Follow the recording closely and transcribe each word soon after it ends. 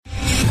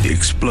The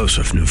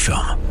explosive new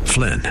film,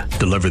 Flynn,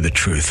 Deliver the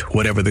Truth,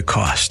 Whatever the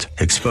Cost,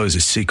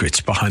 exposes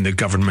secrets behind the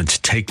government's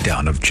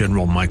takedown of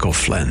General Michael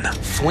Flynn.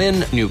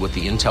 Flynn knew what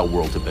the intel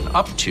world had been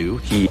up to.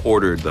 He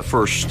ordered the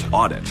first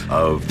audit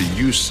of the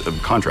use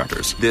of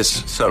contractors.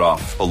 This set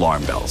off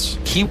alarm bells.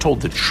 He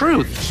told the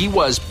truth. He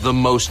was the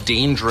most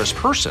dangerous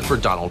person for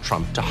Donald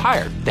Trump to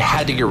hire. They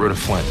had to get rid of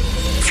Flynn.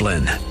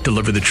 Flynn,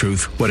 Deliver the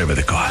Truth, Whatever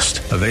the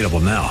Cost. Available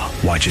now.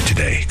 Watch it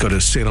today. Go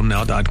to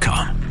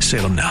salemnow.com.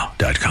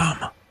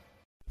 salemnow.com.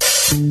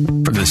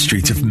 From the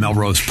streets of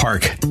Melrose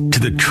Park to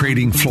the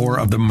trading floor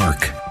of the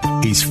Merc,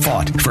 he's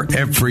fought for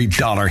every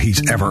dollar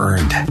he's ever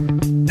earned.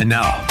 And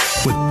now,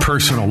 with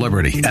personal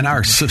liberty and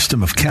our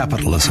system of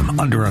capitalism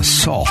under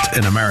assault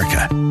in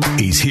America,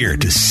 he's here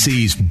to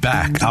seize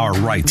back our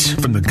rights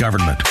from the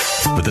government.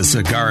 With a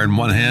cigar in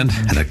one hand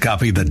and a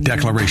copy of the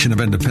Declaration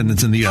of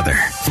Independence in the other,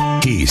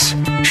 he's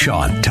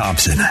Sean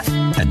Thompson.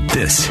 And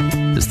this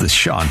is the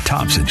Sean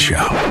Thompson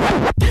Show.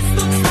 This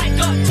looks like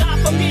a job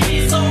for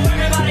me, so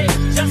everybody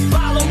just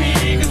follow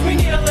me, because we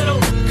need a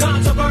little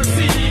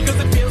controversy, because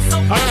it feels so.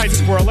 All right,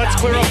 Squirrel, let's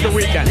clear up the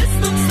weekend. This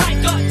looks like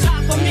a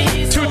job for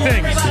me, Two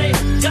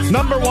things.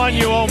 Number one,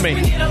 you owe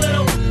me.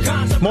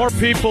 More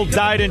people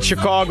died in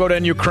Chicago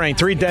than Ukraine.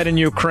 3 dead in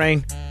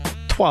Ukraine,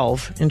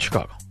 12 in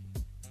Chicago.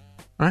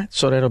 All right,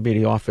 so that'll be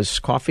the office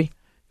coffee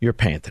you're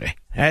paying today.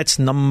 That's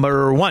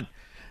number one.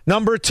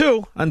 Number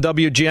two, on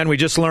WGN, we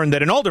just learned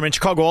that an alderman,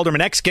 Chicago alderman,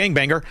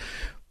 ex-gangbanger,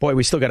 boy,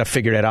 we still got to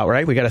figure that out,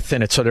 right? We got to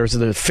thin it. So there's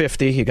the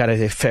 50. You got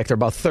to factor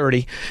about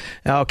 30.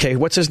 Okay,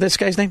 what's this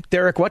guy's name?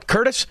 Derek what?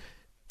 Curtis?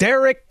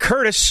 Derek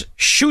Curtis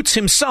shoots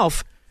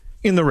himself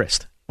in the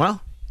wrist.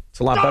 Well, it's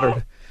a lot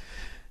better.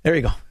 There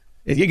you go.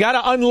 You got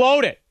to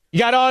unload it. You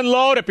got to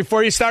unload it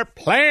before you start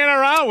playing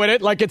around with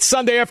it like it's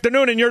Sunday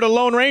afternoon and you're the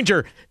Lone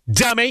Ranger,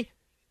 dummy.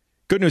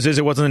 Good news is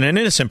it wasn't an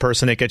innocent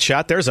person that gets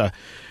shot. There's an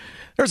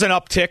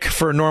uptick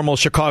for normal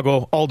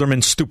Chicago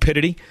alderman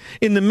stupidity.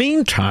 In the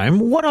meantime,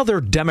 what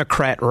other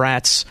Democrat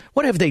rats,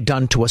 what have they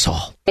done to us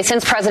all?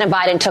 Since President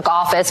Biden took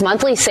office,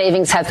 monthly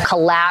savings have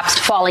collapsed,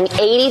 falling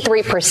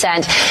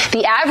 83%.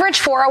 The average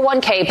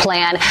 401k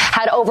plan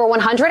had over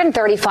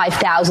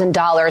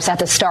 $135,000 at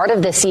the start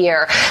of this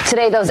year.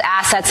 Today, those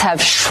assets have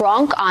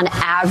shrunk on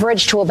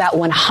average to about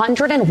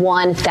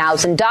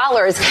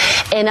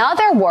 $101,000. In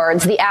other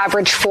words, the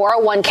average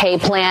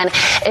 401k plan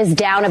is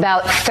down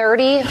about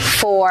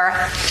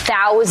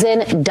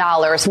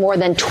 $34,000, more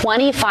than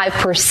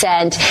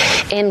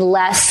 25% in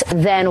less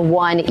than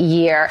 1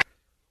 year.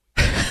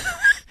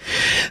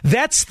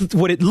 That's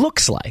what it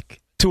looks like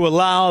to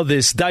allow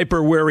this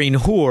diaper-wearing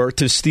whore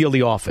to steal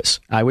the office.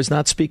 I was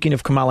not speaking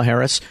of Kamala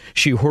Harris.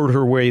 She heard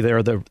her way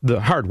there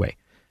the hard way.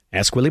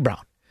 Ask Willie Brown.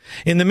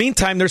 In the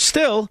meantime, it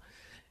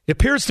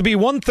appears to be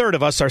 1/3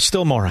 of us are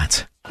still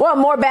morons. Well,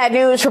 more bad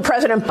news for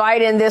President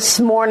Biden this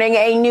morning.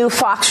 A new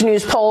Fox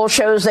News poll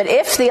shows that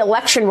if the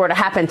election were to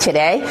happen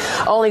today,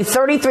 only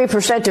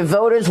 33% of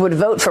voters would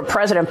vote for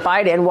President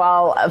Biden,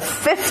 while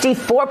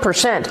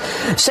 54%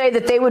 say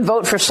that they would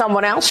vote for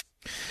someone else.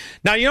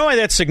 Now, you know why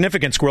that's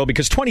significant, Squirrel?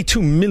 Because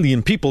 22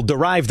 million people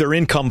derive their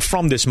income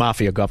from this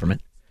mafia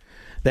government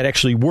that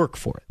actually work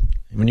for it.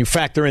 And when you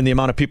factor in the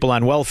amount of people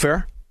on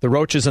welfare, the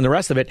roaches and the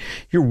rest of it,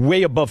 you're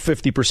way above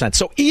 50%.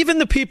 So even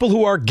the people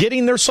who are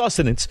getting their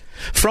sustenance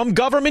from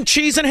government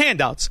cheese and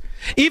handouts,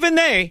 even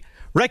they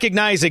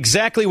recognize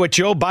exactly what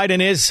Joe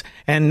Biden is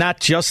and not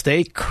just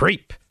a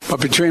creep.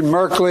 But between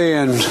Merkley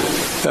and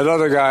that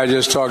other guy I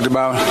just talked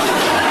about.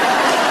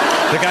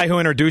 The guy who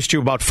introduced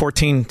you about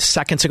 14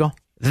 seconds ago,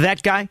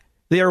 that guy,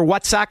 their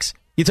what socks?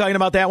 You talking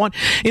about that one?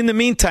 In the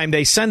meantime,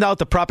 they send out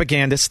the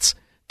propagandists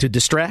to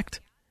distract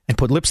and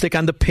put lipstick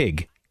on the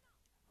pig.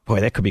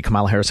 Boy, that could be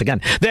Kamala Harris again.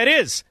 That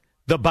is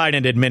the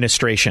Biden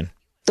administration.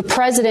 The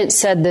president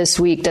said this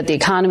week that the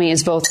economy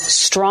is both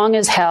strong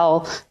as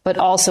hell, but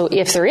also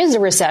if there is a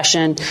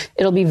recession,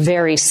 it'll be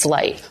very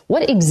slight.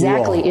 What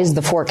exactly is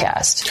the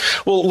forecast?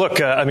 Well, look,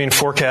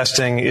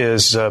 forecasting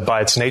is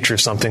by its nature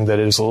something that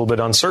is a little bit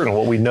uncertain.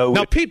 What we know.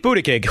 Now, Pete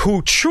Buttigieg,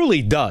 who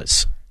truly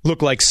does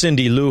look like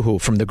Cindy Lou Who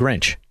from The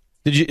Grinch.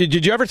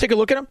 Did you ever take a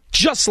look at him?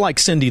 Just like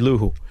Cindy Lou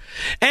Who.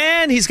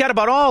 And he's got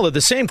about all of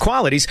the same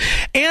qualities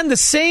and the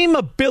same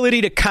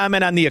ability to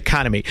comment on the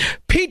economy.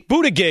 Pete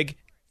Buttigieg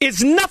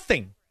is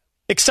nothing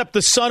except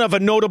the son of a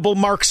notable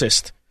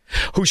Marxist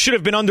who should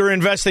have been under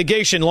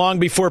investigation long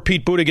before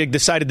Pete Buttigieg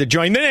decided to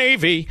join the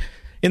Navy.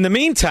 In the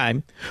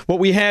meantime, what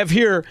we have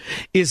here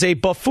is a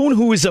buffoon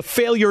who is a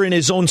failure in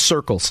his own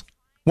circles.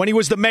 When he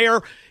was the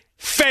mayor,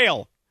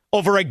 fail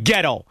over a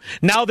ghetto.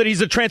 Now that he's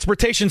the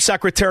transportation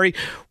secretary,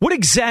 what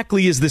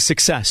exactly is the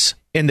success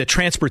in the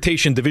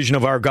transportation division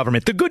of our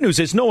government? The good news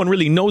is no one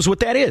really knows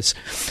what that is.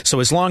 So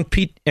as long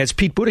as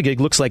Pete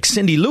Buttigieg looks like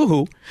Cindy Lou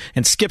Who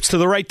and skips to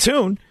the right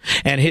tune,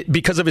 and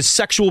because of his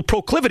sexual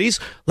proclivities,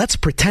 let's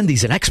pretend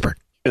he's an expert.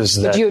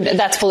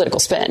 That's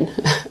political spin.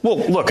 Well,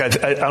 look, I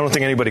don't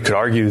think anybody could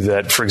argue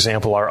that, for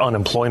example, our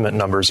unemployment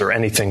numbers are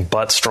anything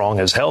but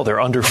strong as hell.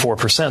 They're under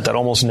 4%. That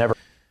almost never.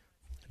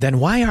 Then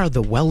why are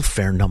the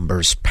welfare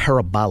numbers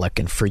parabolic?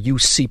 And for you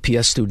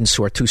CPS students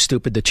who are too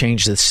stupid to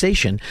change the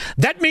station,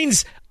 that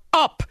means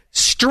up,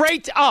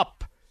 straight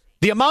up.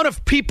 The amount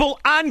of people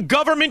on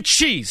government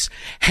cheese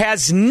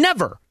has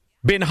never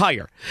been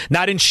higher,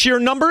 not in sheer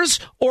numbers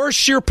or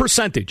sheer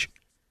percentage.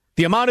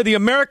 The amount of the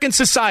American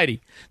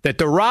society that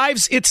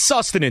derives its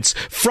sustenance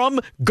from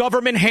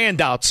government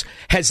handouts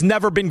has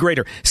never been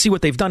greater. See,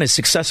 what they've done is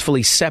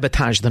successfully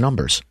sabotage the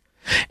numbers.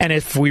 And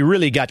if we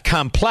really got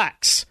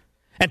complex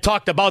and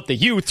talked about the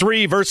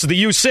U3 versus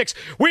the U6,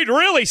 we'd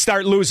really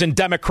start losing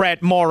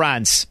Democrat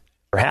morons.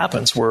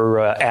 Happens. We're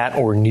at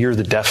or near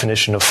the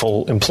definition of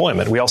full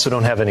employment. We also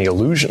don't have any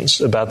illusions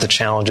about the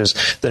challenges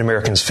that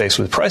Americans face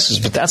with prices,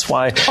 but that's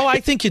why... Oh, I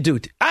think you do.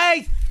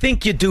 I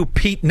think you do,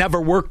 Pete. Never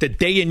worked a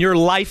day in your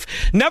life.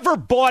 Never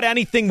bought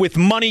anything with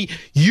money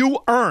you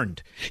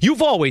earned.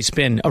 You've always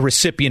been a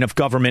recipient of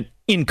government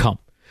income,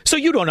 so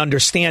you don't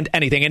understand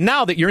anything. And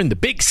now that you're in the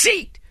big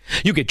seat,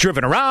 you get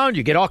driven around,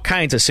 you get all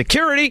kinds of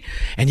security,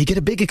 and you get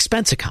a big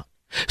expense account.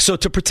 So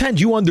to pretend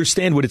you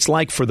understand what it's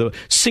like for the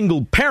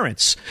single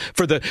parents,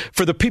 for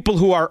the people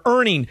who are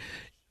earning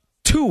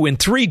 2 and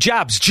 3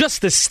 jobs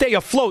just to stay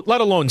afloat, let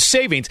alone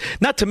savings,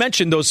 not to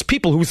mention those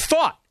people who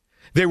thought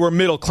they were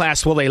middle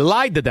class, well, they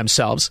lied to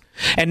themselves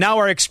and now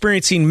are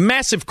experiencing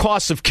massive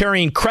costs of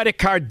carrying credit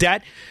card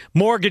debt,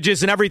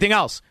 mortgages, and everything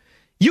else.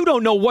 You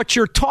don't know what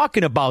you're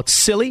talking about,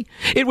 silly.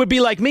 It would be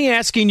like me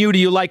asking you, do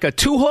you like a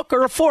 2-hook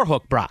or a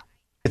 4-hook bra?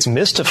 It's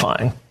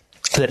mystifying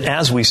that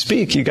as we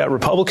speak, you got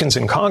Republicans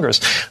in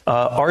Congress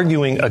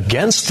arguing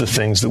against the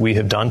things that we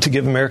have done to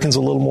give Americans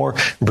a little more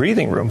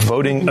breathing room,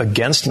 voting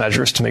against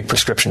measures to make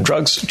prescription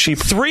drugs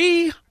cheaper.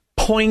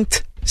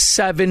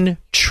 $3.7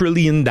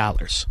 trillion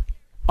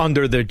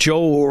under the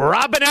Joe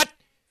Robinette.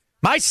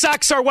 My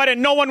socks are wet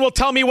and no one will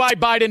tell me why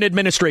Biden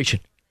administration.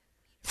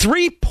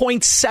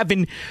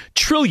 $3.7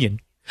 trillion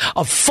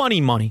of funny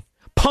money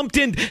pumped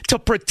in to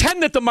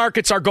pretend that the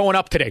markets are going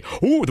up today.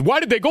 Ooh, why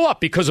did they go up?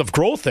 Because of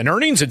growth and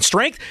earnings and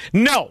strength?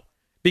 No,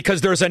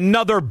 because there's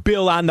another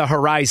bill on the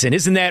horizon.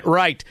 Isn't that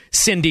right,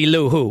 Cindy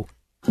Lou Who?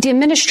 The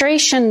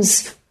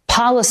administration's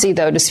policy,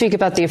 though, to speak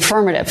about the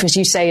affirmative, because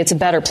you say it's a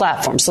better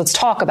platform. So let's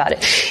talk about it.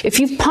 If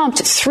you've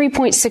pumped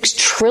 $3.6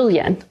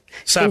 trillion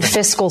in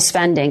fiscal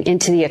spending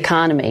into the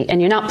economy,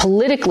 and you're not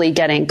politically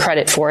getting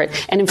credit for it,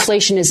 and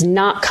inflation is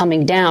not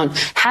coming down,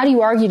 how do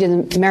you argue to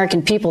the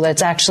American people that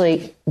it's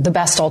actually the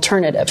best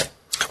alternative?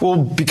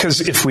 Well,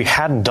 because if we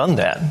hadn't done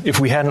that, if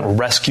we hadn't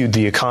rescued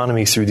the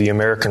economy through the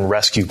American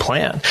Rescue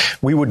Plan,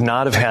 we would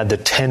not have had the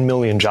 10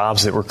 million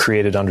jobs that were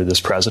created under this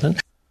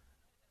president.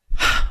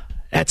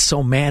 That's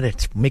so mad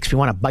it makes me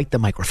want to bite the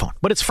microphone.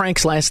 But it's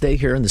Frank's last day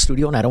here in the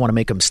studio, and I don't want to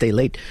make him stay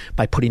late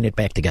by putting it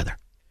back together.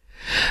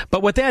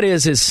 But what that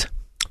is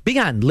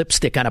beyond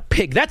lipstick on a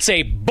pig. That's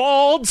a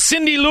bald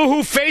Cindy Lou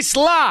Who face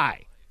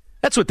lie.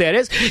 That's what that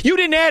is. You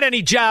didn't add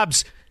any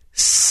jobs,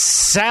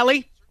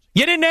 Sally.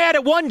 You didn't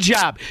add one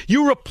job.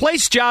 You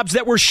replaced jobs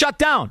that were shut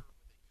down.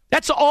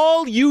 That's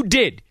all you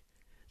did.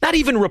 Not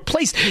even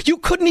replace. You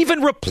couldn't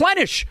even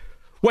replenish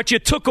what you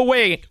took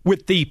away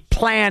with the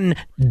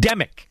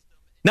plandemic.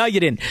 No,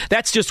 you didn't.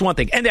 That's just one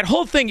thing. And that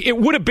whole thing, it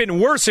would have been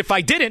worse if I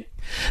didn't.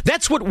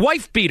 That's what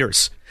wife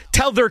beaters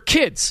tell their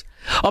kids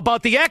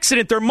about the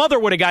accident their mother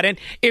would have got in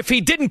if he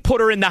didn't put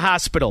her in the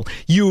hospital.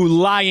 You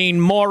lying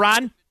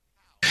moron.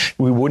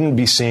 We wouldn't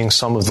be seeing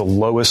some of the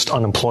lowest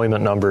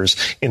unemployment numbers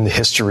in the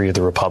history of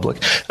the republic.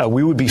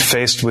 We would be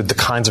faced with the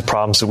kinds of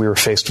problems that we were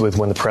faced with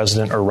when the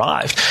president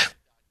arrived.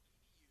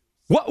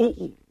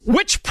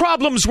 Which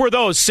problems were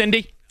those,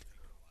 Cindy?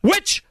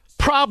 Which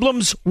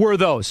problems were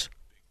those?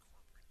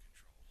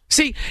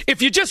 See,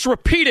 if you just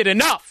repeat it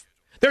enough,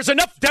 there's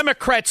enough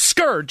Democrat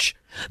scourge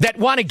that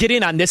want to get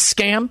in on this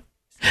scam,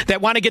 that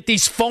want to get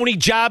these phony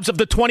jobs of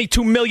the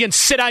 22 million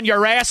sit on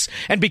your ass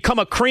and become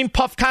a cream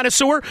puff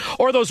connoisseur,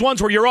 or those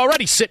ones where you're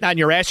already sitting on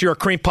your ass, you're a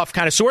cream puff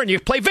connoisseur, and you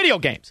play video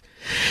games.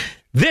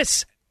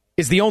 This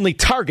is the only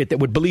target that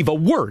would believe a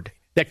word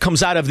that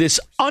comes out of this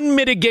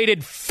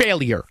unmitigated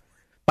failure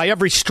by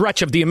every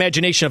stretch of the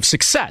imagination of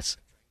success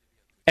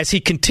as he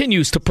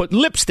continues to put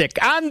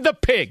lipstick on the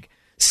pig.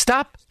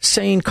 Stop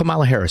saying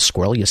Kamala Harris,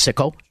 squirrel, you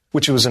sicko.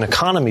 Which was an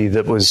economy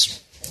that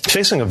was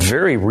facing a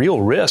very real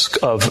risk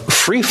of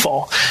free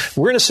fall.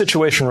 We're in a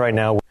situation right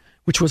now.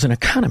 Which was an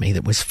economy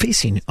that was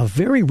facing a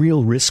very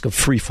real risk of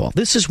free fall.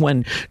 This is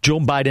when Joe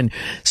Biden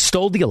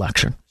stole the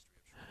election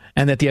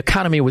and that the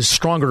economy was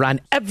stronger on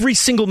every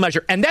single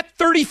measure. And that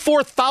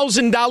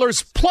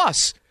 $34,000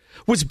 plus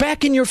was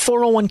back in your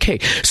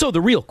 401k. So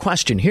the real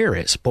question here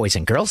is, boys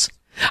and girls,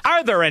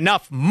 are there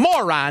enough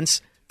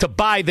morons to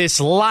buy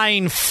this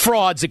lying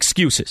fraud's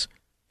excuses?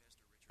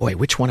 Boy,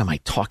 which one am I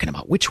talking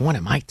about? Which one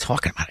am I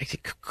talking about?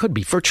 It could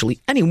be virtually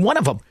any one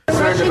of them.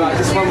 Concerned about,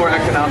 just one more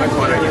economic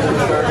one. Are you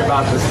concerned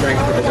about the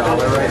strength of the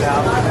dollar right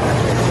now?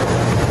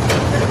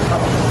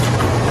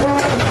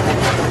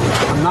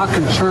 I'm not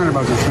concerned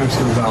about the strength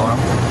of the dollar.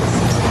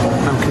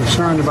 I'm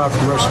concerned about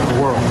the rest of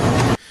the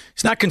world.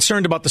 He's not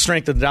concerned about the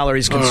strength of the dollar.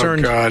 He's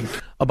concerned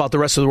about the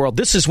rest of the world.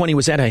 This is when he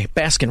was at a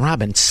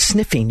Baskin-Robbins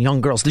sniffing young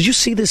girls. Did you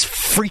see this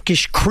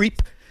freakish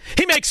creep?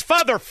 He makes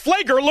Father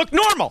Flager look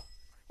normal.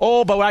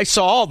 Oh, but I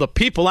saw all the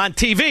people on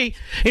TV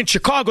in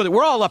Chicago that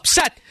were all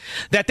upset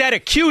that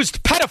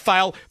accused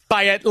pedophile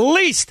by at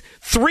least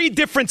 3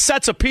 different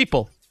sets of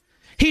people.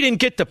 He didn't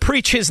get to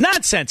preach his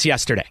nonsense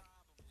yesterday.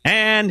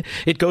 And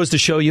it goes to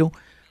show you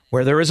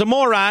where there is a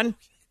moron,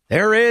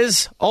 there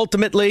is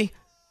ultimately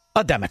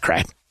a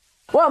Democrat.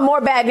 Well,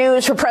 more bad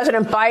news for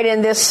President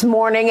Biden this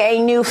morning.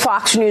 A new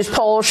Fox News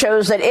poll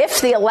shows that if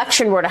the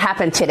election were to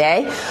happen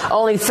today,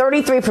 only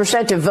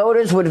 33% of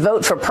voters would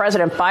vote for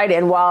President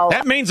Biden, while...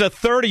 That means a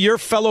third of your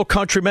fellow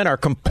countrymen are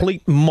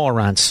complete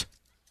morons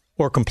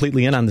or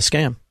completely in on the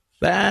scam.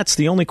 That's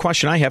the only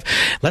question I have.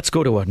 Let's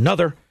go to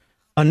another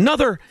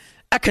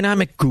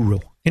economic guru.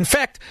 In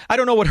fact, I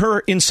don't know what her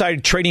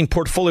inside trading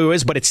portfolio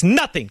is, but it's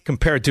nothing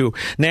compared to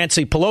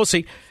Nancy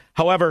Pelosi.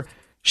 However,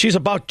 she's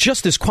about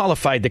just as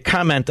qualified to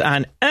comment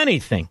on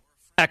anything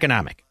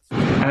economic.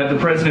 Have the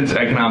president's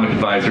economic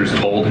advisors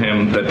told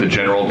him that the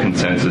general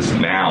consensus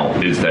now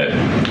is that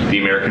the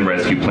American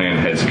Rescue Plan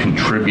has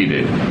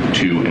contributed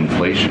to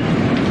inflation?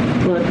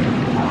 Look,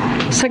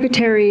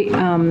 Secretary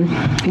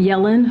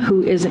Yellen,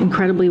 who is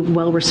incredibly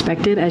well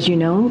respected, as you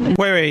know.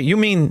 Wait, you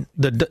mean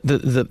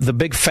the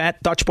big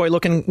fat Dutch boy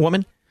looking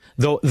woman?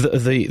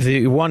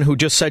 The one who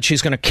just said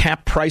she's going to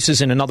cap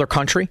prices in another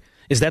country?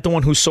 Is that the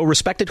one who's so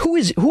respected?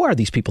 Who are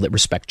these people that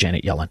respect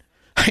Janet Yellen?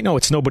 I know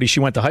it's nobody she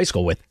went to high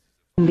school with.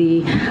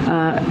 The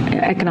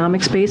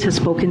economic space has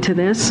spoken to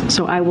this,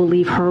 so I will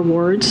leave her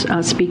words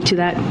speak to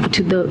that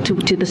to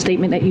the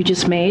statement that you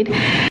just made.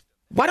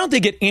 Why don't they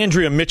get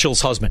Andrea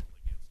Mitchell's husband,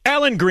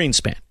 Alan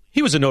Greenspan?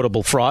 He was a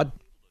notable fraud.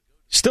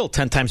 Still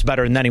 10 times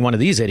better than any one of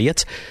these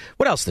idiots.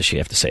 What else does she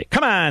have to say?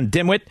 Come on,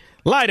 dimwit.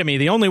 Lie to me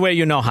the only way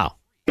you know how.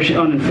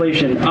 On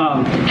inflation,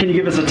 can you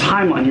give us a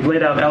timeline? You've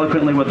laid out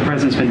eloquently what the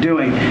president's been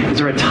doing. Is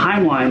there a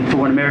timeline for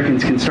when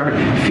Americans can start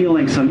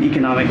feeling some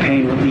economic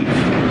pain relief?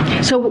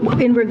 So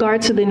in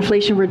regards to the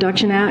Inflation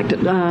Reduction Act,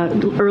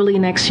 early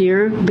next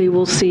year, they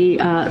will see...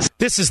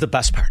 This is the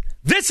best part.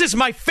 This is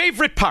my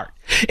favorite part.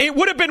 It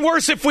would have been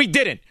worse if we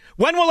didn't.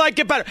 When will I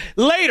get better?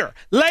 Later.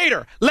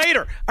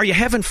 Are you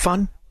having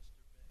fun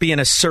being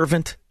a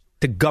servant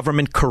to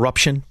government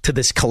corruption, to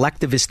this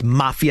collectivist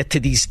mafia, to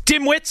these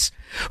dimwits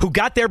who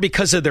got there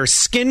because of their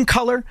skin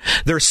color,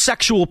 their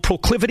sexual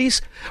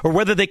proclivities, or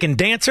whether they can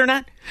dance or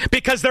not?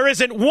 Because there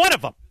isn't one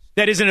of them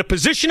that is in a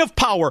position of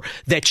power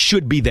that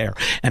should be there.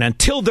 And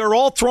until they're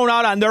all thrown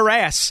out on their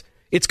ass,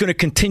 it's going to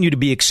continue to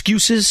be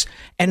excuses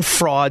and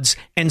frauds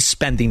and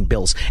spending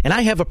bills. And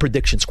I have a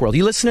prediction, Squirrel.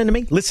 You listening to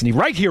me? Listening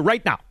right here,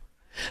 right now.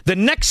 The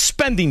next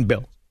spending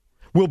bill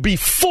will be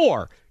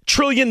 $4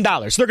 trillion.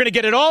 They're going to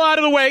get it all out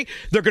of the way.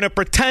 They're going to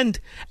pretend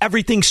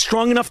everything's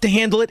strong enough to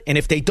handle it. And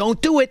if they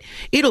don't do it,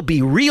 it'll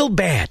be real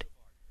bad.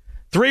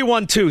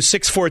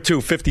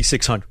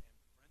 312-642-5600.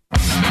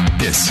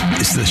 This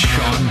is the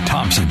Sean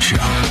Thompson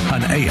Show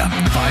on AM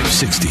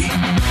 560.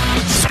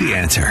 The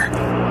Answer.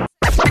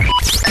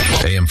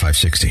 AM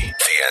 560. The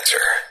Answer.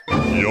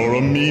 You're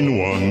a mean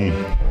one,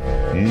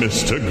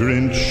 Mr.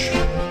 Grinch.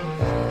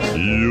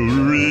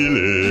 You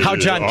really How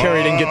John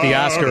Kerry didn't get the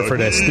Oscar for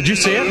this. Did you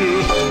see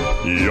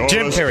it?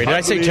 Jim Kerry. Did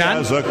I say John?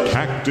 As a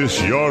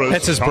cactus, you're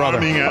That's his brother.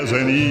 as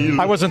an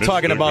eel, I wasn't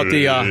talking about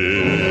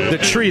the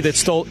tree that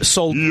sold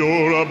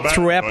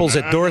through apples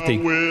at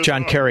Dorothy,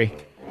 John Kerry.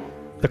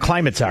 The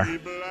climate czar.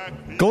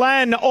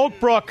 Glenn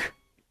Oakbrook.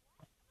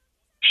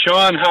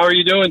 Sean, how are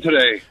you doing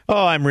today?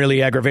 Oh, I'm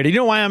really aggravated. You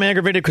know why I'm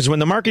aggravated? Because when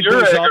the market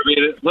You're goes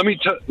aggravated. up... Let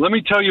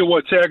me tell you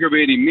what's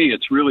aggravating me.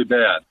 It's really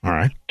bad. All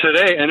right.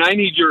 Today, and I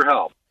need your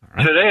help.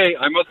 Right. Today,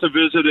 I must have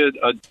visited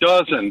a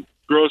dozen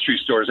grocery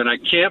stores, and I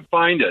can't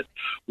find it.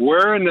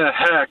 Where in the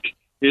heck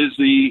is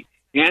the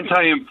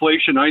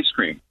anti-inflation ice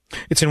cream?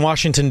 It's in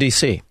Washington,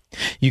 D.C.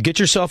 You get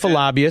yourself a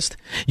lobbyist.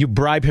 You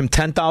bribe him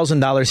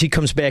 $10,000. He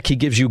comes back. He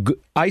gives you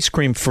ice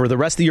cream for the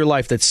rest of your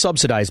life that's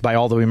subsidized by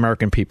all the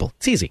American people.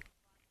 It's easy.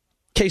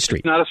 K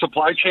Street. Not a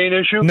supply chain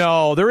issue?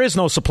 No, there is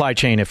no supply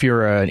chain if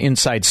you're an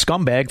inside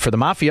scumbag for the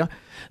mafia.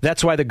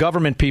 That's why the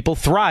government people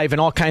thrive in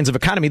all kinds of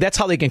economy. That's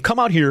how they can come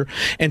out here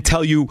and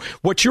tell you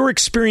what you're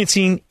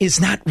experiencing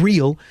is not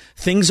real.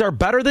 Things are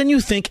better than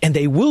you think, and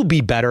they will be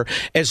better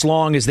as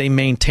long as they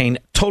maintain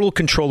total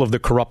control of the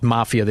corrupt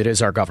mafia that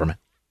is our government.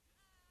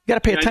 You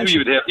got to pay attention.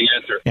 I knew you'd have the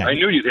answer. Yeah. I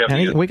knew you'd have the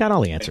answer. We got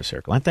all the answers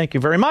here, Glenn. Thank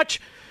you very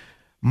much.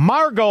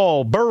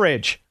 Margot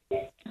Burridge.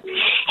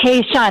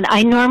 Hey, Sean,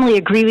 I normally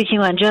agree with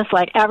you on just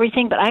like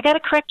everything, but I got to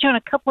correct you on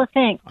a couple of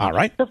things. All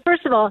right. So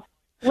first of all,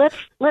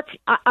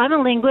 I'm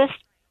a linguist.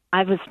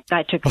 I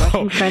took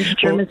Russian, French,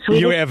 German,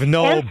 Swedish. You have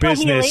no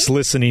business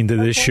listening to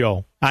this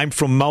show. I'm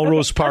from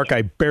Melrose Park.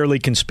 I barely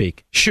can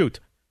speak. Shoot.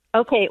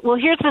 Okay, well,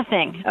 here's the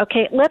thing.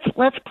 Okay, let's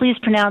please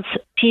pronounce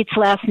Pete's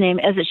last name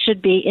as it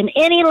should be in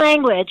any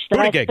language that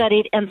I've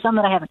studied and some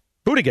that I haven't.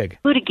 Buttigieg.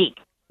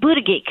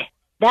 Buttigieg.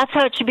 That's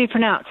how it should be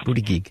pronounced.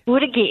 Buttigieg.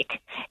 Buttigieg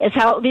is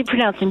how it would be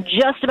pronounced in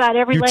just about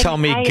every language. You tell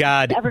me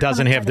God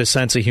doesn't have the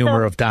sense of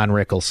humor of Don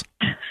Rickles.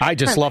 I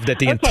just love that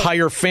the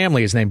entire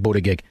family is named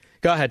Buttigieg.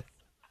 Go ahead.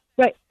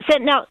 Right. So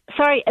now,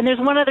 sorry, and there's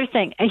one other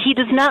thing. He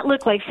does not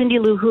look like Cindy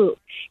Lou Who.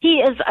 He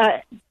is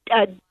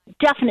a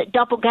definite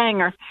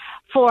doppelganger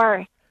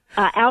for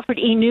Alfred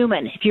E.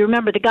 Newman. If you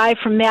remember the guy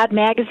from Mad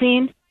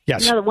Magazine.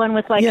 Yes. You know, the one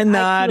with like... Yeah,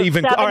 not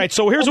even... 7. All right,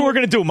 so here's what we're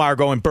going to do,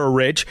 Margot and Burr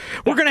Ridge.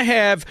 We're going to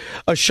have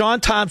a Sean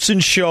Thompson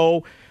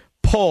Show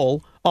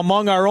poll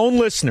among our own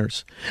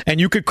listeners. And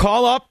you could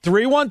call up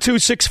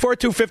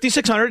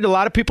 312-642-5600. A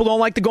lot of people don't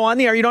like to go on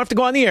the air. You don't have to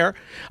go on the air.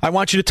 I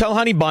want you to tell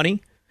Honey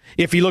Bunny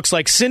if he looks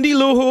like Cindy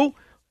Lou Who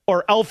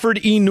or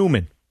Alfred E.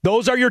 Newman.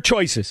 Those are your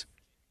choices.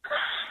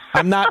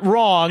 I'm not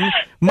wrong,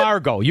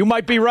 Margot. You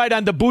might be right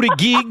on the booty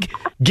gig,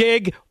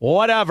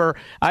 whatever.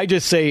 I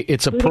just say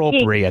it's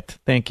appropriate.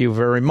 Thank you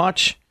very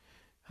much.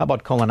 How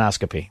about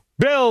colonoscopy?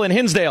 Bill in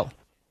Hinsdale.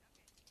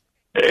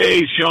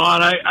 Hey,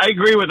 Sean, I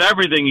agree with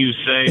everything you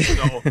say.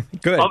 So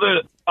Good.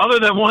 Other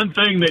than one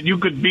thing that you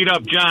could beat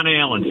up John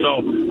Allen. So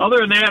other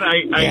than that,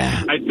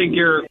 I think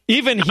you're...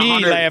 Even he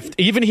laughed.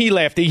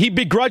 He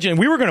begrudgingly...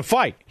 We were going to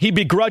fight. He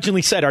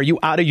begrudgingly said, are you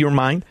out of your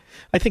mind?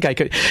 I think I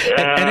could.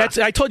 Yeah. And that's,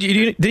 I told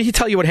you, did he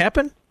tell you what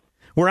happened?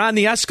 We're on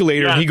the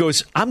escalator, and he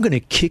goes, I'm going to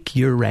kick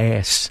your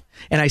ass.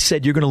 And I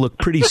said, you're going to look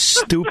pretty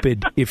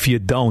stupid if you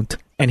don't.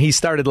 And he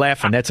started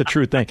laughing. That's a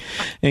true thing.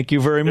 Thank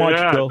you very much,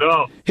 Bill.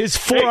 No. His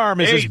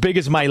forearm is as big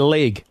as my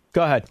leg.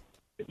 Go ahead.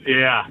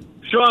 Yeah.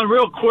 Sean,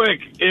 real quick,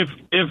 if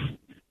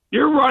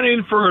you're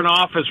running for an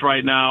office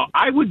right now,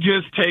 I would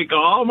just take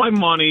all my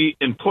money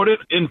and put it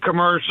in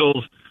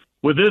commercials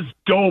with this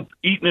dope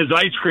eating his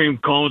ice cream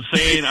cone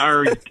saying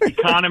our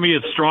economy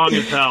is strong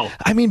as hell.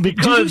 I mean,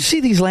 did you see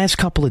these last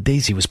couple of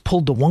days? He was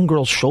pulled to one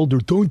girl's shoulder.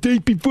 Don't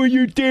date before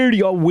you're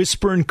 30. All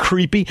whispering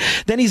creepy.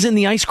 Then he's in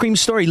the ice cream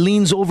store. He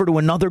leans over to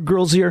another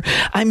girl's ear.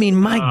 I mean,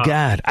 my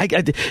God.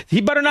 He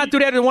better not do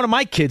that to one of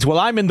my kids while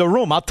I'm in the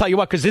room. I'll tell you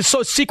what, because this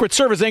Secret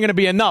Service ain't going to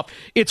be enough.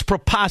 It's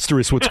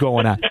preposterous what's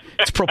going on.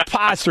 It's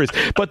preposterous.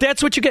 But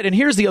that's what you get. And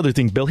here's the other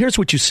thing, Bill. Here's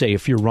what you say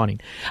if you're running.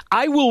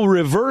 I will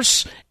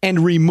reverse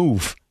and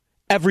remove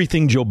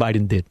everything Joe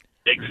Biden did.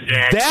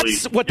 Exactly.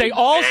 That's what they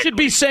all should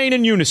be saying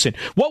in unison.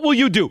 What will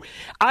you do?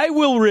 I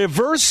will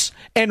reverse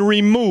and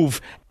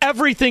remove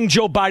everything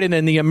Joe Biden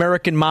and the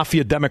American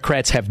Mafia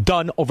Democrats have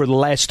done over the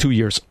last 2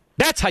 years.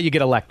 That's how you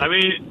get elected. I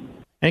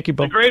mean, thank you,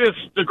 Bill.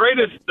 The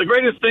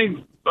greatest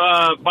thing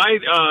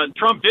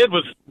Trump did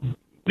was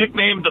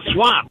nickname the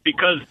swamp,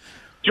 because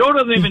Joe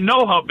doesn't even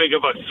know how big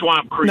of a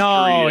swamp creature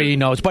No, he is. he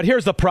knows. But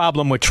here's the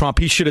problem with Trump.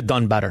 He should have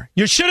done better.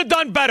 You should have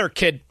done better,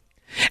 kid.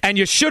 And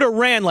you should have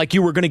ran like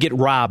you were going to get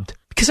robbed.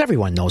 Because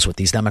everyone knows what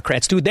these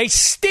Democrats do. They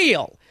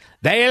steal,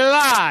 they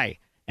lie,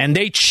 and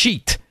they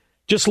cheat.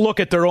 Just look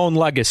at their own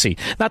legacy.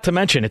 Not to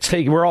mention,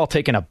 we're all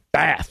taking a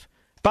bath.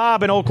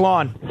 Bob in Oak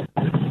Lawn.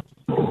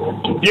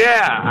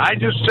 Yeah, I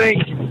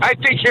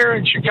think here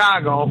in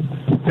Chicago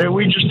that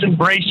we just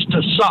embrace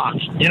the suck.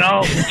 You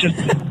know, it's as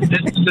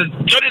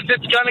good as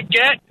it's going to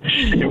get.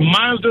 You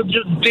might as well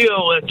just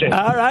deal with it.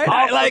 All right,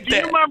 I like that.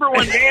 that. Do you remember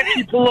when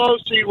Nancy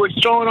Pelosi was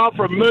showing off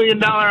her $1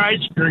 million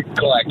ice cream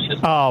collection?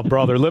 Oh,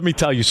 brother, let me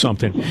tell you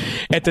something.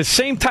 At the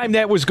same time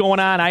that was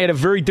going on, I had a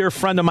very dear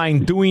friend of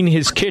mine doing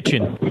his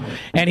kitchen,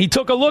 and he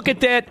took a look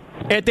at that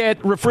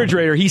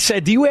refrigerator. He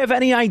said, do you have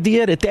any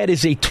idea that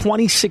is a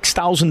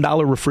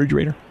 $26,000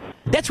 refrigerator?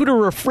 That's what a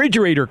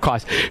refrigerator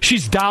costs.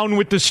 She's down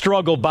with the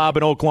struggle, Bob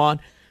in Oak Lawn.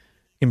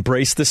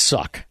 Embrace the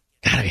suck.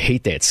 God, I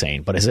hate that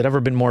saying, but has it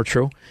ever been more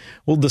true?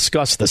 We'll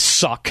discuss the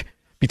suck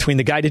between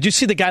the guy. Did you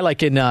see the guy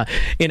like in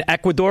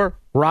Ecuador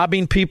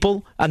robbing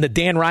people on the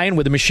Dan Ryan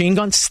with a machine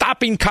gun,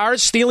 stopping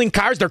cars, stealing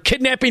cars? They're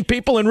kidnapping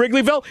people in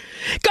Wrigleyville.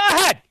 Go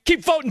ahead.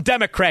 Keep voting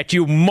Democrat,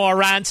 you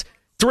morons.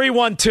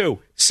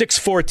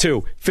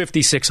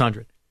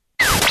 312-642-5600.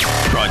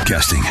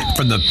 Broadcasting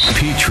from the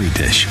petri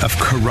dish of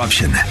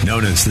corruption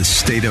known as the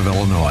state of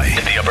Illinois.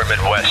 In the upper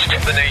Midwest,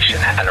 the nation,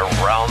 and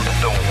around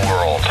the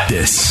world.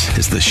 This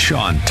is the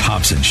Sean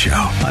Thompson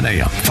Show on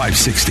AM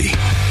 560.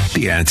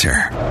 The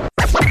Answer.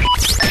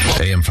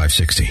 AM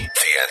 560. The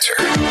Answer.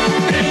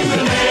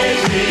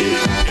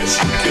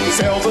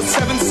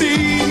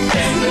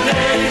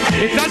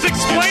 It does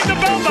explain the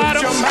bell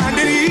bottoms.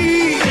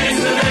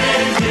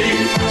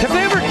 Have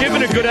they ever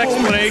given a good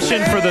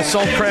explanation for the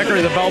salt cracker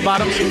or the bell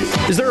bottoms?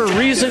 Is there a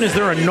reason? Is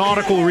there a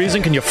nautical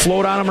reason? Can you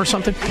float on them or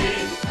something?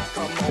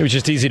 It was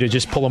just easy to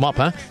just pull them up,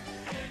 huh?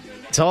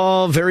 It's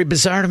all very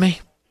bizarre to me.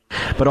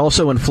 But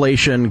also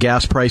inflation,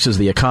 gas prices,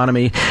 the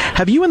economy.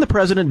 Have you and the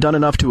president done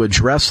enough to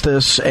address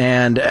this?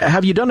 And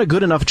have you done a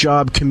good enough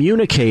job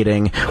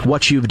communicating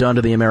what you've done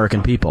to the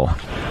American people?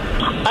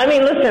 I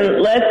mean,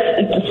 listen, let's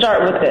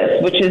start with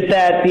this, which is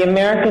that the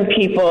American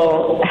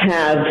people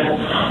have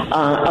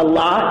a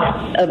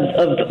lot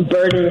of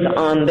burdens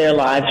on their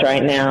lives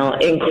right now,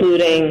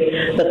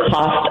 including the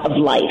cost of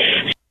life.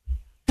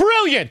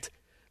 Brilliant!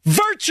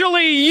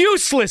 Virtually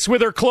useless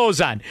with her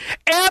clothes on.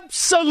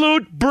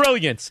 Absolute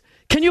brilliance.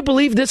 Can you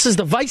believe this is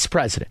the vice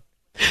president?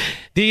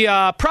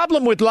 The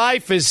problem with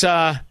life is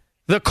the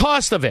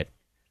cost of it.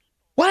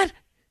 What?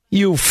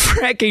 You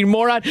fracking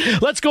moron.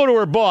 Let's go to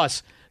her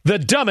boss. The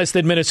dumbest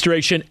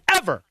administration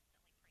ever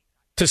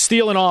to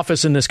steal an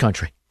office in this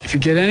country. If you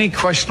get any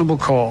questionable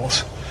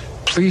calls,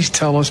 please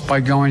tell us by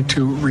going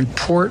to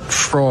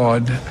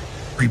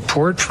reportfraud.gov.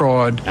 report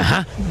fraud,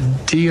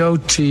 DOTFTC.gov.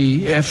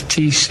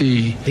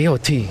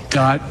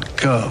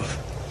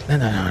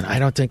 No, I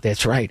don't think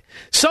that's right.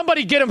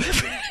 Somebody get him.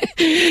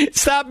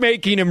 Stop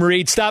making him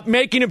read. Stop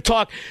making him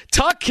talk.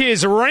 Tuck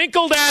his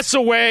wrinkled ass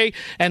away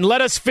and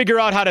let us figure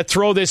out how to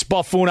throw this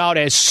buffoon out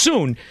as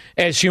soon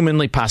as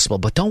humanly possible.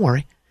 But don't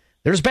worry.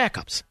 There's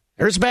backups.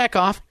 There's back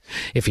off.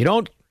 If you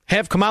don't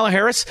have Kamala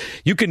Harris,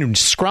 you can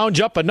scrounge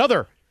up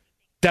another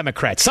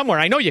Democrat somewhere.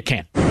 I know you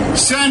can.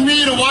 Send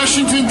me to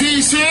Washington,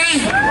 D.C. Take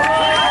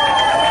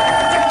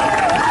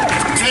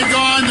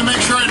on to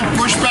make sure I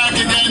push back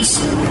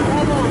against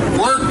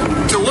work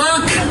to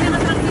work.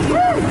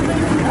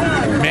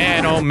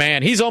 Man, oh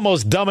man. He's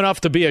almost dumb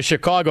enough to be a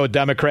Chicago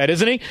Democrat,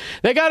 isn't he?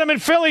 They got him in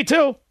Philly,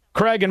 too.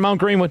 Craig in Mount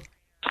Greenwood.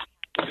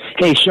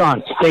 Hey,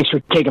 Sean. Thanks for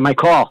taking my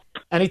call.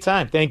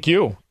 Anytime. Thank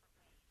you.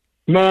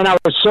 Man, I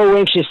was so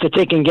anxious to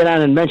take and get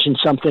on and mention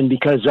something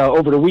because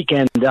over the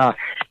weekend,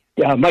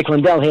 Mike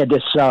Lindell had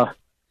this,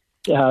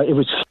 it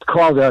was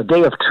called a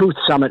Day of Truth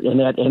Summit,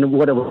 and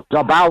what it was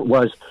about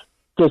was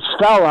this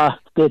fella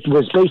that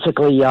was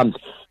basically,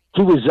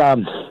 he was,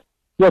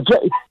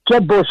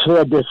 Jeb Bush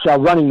had this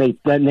running mate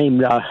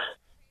named,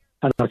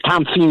 I don't know,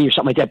 Tom Feeney or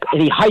something like that,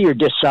 and he hired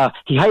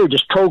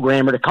this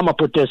programmer to come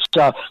up with this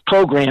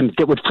program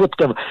that would flip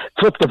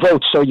the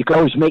votes, so you could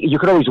always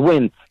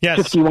win, yes.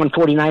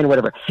 51-49 or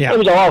whatever. Yeah. It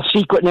was all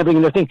secret and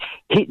everything.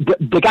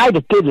 The guy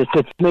that did this,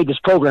 that made this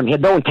program, he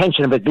had no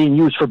intention of it being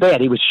used for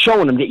bad. He was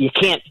showing them that you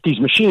can't.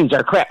 These machines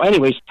are crap.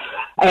 Anyways,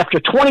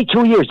 after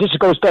 22 years, this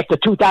goes back to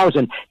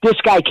 2000.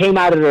 This guy came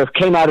out of the,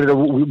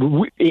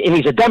 and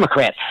he's a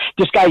Democrat.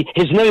 This guy,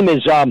 his name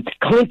is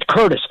Clint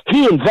Curtis.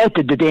 He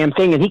invented the damn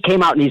thing, and he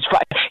came out and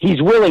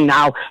he's willing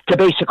now to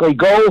basically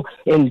go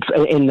and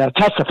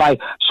testify.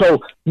 So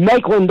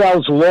Mike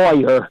Lindell's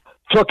lawyer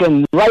took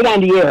him right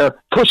on the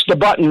air, pushed the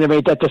button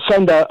to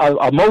send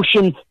a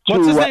motion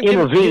to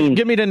intervene.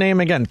 Give me the name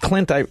again.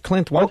 Clint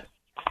what?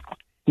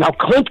 Now,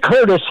 Clint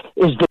Curtis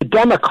is the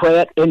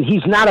Democrat, and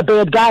he's not a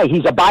bad guy. He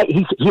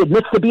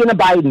admits to being a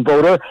Biden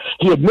voter.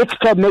 He admits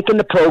to making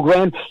the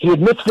program. He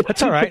admits to...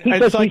 That's all right.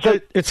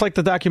 It's like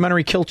the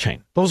documentary Kill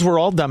Chain. Those were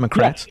all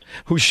Democrats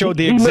who showed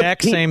the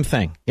exact same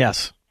thing.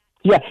 Yes.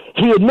 Yeah,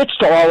 he admits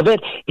to all of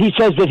it. He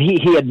says that he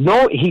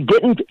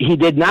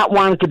did not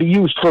want it to be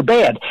used for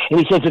bad. And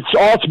he says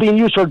it's being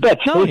used for bad.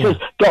 And he says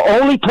the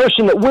only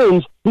person that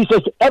wins, he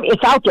says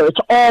it's out there. It's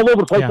all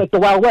over the place like the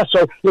Wild West.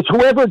 So it's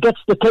whoever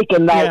gets to take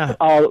it now.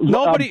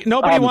 Nobody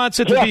wants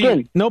it to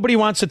be. Nobody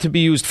wants it to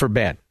be used for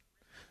bad.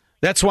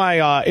 That's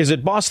why. Is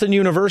it Boston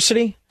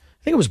University?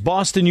 I think it was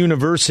Boston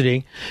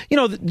University.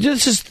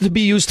 This is to be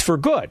used for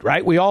good,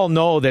 right? We all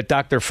know that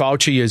Dr.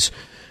 Fauci is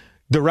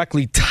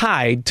directly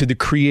tied to the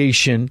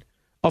creation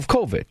of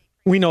COVID.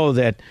 We know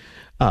that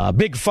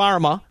Big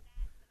Pharma,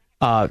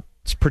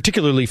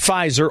 particularly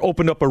Pfizer,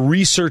 opened up a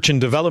research and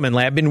development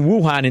lab in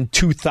Wuhan in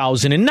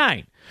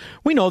 2009.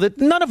 We know that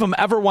none of them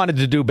ever wanted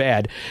to do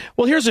bad.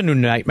 Well, here's a new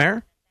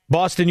nightmare.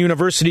 Boston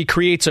University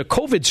creates a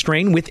COVID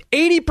strain with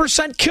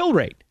 80% kill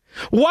rate.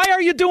 Why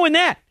are you doing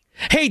that?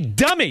 Hey,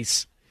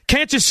 dummies,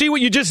 can't you see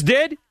what you just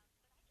did?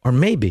 Or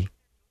maybe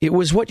it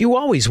was what you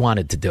always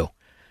wanted to do.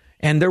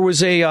 And there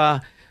was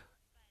a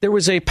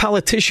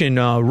politician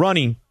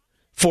running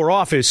for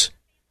office,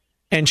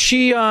 and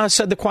she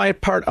said the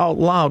quiet part out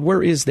loud.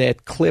 Where is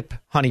that clip,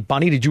 honey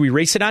bunny? Did you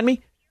erase it on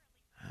me?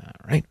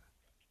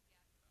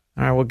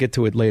 All right, we'll get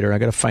to it later. I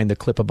got to find the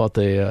clip about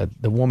the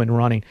woman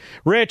running.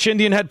 Rich,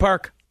 Indian Head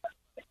Park.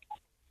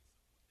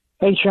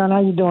 Hey, Sean,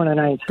 how you doing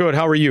tonight? Good.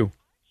 How are you?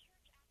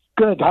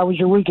 Good. How was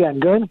your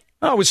weekend? Good?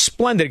 Oh, it was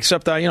splendid,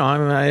 except, I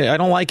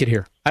don't like it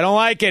here. I don't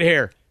like it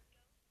here.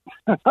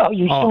 Oh,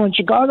 you still in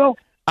Chicago?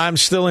 I'm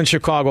still in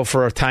Chicago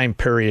for a time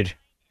period.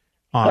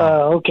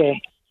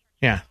 Okay.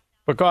 Yeah,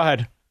 but go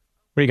ahead.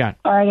 What do you got?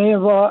 All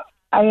right,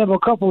 I have a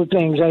couple of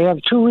things. I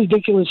have two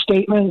ridiculous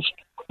statements,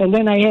 and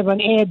then I have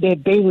an ad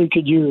that Bailey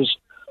could use.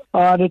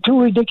 The two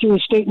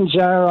ridiculous statements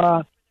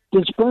are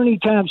this Bernie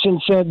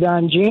Thompson said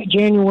on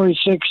January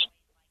 6th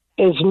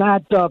is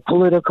not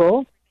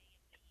political,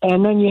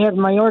 and then you have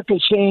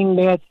Mayorkas saying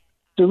that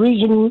the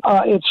reason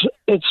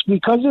it's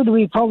because of the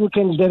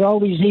Republicans that all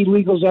these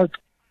illegals are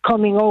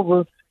coming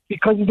over,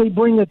 because they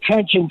bring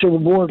attention to the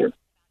border.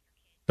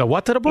 The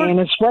what to the border? And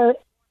as far,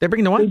 they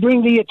bring the what? They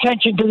bring the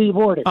attention to the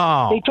border.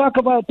 Oh. They talk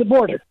about the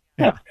border.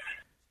 Yeah.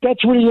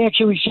 That's what he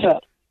actually said.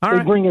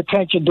 They bring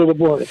attention to the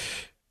border.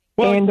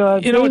 Well, and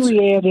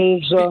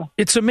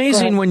it's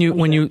amazing when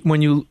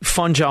you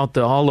funge out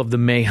all of the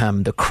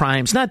mayhem, the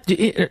crimes, not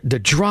the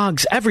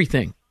drugs,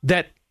 everything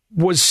that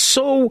was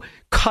so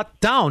cut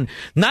down,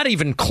 not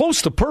even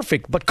close to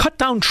perfect, but cut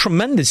down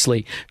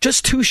tremendously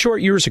just 2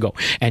 short years ago.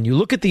 And you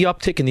look at the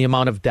uptick in the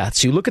amount of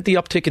deaths, you look at the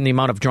uptick in the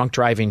amount of drunk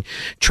driving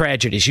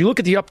tragedies, you look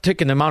at the uptick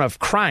in the amount of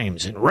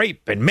crimes and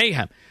rape and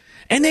mayhem,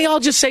 and they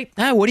all just say,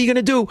 what are you going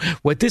to do?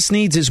 What this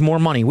needs is more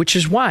money, which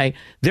is why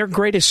their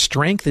greatest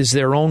strength is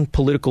their own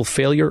political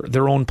failure,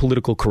 their own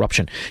political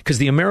corruption, because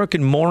the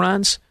American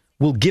morons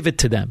will give it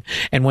to them.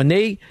 And when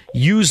they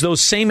use those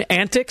same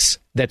antics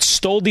that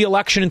stole the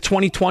election in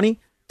 2020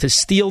 to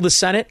steal the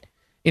Senate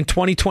in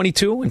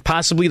 2022 and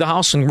possibly the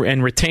House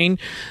and retain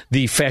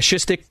the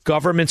fascistic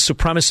government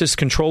supremacist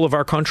control of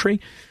our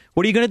country,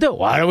 what are you going to do?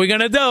 What are we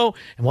going to do?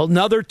 And well,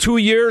 another 2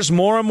 years,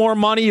 more and more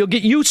money. You'll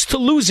get used to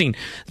losing.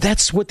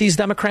 That's what these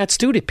Democrats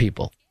do to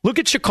people. Look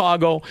at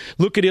Chicago.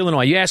 Look at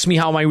Illinois. You asked me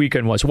how my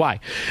weekend was. Why?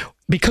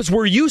 Because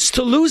we're used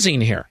to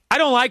losing here. I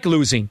don't like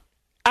losing.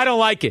 I don't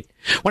like it.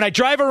 When I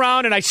drive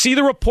around and I see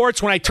the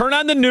reports, when I turn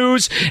on the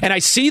news and I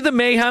see the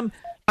mayhem,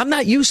 I'm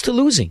not used to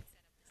losing.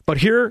 But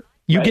here,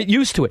 you get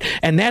used to it.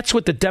 And that's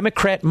what the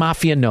Democrat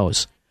mafia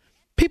knows.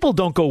 People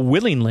don't go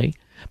willingly,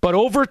 but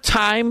over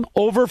time,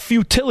 over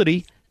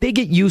futility, they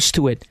get used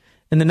to it.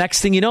 And the next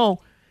thing you know,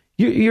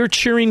 you're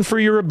cheering for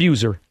your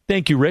abuser.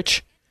 Thank you,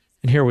 Rich.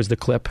 And here was the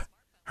clip.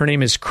 Her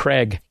name is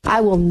Craig.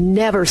 I will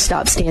never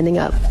stop standing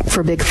up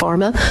for Big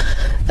Pharma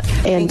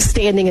and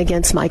standing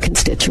against my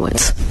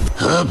constituents.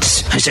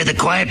 Oops, I said the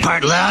quiet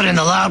part loud and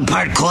the loud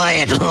part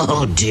quiet.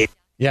 Oh, dear.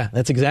 Yeah,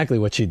 that's exactly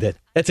what she did.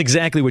 That's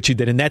exactly what she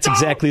did. And that's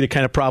exactly the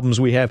kind of problems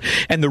we have.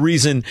 And the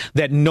reason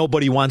that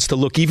nobody wants to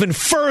look even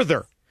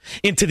further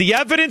into the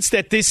evidence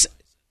that this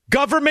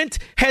government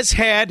has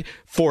had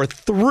for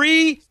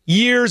 3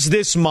 years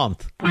this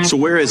month. So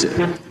where is it?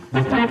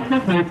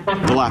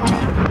 The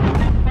laptop.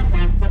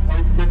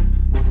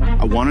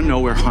 I want to know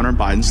where Hunter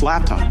Biden's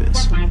laptop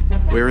is.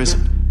 Where is it?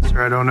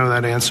 Sir, I don't know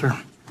that answer.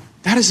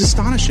 That is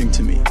astonishing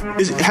to me.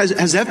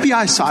 Has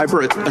FBI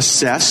Cyber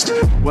assessed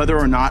whether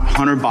or not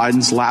Hunter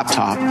Biden's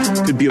laptop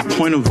could be a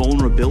point of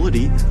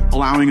vulnerability,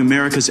 allowing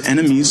America's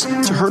enemies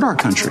to hurt our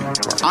country?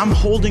 I'm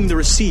holding the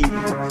receipt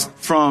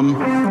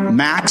from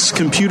Max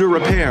Computer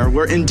Repair,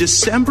 where in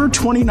December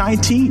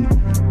 2019,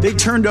 they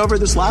turned over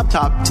this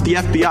laptop to the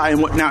FBI.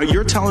 And what now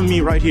you're telling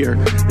me right here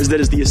is that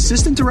as the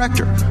assistant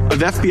director of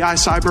FBI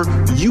Cyber,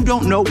 you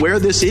don't know where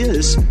this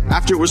is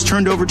after it was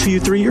turned over to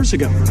you 3 years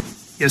ago.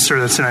 Yes, sir,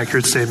 that's an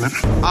accurate statement.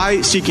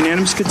 I seek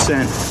unanimous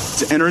consent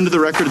to enter into the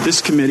record of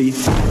this committee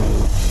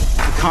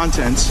the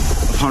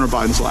contents of Hunter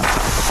Biden's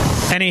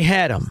laptop. And he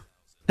had them.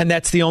 And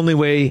that's the only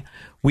way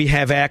we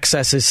have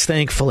access is,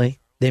 thankfully,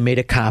 they made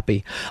a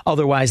copy.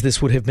 Otherwise,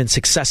 this would have been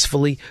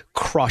successfully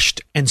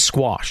crushed and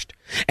squashed.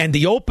 And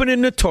the open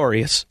and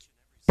notorious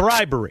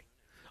bribery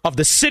of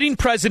the sitting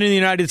president of the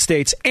United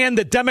States and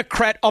the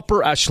Democrat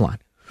upper echelon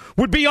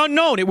would be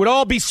unknown. It would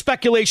all be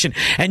speculation,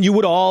 and you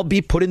would all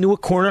be put into a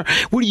corner.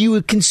 What are you,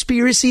 a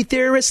conspiracy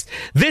theorist?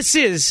 This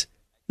is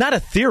not a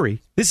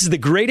theory. This is the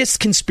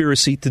greatest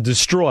conspiracy to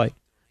destroy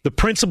the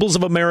principles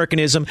of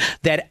Americanism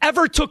that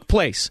ever took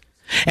place.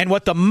 And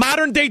what the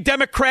modern-day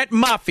Democrat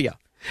mafia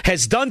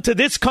has done to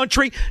this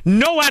country,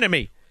 no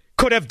enemy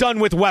could have done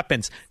with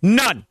weapons.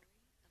 None.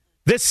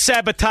 This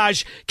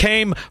sabotage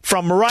came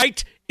from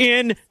right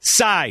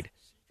inside,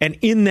 and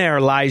in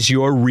there lies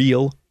your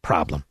real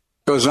problem.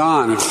 Goes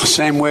on. It's the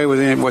same way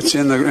with what's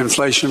in the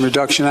Inflation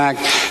Reduction Act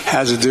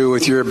has to do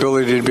with your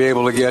ability to be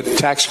able to get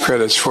tax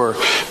credits for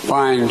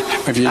buying.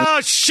 Oh,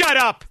 shut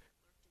up,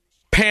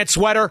 pants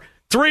sweater.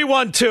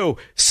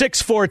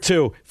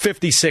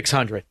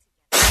 312-642-5600.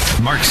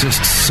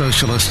 Marxists,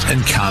 socialists,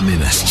 and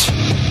communists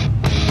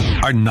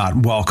are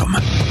not welcome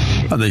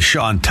on the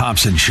Sean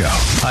Thompson Show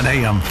on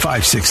AM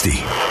 560.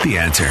 The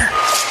Answer.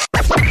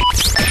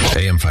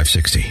 AM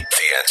 560.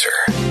 The Answer.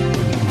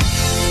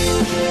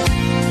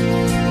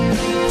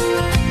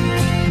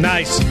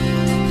 Nice.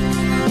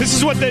 This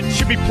is what that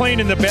should be playing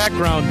in the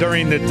background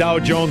during the Dow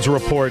Jones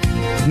report,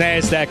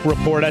 NASDAQ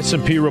report,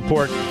 S&P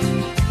report.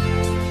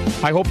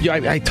 I hope you,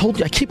 I told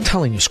you, I keep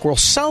telling you, Squirrel,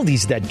 sell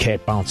these dead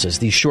cat bounces,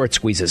 these short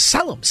squeezes.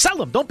 Sell them.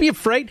 Don't be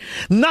afraid.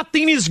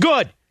 Nothing is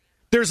good.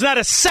 There's not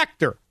a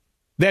sector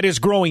that is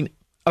growing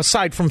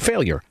aside from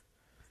failure.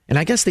 And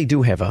I guess they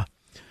do have a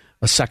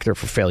sector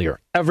for failure.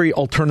 Every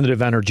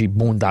alternative energy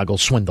boondoggle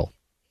swindle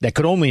that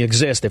could only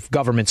exist if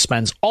government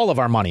spends all of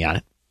our money on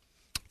it.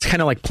 It's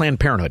kind of like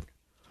Planned Parenthood.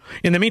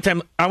 In the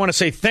meantime, I want to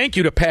say thank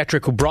you to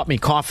Patrick, who brought me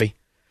coffee.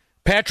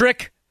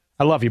 Patrick,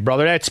 I love you,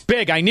 brother. That's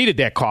big. I needed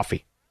that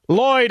coffee.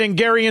 Lloyd in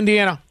Gary,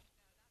 Indiana.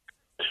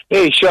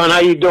 Hey, Sean, how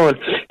you doing?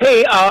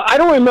 Hey, I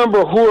don't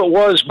remember who it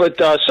was, but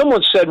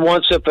someone said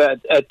once if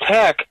an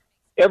attack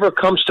ever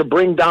comes to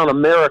bring down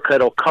America,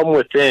 it'll come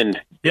within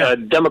the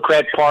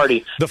Democrat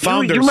Party. The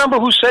founders. Do you remember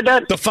who said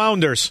that? The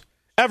founders.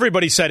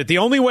 Everybody said it. The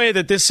only way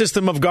that this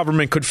system of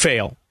government could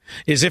fail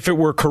is if it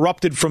were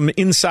corrupted from the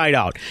inside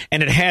out.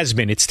 And it has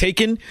been. It's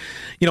taken,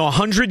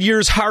 100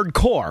 years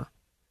hardcore.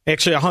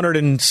 Actually,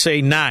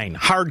 109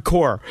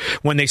 hardcore,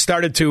 when they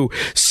started to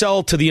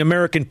sell to the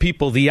American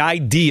people the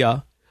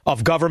idea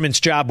of government's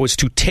job was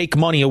to take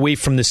money away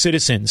from the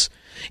citizens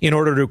in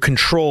order to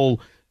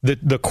control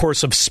the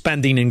course of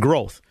spending and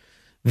growth.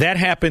 That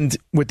happened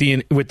with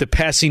the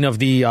passing of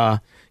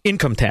the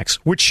income tax,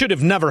 which should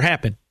have never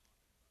happened.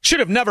 Should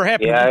have never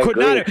happened. Yeah, I could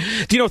agree. not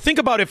have, think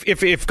about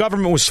if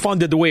government was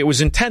funded the way it was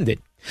intended.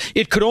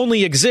 It could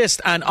only exist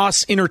on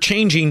us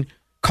interchanging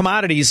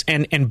commodities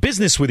and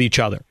business with each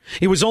other.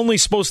 It was only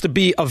supposed to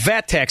be a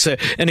VAT tax,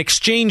 an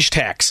exchange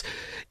tax,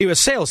 it was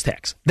sales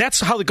tax. That's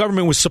how the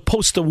government was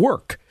supposed to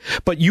work.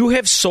 But you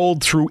have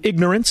sold through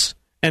ignorance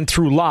and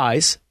through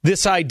lies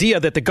this idea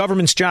that the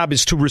government's job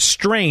is to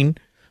restrain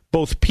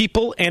both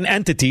people and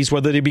entities,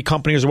 whether they be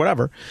companies or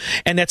whatever,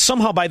 and that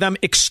somehow by them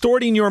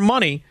extorting your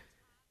money,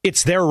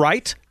 it's their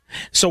right.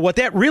 So what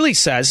that really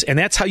says, and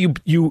that's how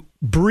you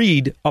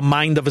breed a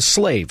mind of a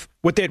slave,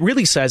 what that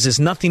really says is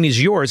nothing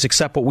is yours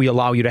except what we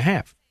allow you to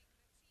have.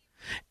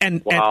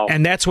 And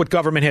that's what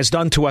government has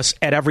done to us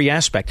at every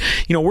aspect.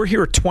 You know, we're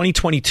here at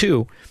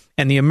 2022,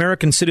 and the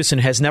American citizen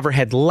has never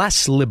had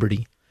less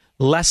liberty,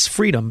 less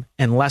freedom,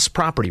 and less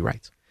property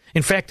rights.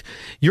 In fact,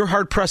 you're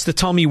hard-pressed to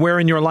tell me where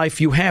in your life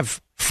you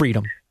have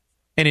freedom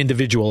and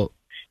individual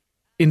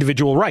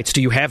rights.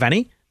 Do you have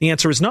any? The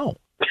answer is no.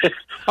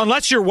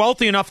 Unless you're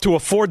wealthy enough to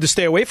afford to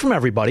stay away from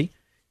everybody,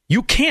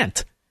 you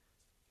can't.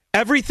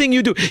 Everything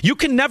you do, you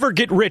can never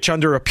get rich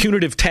under a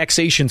punitive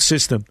taxation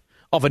system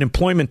of an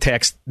employment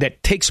tax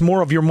that takes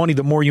more of your money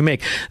the more you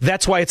make.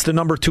 That's why it's the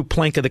number 2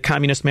 plank of the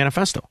Communist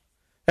Manifesto.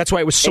 That's why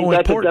it was so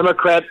important.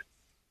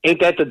 Ain't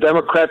that the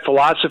Democrat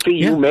philosophy?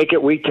 Yeah. You make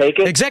it, we take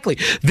it. Exactly.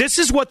 This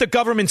is what the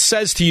government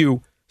says to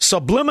you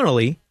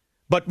subliminally,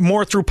 but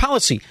more through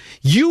policy.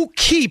 You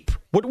keep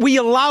what we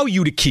allow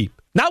you to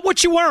keep, not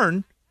what you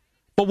earn,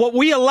 but what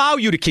we allow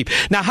you to keep.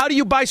 Now, how do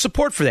you buy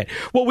support for that?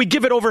 Well, we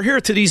give it over here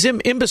to these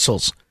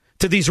imbeciles,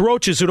 to these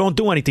roaches who don't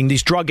do anything,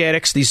 these drug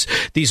addicts,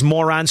 these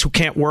morons who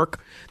can't work.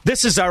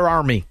 This is our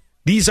army.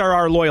 These are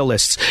our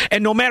loyalists.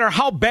 And no matter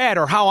how bad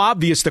or how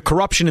obvious the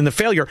corruption and the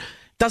failure,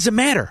 doesn't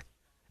matter.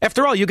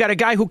 After all, you got a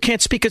guy who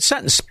can't speak a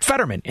sentence,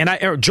 Fetterman,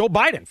 or Joe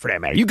Biden, for that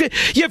matter. You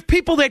have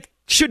people that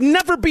should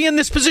never be in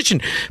this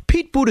position.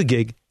 Pete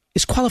Buttigieg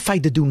is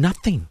qualified to do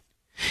nothing.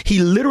 He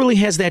literally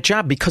has that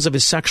job because of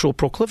his sexual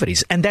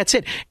proclivities, and that's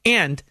it.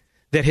 And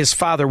that his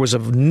father was a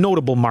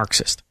notable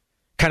Marxist,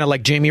 kind of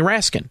like Jamie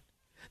Raskin.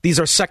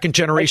 These are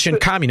second-generation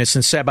communists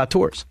and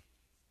saboteurs.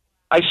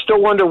 I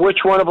still wonder which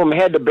one of them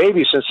had the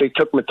baby since they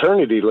took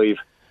maternity leave.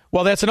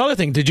 Well, that's another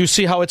thing. Did you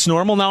see how it's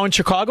normal now in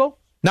Chicago?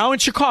 Now in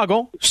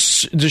Chicago,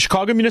 the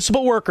Chicago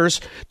municipal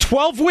workers,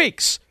 12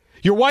 weeks.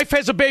 Your wife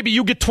has a baby,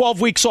 you get 12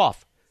 weeks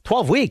off.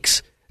 12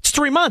 weeks? It's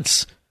 3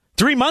 months.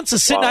 3 months of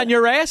sitting on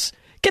your ass?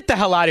 Get the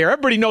hell out of here.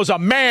 Everybody knows a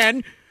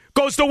man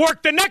goes to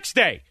work the next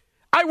day.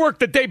 I worked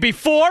the day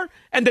before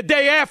and the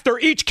day after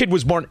each kid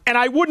was born, and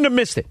I wouldn't have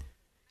missed it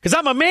because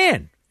I'm a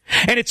man,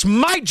 and it's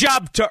my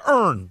job to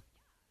earn,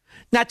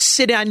 not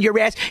sit on your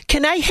ass.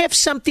 Can I have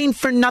something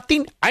for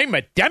nothing? I'm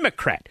a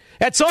Democrat.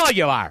 That's all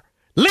you are.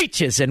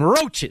 Leeches and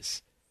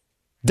roaches.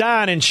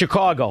 Don in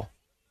Chicago.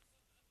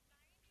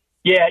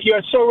 Yeah,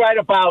 you're so right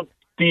about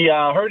the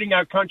hurting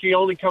our country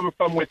only coming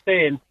from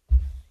within.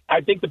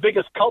 I think the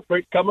biggest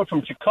culprit coming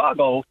from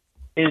Chicago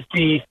is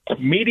the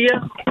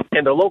media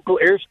and the local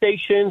air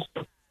stations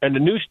and the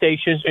news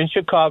stations in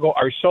Chicago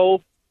are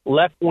so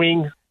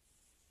left-wing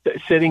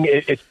sitting.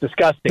 It's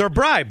disgusting. They're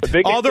bribed.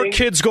 All their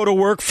kids go to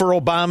work for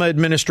Obama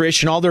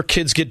administration. All their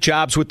kids get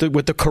jobs with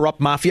the corrupt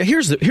mafia.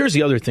 Here's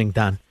the other thing,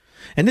 Don.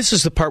 And this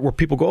is the part where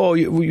people go,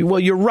 well,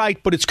 you're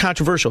right, but it's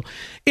controversial.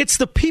 It's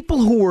the people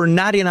who were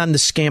not in on the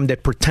scam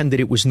that pretended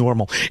it was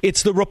normal.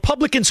 It's the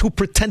Republicans who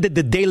pretended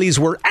the dailies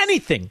were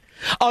anything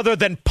other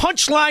than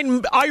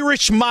punchline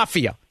Irish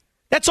mafia.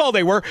 That's all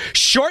they were.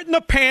 Short in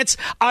the pants,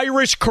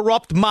 Irish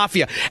corrupt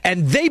mafia.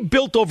 And they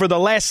built over the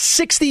last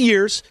 60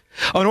 years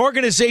an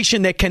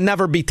organization that can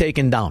never be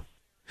taken down.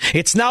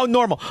 It's now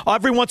normal.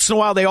 Every once in a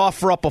while, they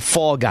offer up a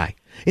fall guy.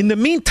 In the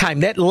meantime,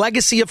 that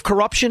legacy of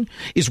corruption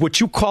is what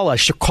you call a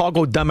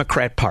Chicago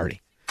Democrat Party.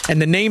 And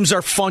the names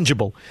are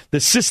fungible. The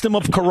system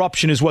of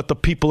corruption is what the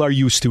people are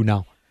used to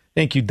now.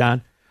 Thank you,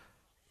 Don.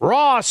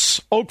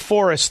 Ross, Oak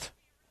Forest.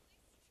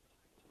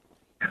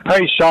 Hi,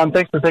 Sean.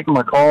 Thanks for taking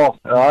my call.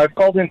 I've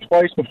called in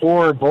twice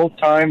before, both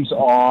times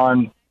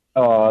on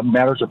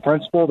matters of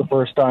principle. The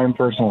first time,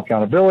 personal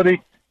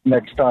accountability.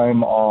 Next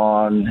time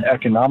on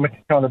economic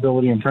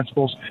accountability and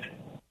principles.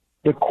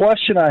 The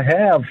question I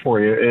have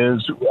for you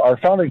is, our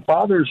founding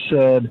fathers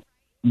said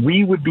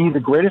we would be the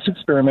greatest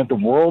experiment the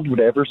world would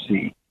ever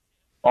see.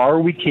 Are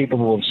we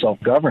capable of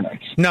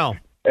self-governance? No.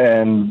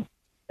 And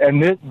I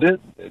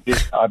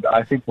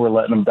think we're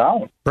letting them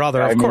down.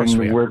 Brother, of course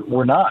we are.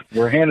 We're not.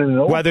 We're handing it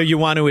over. Whether you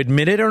want to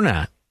admit it or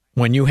not,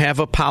 when you have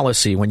a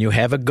policy, when you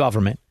have a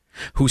government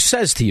who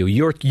says to you,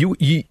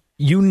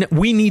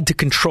 we need to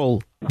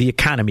control the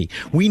economy.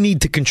 We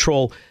need to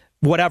control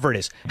whatever it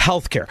is,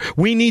 healthcare.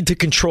 We need to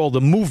control the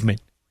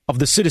movement of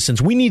the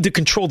citizens. We need to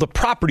control the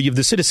property of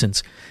the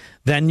citizens.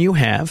 Then you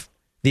have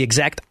the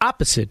exact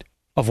opposite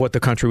of what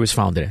the country was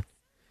founded in.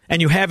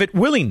 And you have it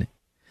willing.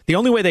 The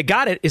only way they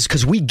got it is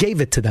because we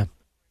gave it to them.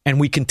 And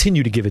we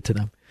continue to give it to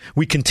them.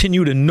 We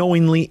continue to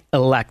knowingly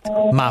elect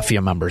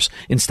mafia members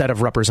instead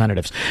of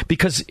representatives.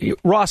 Because,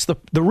 Ross,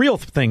 the real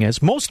thing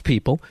is most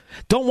people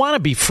don't want to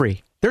be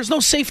free. There's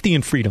no safety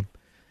in freedom.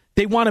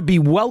 They want to be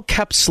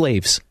well-kept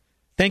slaves.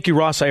 Thank you,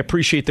 Ross. I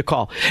appreciate the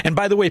call. And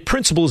by the way,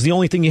 principle is the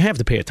only thing you have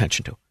to pay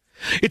attention to.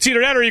 It's either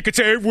that or you could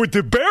say, would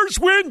the Bears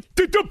win?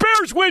 Did the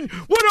Bears win?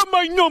 What are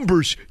my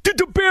numbers? Did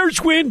the Bears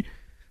win?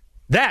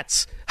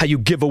 That's how you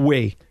give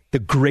away the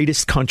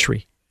greatest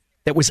country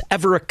that was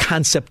ever a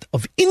concept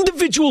of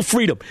individual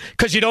freedom,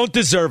 because you don't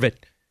deserve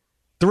it.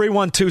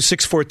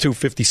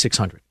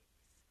 312-642-5600.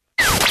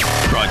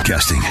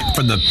 Broadcasting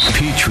from the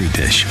petri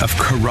dish of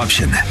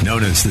corruption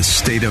known as the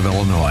state of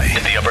Illinois.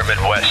 In the upper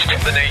Midwest,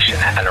 the nation,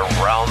 and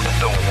around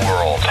the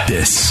world.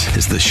 This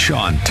is the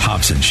Sean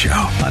Thompson Show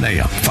on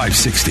AM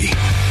 560.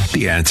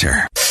 The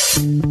Answer.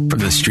 From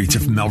the streets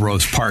of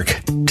Melrose Park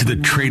to the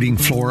trading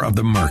floor of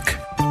the Merc,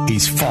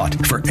 he's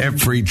fought for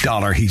every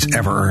dollar he's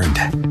ever earned.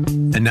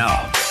 And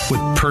now,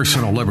 with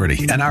personal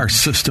liberty and our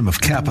system of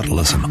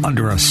capitalism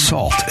under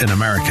assault in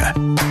America,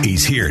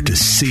 he's here to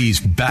seize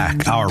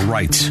back our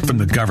rights from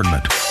the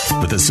government.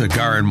 With a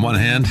cigar in one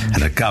hand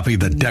and a copy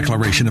of the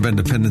Declaration of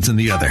Independence in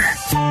the other,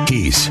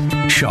 he's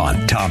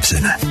Sean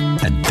Thompson.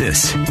 And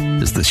this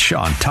is the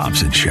Sean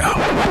Thompson Show.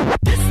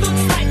 This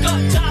looks like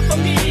a job for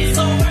me,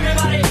 so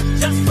everybody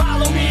just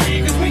follow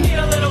me, because we need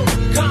a little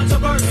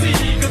controversy,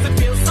 because it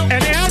feels so.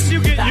 And as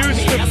you get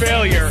used to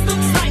failure,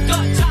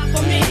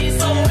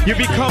 you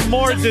become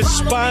more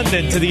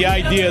despondent to the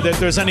idea that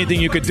there's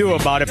anything you could do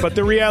about it. But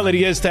the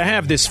reality is, to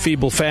have this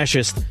feeble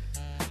fascist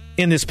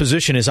in this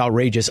position is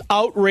outrageous.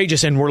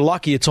 Outrageous, and we're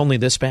lucky it's only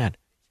this bad.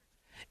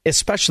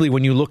 Especially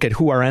when you look at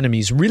who our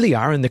enemies really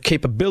are and the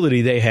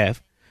capability they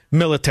have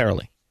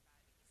militarily.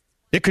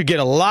 It could get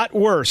a lot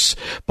worse,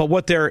 but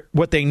what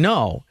they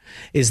know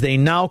is they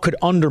now could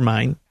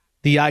undermine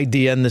the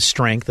idea and the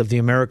strength of the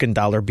American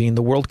dollar being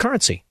the world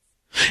currency.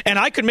 And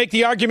I could make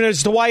the argument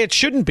as to why it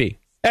shouldn't be.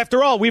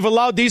 After all, we've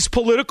allowed these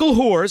political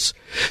whores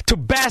to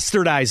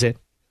bastardize it,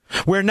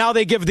 where now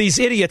they give these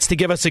idiots to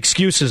give us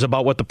excuses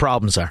about what the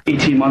problems are.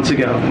 18 months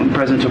ago, when the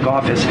president took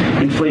office,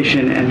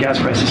 inflation and gas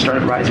prices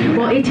started rising.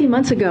 Well, 18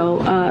 months ago,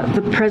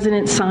 the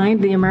president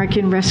signed the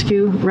American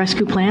Rescue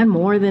Plan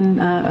more than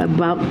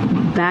about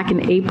back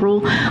in April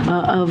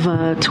of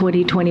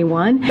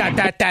 2021.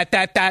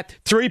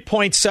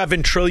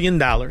 $3.7 trillion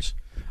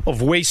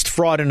of waste,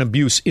 fraud, and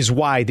abuse is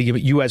why the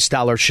U.S.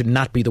 dollar should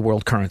not be the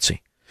world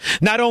currency.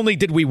 Not only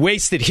did we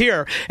waste it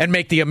here and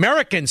make the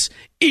Americans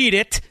eat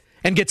it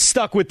and get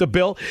stuck with the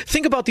bill,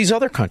 think about these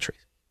other countries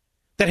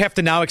that have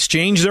to now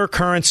exchange their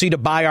currency to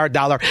buy our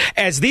dollar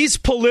as these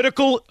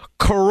political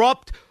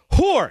corrupt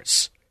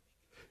whores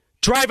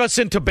drive us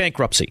into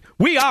bankruptcy.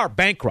 We are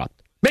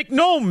bankrupt. Make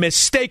no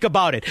mistake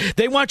about it.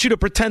 They want you to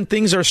pretend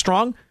things are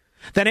strong.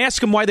 Then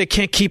ask them why they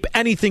can't keep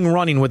anything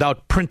running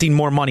without printing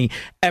more money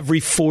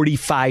every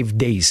 45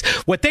 days.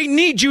 What they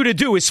need you to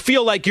do is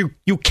feel like you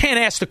can't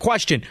ask the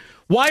question,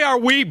 why are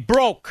we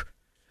broke?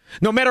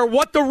 No matter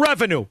what the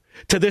revenue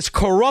to this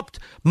corrupt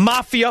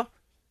mafia,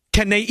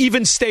 can they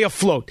even stay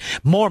afloat?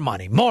 More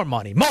money, more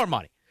money, more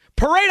money.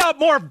 Parade out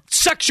more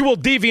sexual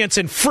deviants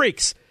and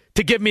freaks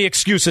to give me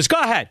excuses. Go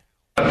ahead.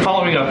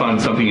 Following up on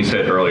something you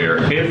said earlier,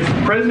 if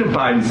President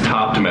Biden's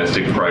top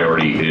domestic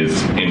priority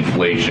is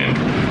inflation,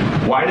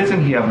 why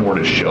doesn't he have more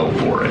to show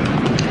for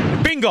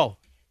it? Bingo.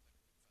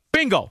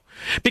 Bingo.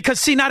 Because,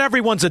 see, not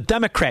everyone's a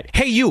Democrat.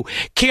 Hey, you,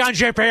 Keon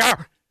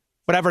Jean-Pierre,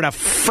 whatever the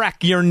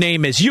frack your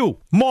name is, you,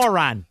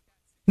 moron.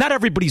 Not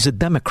everybody's a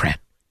Democrat.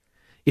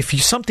 If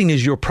something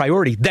is your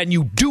priority, then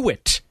you do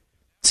it.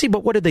 See,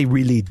 but what do they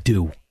really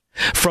do?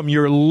 From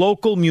your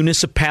local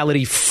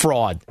municipality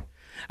fraud.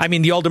 I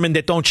mean, the aldermen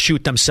that don't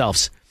shoot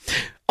themselves.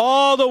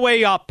 All the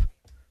way up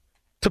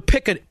to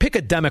pick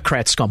a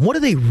Democrat scum. What do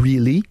they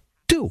really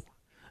do?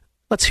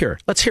 Let's hear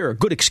a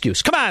good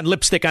excuse. Come on,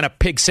 lipstick on a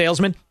pig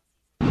salesman.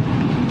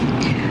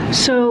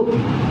 So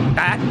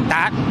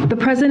the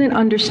president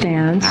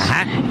understands,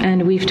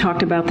 and we've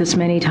talked about this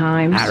many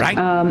times,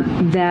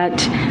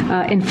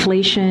 that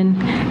inflation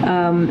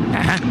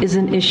is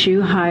an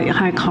issue,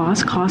 high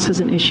cost is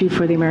an issue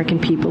for the American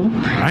people.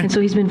 And so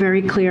he's been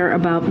very clear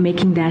about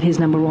making that his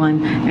number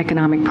one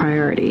economic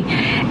priority.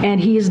 And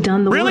he has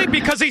done the work. Really?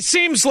 Because he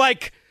seems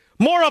like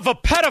more of a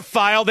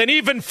pedophile than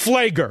even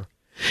Flager.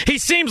 He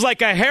seems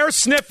like a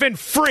hair-sniffing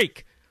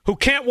freak who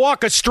can't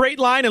walk a straight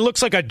line and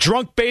looks like a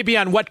drunk baby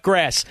on wet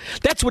grass.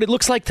 That's what it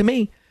looks like to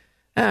me.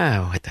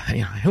 Oh,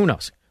 who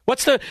knows?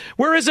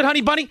 Where is it,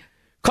 honey bunny?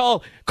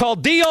 Call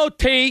DOT,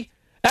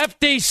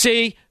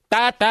 FDC,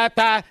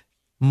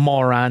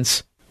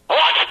 morons.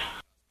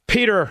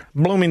 Peter,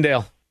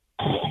 Bloomingdale.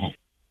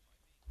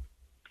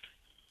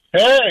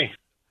 Hey.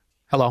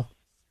 Hello.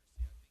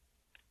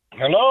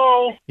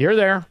 Hello. You're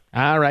there.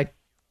 All right.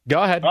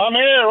 Go ahead. I'm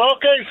here.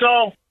 Okay,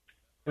 so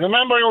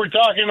remember we were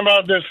talking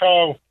about this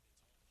how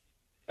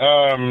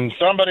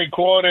somebody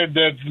quoted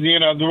that,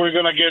 we're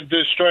going to get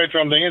destroyed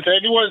from the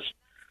inside. It was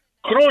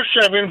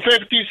Khrushchev in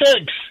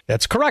 56.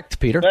 That's correct,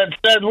 Peter. That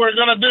said we're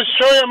going to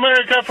destroy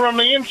America from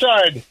the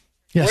inside.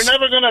 Yes. We're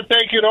never going to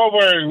take it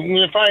over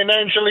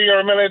financially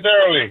or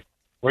militarily.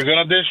 We're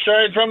going to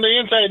destroy it from the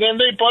inside. And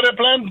they put a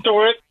plan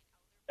to it.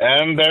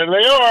 And there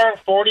they are,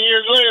 40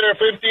 years later,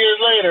 50 years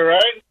later,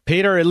 right?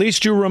 Peter, at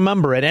least you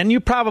remember it. And you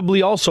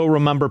probably also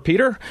remember,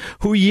 Peter,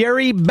 who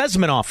Yuri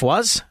Bezmenov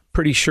was.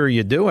 Pretty sure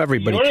you do.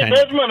 Everybody can.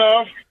 Yuri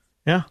Bezmenov.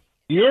 Yeah.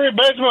 Yuri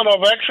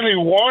Bezmenov actually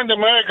warned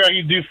America.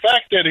 He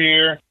defected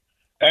here,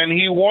 and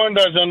he warned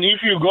us. And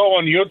if you go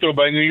on YouTube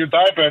and you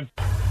type it,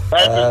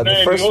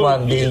 the first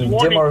one being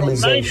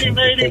demoralization.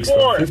 It takes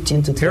from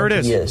 15 to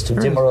 20 years to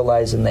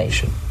demoralize a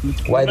nation.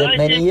 Why that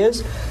many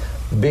years?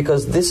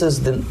 because this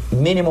is the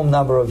minimum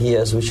number of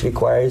years which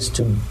requires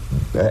to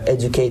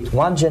educate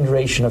one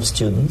generation of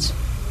students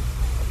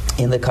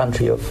in the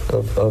country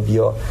of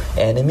your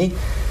enemy,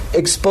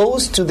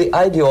 exposed to the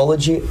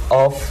ideology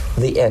of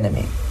the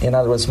enemy. In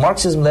other words,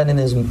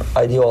 Marxism-Leninism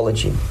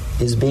ideology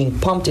is being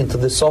pumped into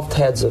the soft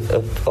heads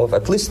of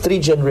at least 3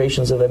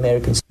 generations of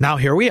Americans. Now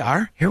here we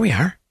are.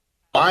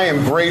 I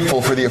am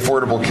grateful for the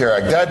Affordable Care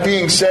Act. That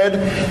being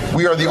said,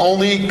 we are the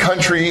only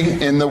country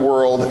in the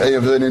world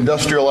of an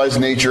industrialized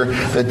nature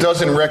that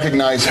doesn't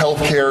recognize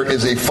health care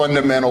as a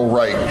fundamental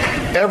right.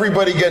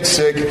 Everybody gets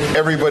sick.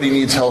 Everybody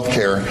needs health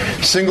care.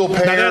 Single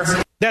payer.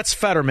 That's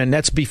Fetterman.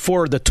 That's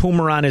before the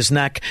tumor on his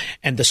neck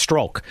and the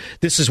stroke.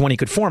 This is when he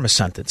could form a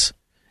sentence.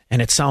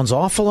 And it sounds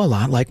awful a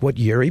lot like what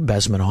Yuri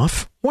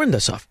Bezmenov warned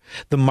us of.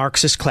 The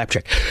Marxist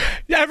claptrap.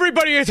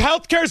 Everybody's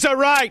health care's a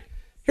right.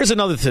 Here's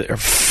another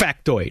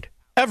factoid.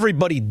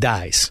 Everybody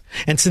dies.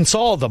 And since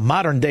all the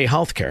modern day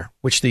health care,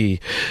 which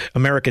the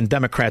American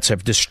Democrats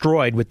have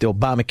destroyed with the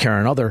Obamacare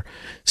and other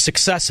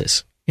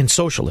successes in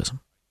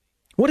socialism,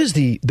 what is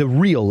the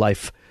real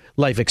life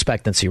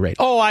expectancy rate?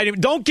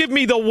 Don't give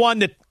me the one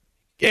that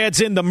adds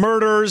in the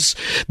murders,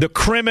 the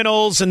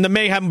criminals, and the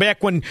mayhem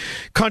back when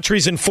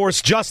countries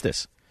enforced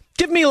justice.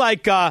 Give me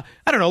like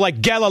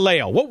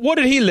Galileo. What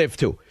did he live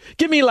to?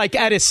 Give me like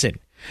Edison.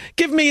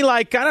 Give me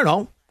like,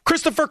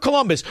 Christopher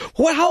Columbus.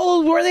 How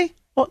old were they?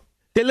 Well,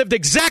 they lived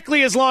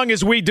exactly as long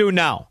as we do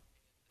now.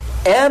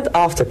 And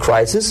after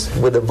crisis,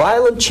 with a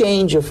violent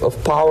change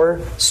of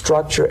power,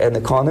 structure, and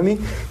economy,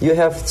 you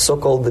have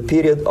so-called the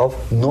period of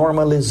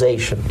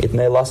normalization. It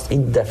may last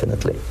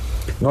indefinitely.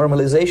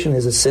 Normalization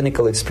is a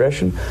cynical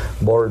expression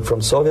borrowed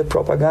from Soviet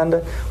propaganda.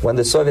 When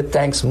the Soviet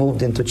tanks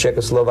moved into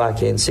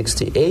Czechoslovakia in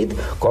 1968,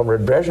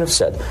 Comrade Brezhnev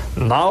said,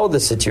 now the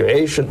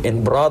situation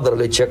in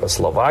brotherly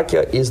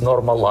Czechoslovakia is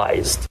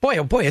normalized. Boy,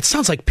 oh boy, it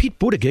sounds like Pete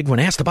Buttigieg when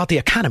asked about the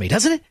economy,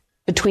 doesn't it?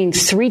 Between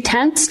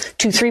 0.3%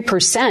 to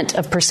 3%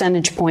 of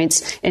percentage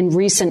points in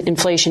recent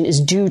inflation is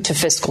due to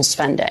fiscal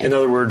spending. In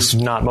other words,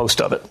 not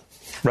most of it,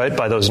 right,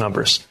 by those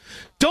numbers.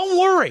 Don't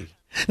worry.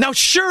 Now,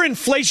 sure,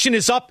 inflation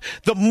is up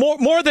the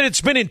more than it's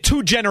been in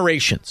 2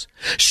 generations.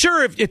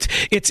 Sure, it's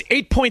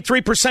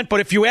 8.3%, but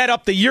if you add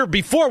up the year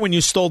before when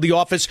you stole the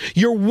office,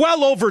 you're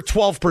well over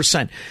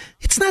 12%.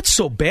 It's not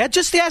so bad.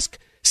 Just ask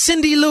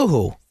Cindy Lou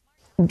Who.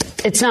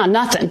 It's not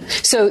nothing.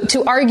 So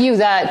to argue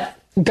that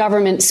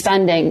government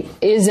spending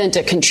isn't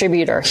a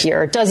contributor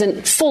here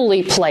doesn't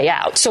fully play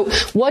out. So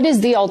what is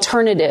the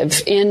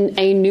alternative in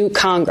a new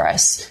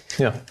Congress?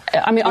 Yeah.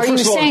 I mean, are you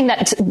saying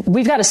that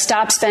we've got to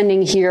stop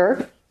spending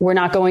here? We're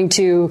not going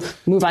to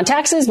move on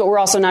taxes, but we're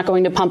also not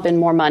going to pump in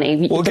more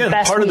money. Well, again,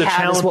 part of the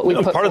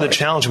challenge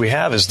challenge we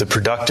have is the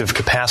productive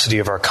capacity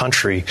of our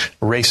country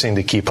racing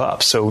to keep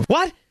up. So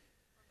what?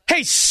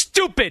 Hey,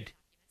 stupid!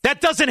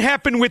 That doesn't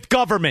happen with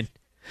government.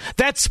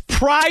 That's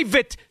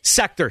private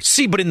sector.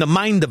 See, but in the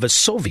mind of a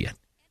Soviet,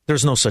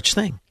 there's no such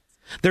thing.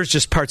 There's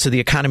just parts of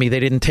the economy they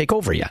didn't take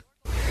over yet.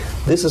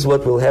 This is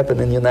what will happen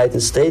in the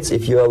United States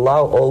if you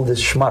allow all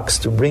these schmucks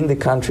to bring the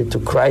country to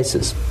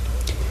crisis,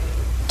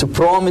 to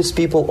promise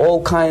people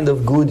all kind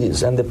of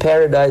goodies and the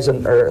paradise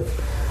on earth,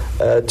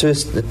 to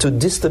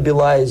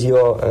destabilize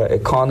your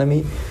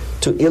economy,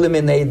 to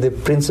eliminate the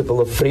principle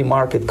of free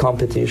market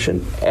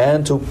competition,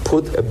 and to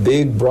put a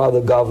big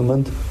brother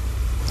government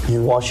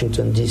in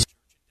Washington, D.C.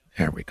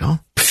 There we go.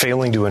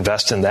 Failing to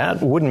invest in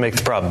that wouldn't make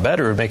the problem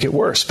better, it would make it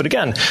worse. But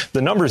again,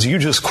 the numbers you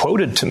just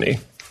quoted to me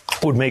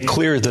would make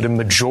clear that a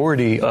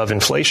majority of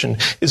inflation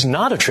is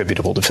not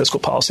attributable to fiscal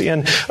policy.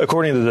 And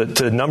according to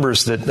the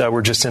numbers that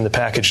were just in the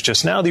package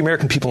just now, the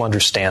American people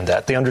understand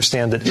that. They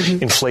understand that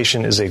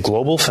inflation is a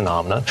global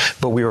phenomenon,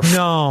 but we are...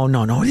 No.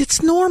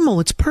 It's normal.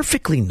 It's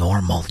perfectly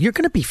normal. You're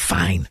going to be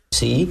fine.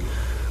 See,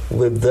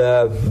 with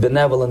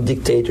benevolent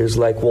dictators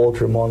like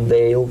Walter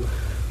Mondale,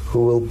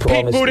 who will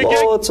promise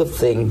lots of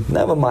things,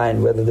 never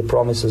mind whether the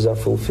promises are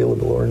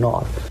fulfillable or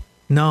not.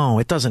 No,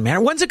 it doesn't matter.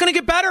 When's it going to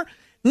get better?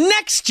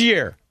 Next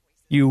year,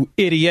 you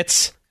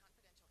idiots.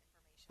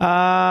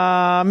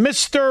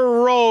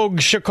 Mr.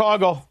 Rogue,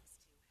 Chicago.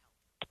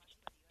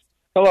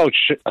 Hello,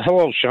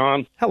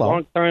 Sean. Hello.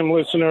 Long-time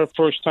listener,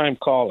 first-time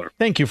caller.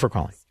 Thank you for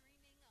calling.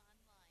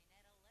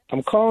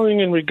 I'm calling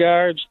in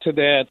regards to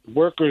that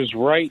workers'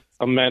 right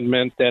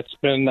amendment that's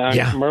been on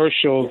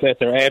commercials that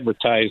they're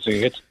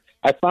advertising.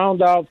 I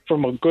found out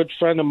from a good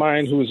friend of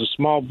mine who is a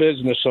small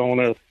business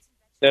owner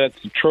that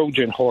it's a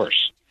Trojan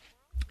horse.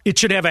 It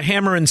should have a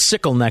hammer and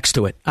sickle next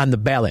to it on the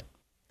ballot.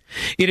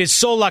 It is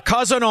so La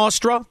Cosa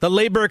Nostra, the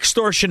labor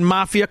extortion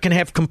mafia, can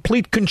have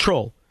complete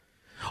control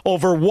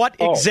over what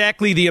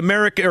exactly the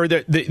American or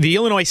the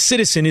Illinois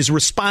citizen is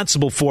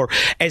responsible for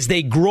as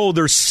they grow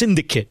their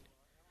syndicate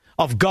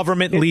of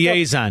government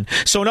liaison.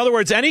 So in other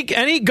words,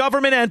 any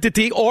government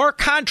entity or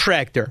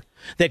contractor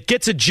that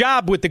gets a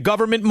job with the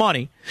government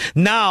money,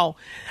 now,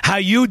 how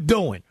you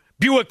doing?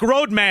 Buick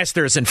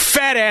Roadmasters and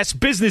fat-ass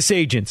business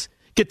agents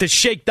get to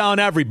shake down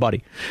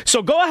everybody.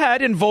 So go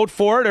ahead and vote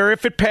for it, or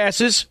if it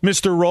passes,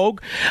 Mr.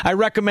 Rogue, I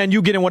recommend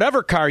you get in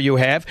whatever car you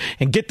have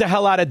and get the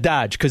hell out of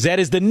Dodge, because that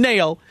is the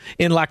nail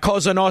in La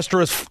Cosa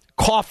Nostra's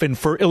coffin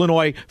for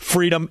Illinois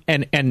freedom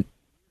and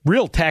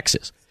real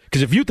taxes.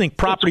 Because if you think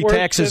property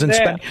taxes and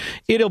spending,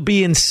 it'll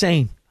be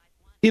insane.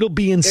 It'll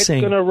be insane.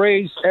 It's going to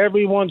raise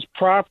everyone's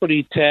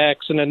property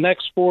tax in the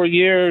next 4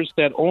 years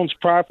that owns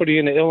property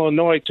in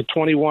Illinois to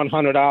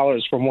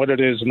 $2,100 from what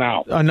it is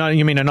now. No,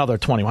 you mean another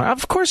 21?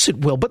 Of course it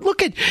will. But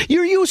look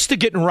you're used to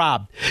getting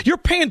robbed. You're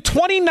paying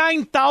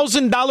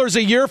 $29,000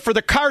 a year for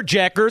the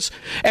carjackers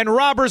and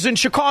robbers in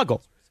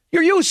Chicago.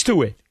 You're used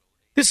to it.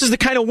 This is the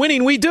kind of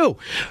winning we do.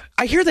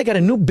 I hear they got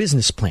a new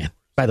business plan.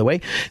 By the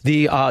way,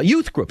 the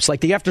youth groups,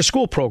 like the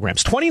after-school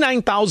programs,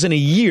 $29,000 a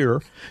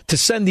year to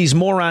send these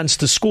morons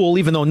to school,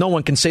 even though no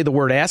one can say the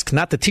word ask,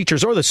 not the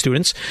teachers or the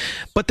students.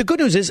 But the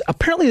good news is,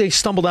 apparently they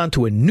stumbled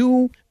onto a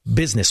new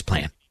business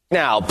plan.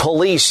 Now,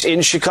 police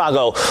in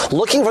Chicago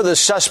looking for the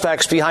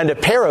suspects behind a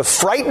pair of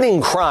frightening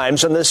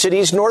crimes on the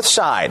city's north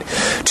side.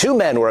 2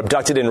 men were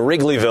abducted in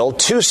Wrigleyville,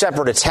 2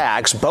 separate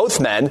attacks, both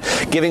men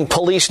giving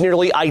police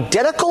nearly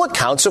identical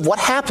accounts of what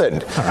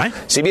happened. All right.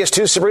 CBS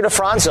 2's Sabrina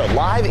Franza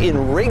live in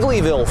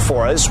Wrigleyville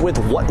for us with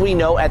what we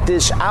know at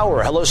this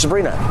hour. Hello,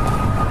 Sabrina.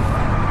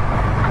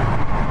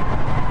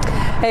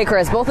 Hey,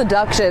 Chris, both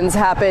abductions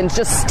happened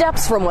just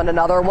steps from one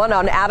another, one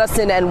on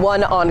Addison and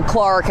one on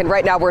Clark. And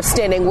right now we're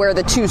standing where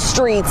the 2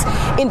 streets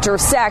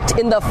intersect.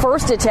 In the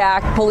first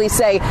attack, police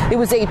say it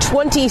was a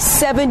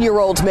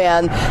 27-year-old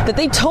man that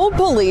they told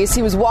police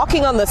he was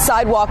walking on the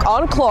sidewalk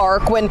on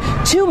Clark when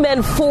 2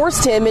 men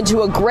forced him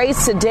into a gray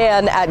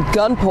sedan at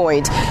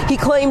gunpoint. He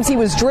claims he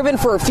was driven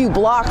for a few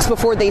blocks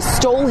before they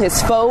stole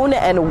his phone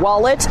and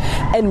wallet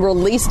and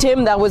released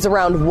him. That was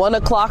around 1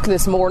 o'clock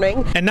this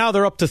morning. And now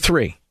they're up to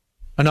 3.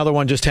 Another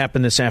one just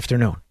happened this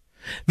afternoon.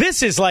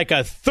 This is like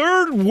a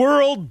third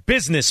world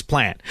business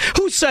plan.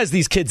 Who says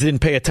these kids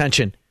didn't pay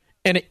attention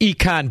in an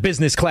econ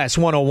business class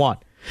 101?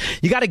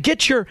 You got to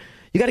get your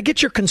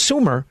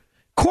consumer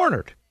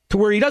cornered to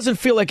where he doesn't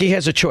feel like he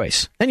has a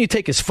choice. Then you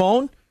take his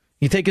phone,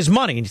 you take his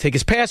money, and you take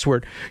his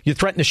password. You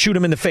threaten to shoot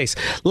him in the face.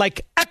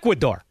 Like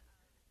Ecuador.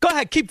 Go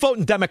ahead, keep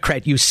voting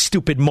Democrat, you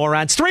stupid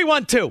morons.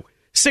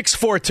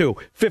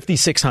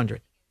 312-642-5600.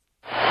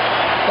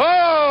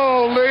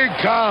 Holy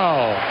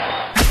cow!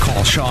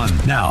 Call Sean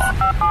now.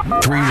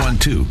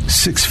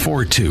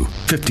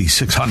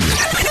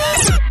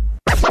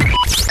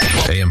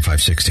 312-642-5600. AM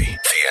 560. The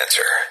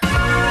Answer.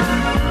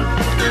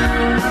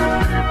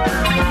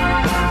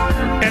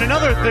 And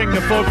another thing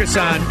to focus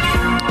on,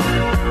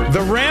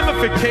 the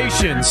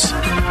ramifications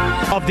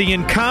of the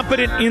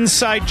incompetent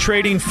inside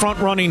trading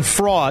front-running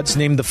frauds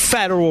named the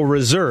Federal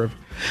Reserve.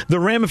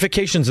 The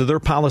ramifications of their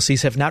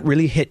policies have not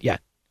really hit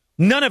yet.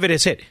 None of it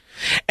has hit.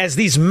 As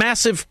these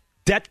massive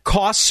debt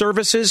cost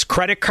services,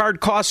 credit card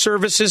cost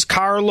services,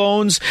 car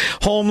loans,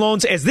 home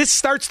loans, as this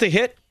starts to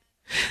hit,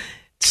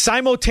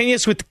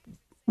 simultaneous with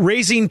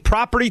raising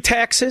property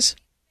taxes,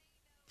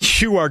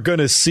 you are going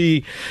to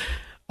see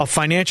a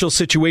financial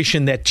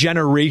situation that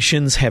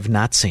generations have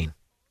not seen.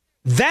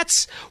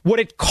 That's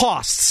what it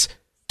costs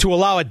to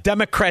allow a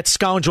Democrat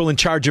scoundrel in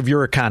charge of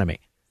your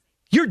economy.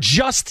 You're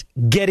just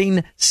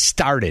getting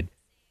started.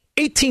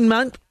 19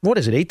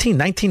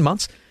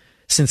 months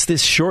since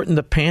this short in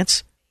the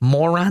pants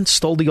moron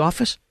stole the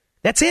office?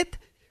 That's it?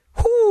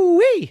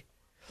 Hoo-wee.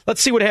 Let's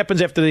see what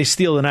happens after they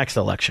steal the next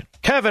election.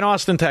 Kevin,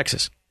 Austin,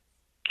 Texas.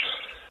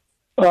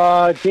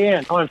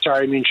 Dan. Oh, I'm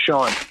sorry. I mean,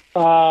 Sean.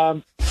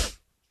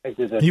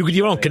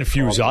 You don't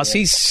confuse us.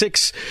 He's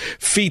 6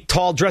 feet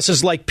tall,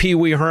 dresses like Pee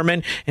Wee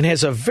Herman, and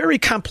has a very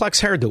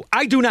complex hairdo.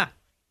 I do not.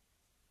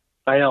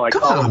 I know. I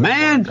called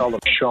him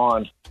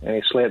Sean, and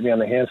he slapped me on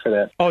the hand for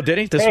that. Oh, did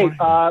he?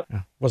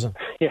 Wasn't.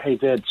 Yeah, he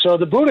did. So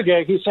the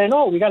Buttigieg, he's saying,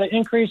 we got to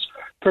increase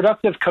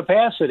productive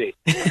capacity.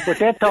 What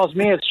that tells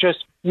me, it's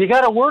just, you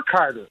got to work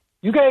harder.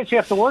 You guys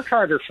have to work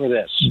harder for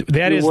this.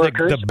 That is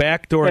the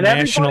backdoor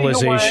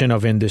nationalization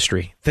of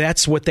industry.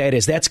 That's what that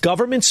is. That's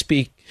government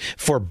speak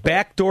for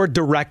backdoor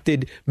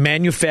directed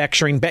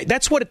manufacturing.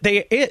 That's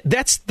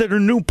that's their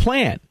new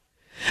plan.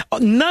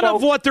 None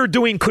of what they're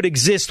doing could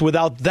exist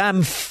without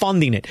them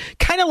funding it.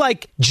 Kind of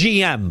like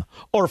GM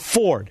or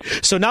Ford.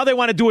 So now they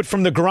want to do it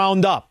from the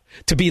ground up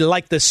to be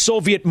like the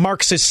Soviet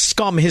Marxist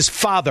scum his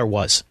father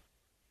was.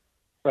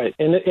 Right.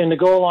 And to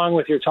go along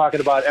with your talking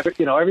about,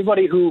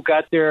 everybody who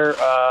got their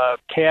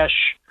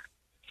cash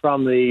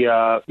from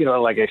the,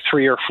 like a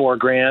 $3 or $4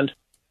 grand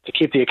to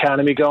keep the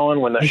economy going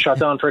when the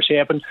shutdown first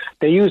happened,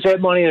 they used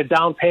that money in a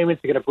down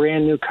payment to get a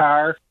brand new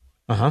car.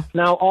 Uh-huh.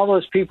 Now, all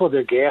those people,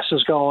 their gas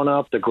is going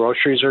up, the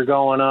groceries are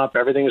going up,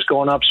 everything is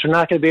going up. So they're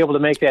not going to be able to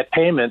make that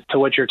payment to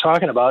what you're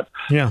talking about.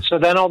 Yeah. So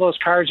then all those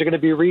cars are going to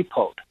be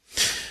repoed.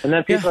 And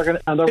then people are going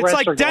to, and the rents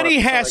like are going Denny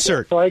up.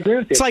 Hassert. So I agree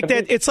with you. It's like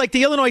that. It's like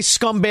the Illinois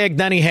scumbag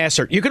Denny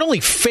Hassert. You can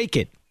only fake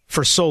it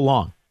for so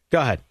long.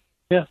 Go ahead.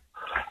 Yeah.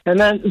 And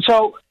then,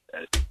 so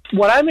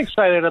what I'm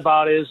excited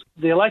about is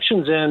the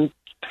election's in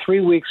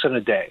 3 weeks and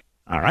a day.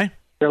 All right.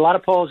 There are a lot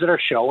of polls that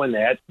are showing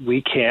that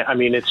we can't. I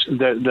mean, it's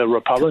the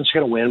Republicans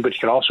are going to win, but you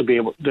could also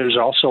there's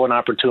also an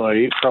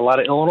opportunity for a lot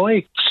of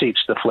Illinois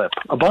seats to flip,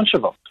 a bunch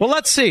of them. Well,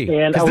 let's see.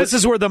 Because this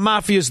is where the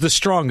mafia is the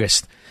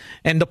strongest.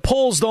 And the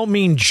polls don't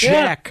mean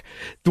jack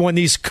when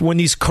these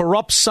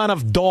corrupt son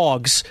of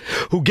dogs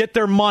who get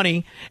their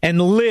money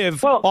and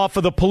live off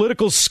of the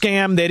political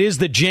scam that is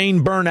the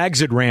Jane Byrne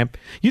exit ramp.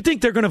 You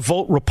think they're going to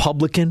vote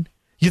Republican?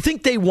 You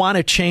think they want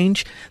to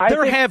change?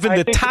 They're having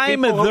the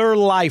time of their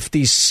life,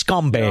 these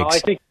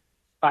scumbags. No,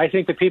 I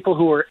think the people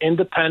who are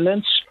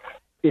independents,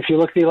 if you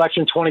look at the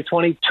election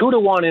 2020,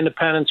 2-1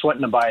 independents went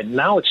into Biden.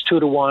 Now it's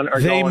 2-1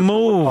 are they going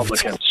moved. to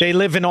Republicans. They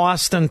live in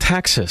Austin,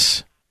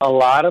 Texas. A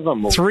lot of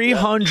them moved.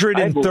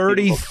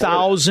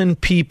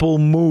 330,000 people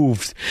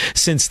moved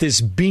since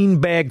this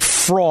beanbag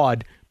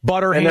fraud,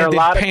 butter-handed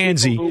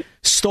pansy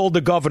stole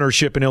the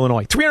governorship in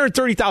Illinois.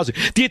 330,000.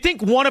 Do you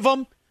think one of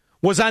them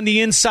was on the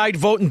inside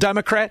voting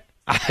Democrat?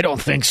 I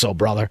don't think so,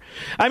 brother.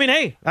 I mean,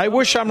 hey, I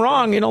wish I'm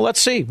wrong.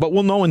 Let's see. But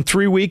we'll know in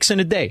 3 weeks and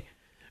a day.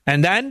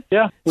 And then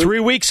 3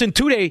 weeks and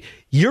 2 days,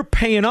 you're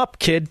paying up,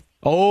 kid.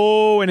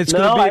 Oh, and it's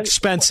going to be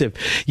expensive.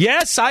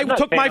 Yes, I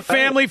took my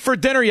family for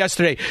dinner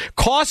yesterday.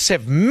 Costs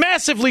have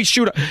massively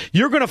shoot up.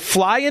 You're going to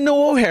fly into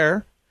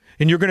O'Hare,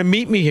 and you're going to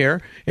meet me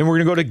here, and we're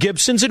going to go to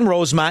Gibson's in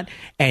Rosemont,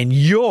 and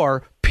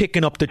you're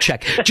picking up the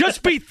check.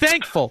 Just be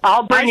thankful.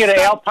 I'll bring you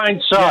to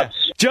Alpine Subs.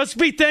 Yeah, just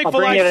be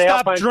thankful I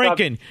stopped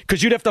drinking,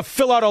 because you'd have to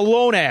fill out a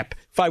loan app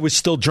if I was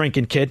still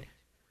drinking, kid.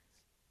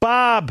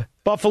 Bob,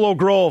 Buffalo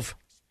Grove.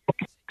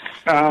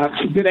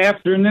 Good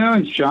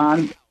afternoon,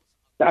 Sean.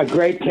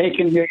 Great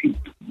taking you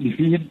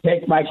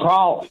take my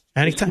call.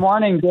 Anytime. This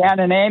morning,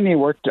 Dan and Amy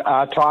were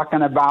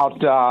talking about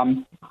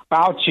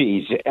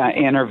Fauci's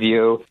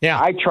interview.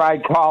 Yeah. I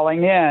tried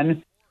calling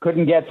in,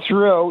 couldn't get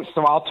through,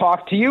 so I'll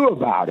talk to you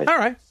about it. All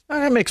right.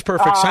 That makes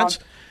perfect sense.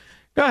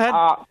 Go ahead.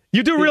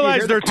 You do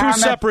realize they're two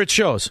separate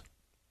shows.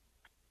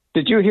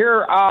 Did you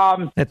hear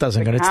it's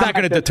not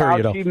going to deter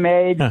you, though. Fauci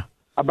made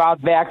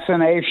about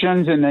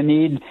vaccinations and the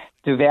need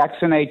to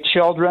vaccinate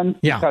children?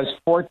 Yeah. Because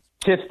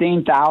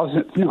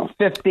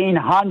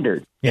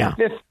 1,500. Yeah.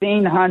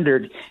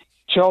 1,500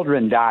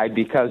 children died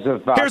because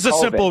of Here's a COVID.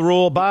 simple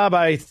rule, Bob.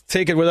 I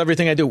take it with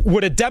everything I do.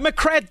 Would a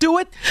Democrat do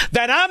it?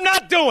 Then I'm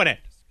not doing it.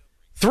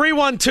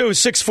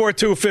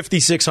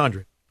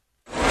 312-642-5600.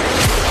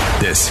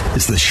 This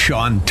is the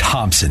Sean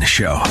Thompson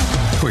Show,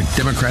 where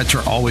Democrats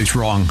are always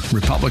wrong,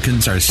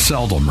 Republicans are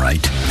seldom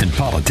right, and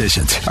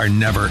politicians are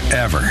never,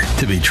 ever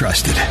to be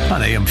trusted.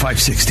 On AM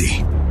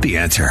 560, The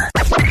Answer.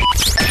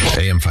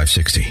 AM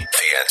 560, The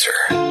Answer.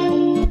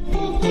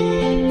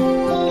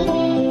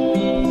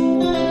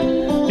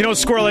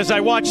 Squirrel, as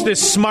I watch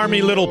this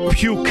smarmy little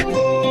puke,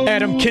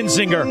 Adam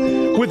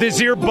Kinzinger, with his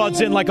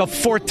earbuds in like a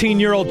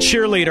 14-year-old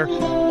cheerleader,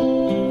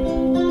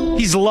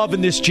 he's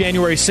loving this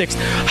January 6th.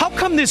 How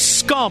come this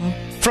scum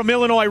from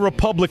Illinois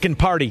Republican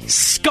Party,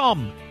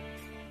 scum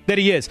that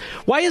he is,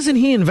 why isn't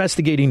he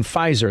investigating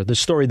Pfizer, the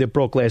story that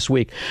broke last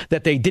week,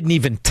 that they didn't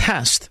even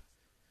test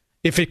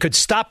if it could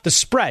stop the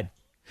spread?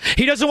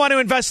 He doesn't want to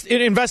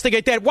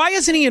investigate that. Why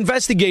isn't he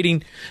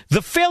investigating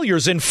the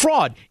failures and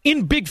fraud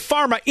in Big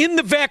Pharma, in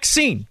the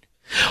vaccine?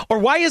 Or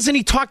why isn't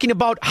he talking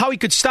about how he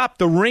could stop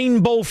the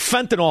rainbow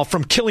fentanyl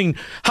from killing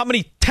how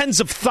many tens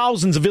of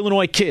thousands of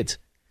Illinois kids?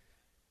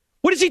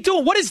 What is he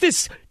doing? What is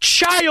this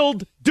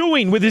child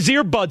doing with his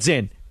earbuds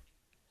in?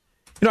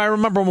 I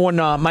remember when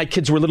my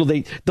kids were little,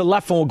 the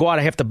left one will go out,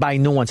 I have to buy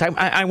new ones.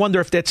 I wonder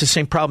if that's the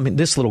same problem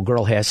this little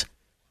girl has.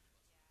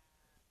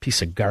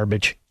 Piece of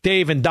garbage.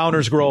 Dave in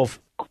Downers Grove.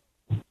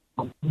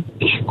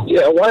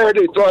 Yeah, why are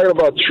they talking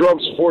about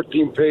Trump's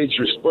 14-page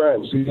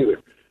response either?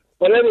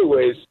 But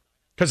anyways.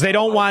 Because they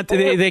don't want,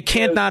 they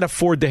can't not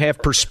afford to have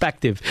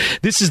perspective.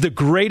 This is the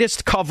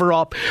greatest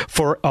cover-up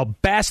for a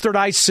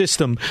bastardized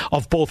system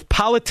of both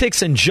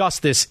politics and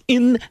justice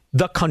in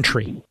the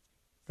country.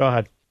 Go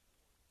ahead.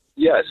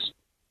 Yes.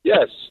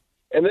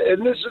 And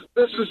this is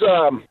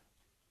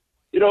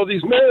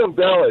these mail-in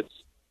ballots,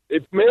 they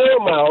mail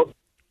them out,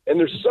 and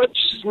they're such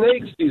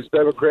snakes, these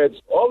Democrats.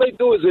 All they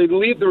do is they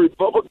leave the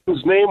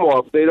Republicans' name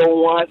off they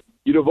don't want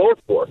you to vote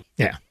for.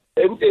 Yeah.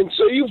 And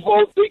so you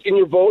vote thinking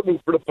you're voting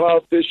for the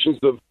politicians,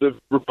 the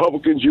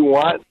Republicans you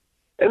want,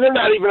 and they're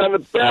not even on the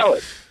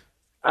ballot.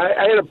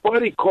 I had a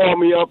buddy call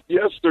me up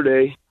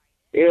yesterday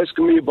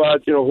asking me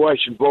about, who I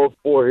should vote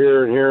for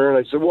here and here. And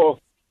I said,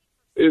 well,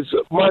 is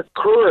Mark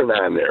Curran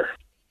on there?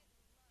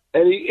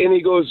 And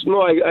he goes,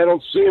 no, I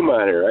don't see him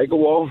on there. I go,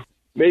 well,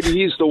 maybe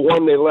he's the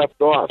one they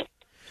left off.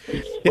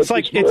 It's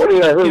like, you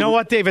know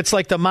what, Dave? It's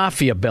like the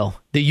Mafia Bill,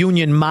 the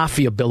Union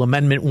Mafia Bill,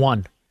 Amendment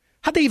 1.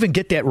 How'd they even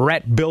get that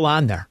rat bill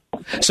on there?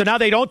 So now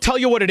they don't tell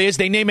you what it is.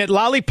 They name it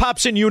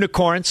lollipops and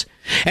unicorns.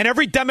 And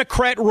every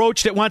Democrat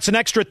roach that wants an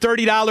extra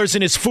 $30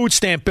 in his food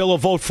stamp bill will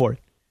vote for it.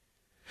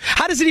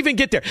 How does it even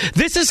get there?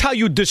 This is how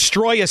you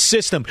destroy a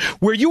system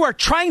where you are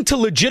trying to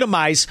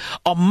legitimize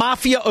a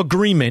mafia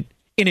agreement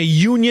in a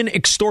union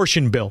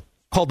extortion bill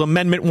called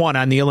Amendment 1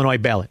 on the Illinois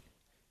ballot.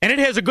 And it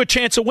has a good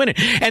chance of winning.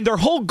 And their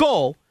whole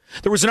goal,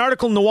 there was an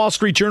article in the Wall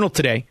Street Journal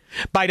today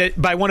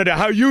by one of the,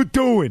 how you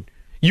doing?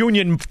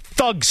 union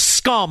thug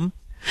scum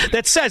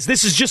that says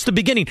this is just the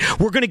beginning.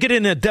 We're going to get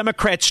in the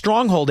Democrat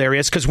stronghold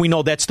areas because we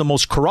know that's the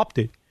most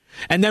corrupted.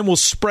 And then we'll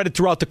spread it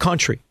throughout the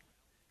country.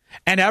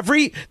 And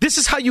this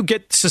is how you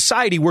get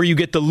society where you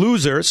get the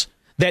losers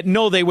that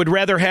know they would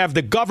rather have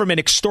the government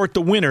extort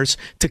the winners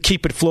to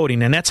keep it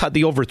floating. And that's how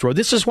the overthrow.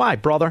 This is why,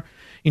 brother.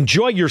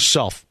 Enjoy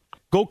yourself.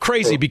 Go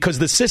crazy because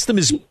the system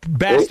is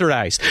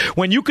bastardized.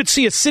 When you could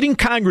see a sitting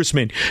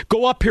congressman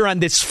go up here on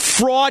this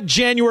fraud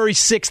January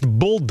 6th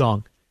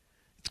bulldog,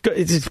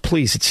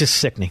 please, it's just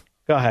sickening.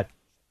 Go ahead.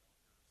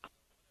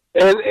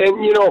 And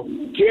you know,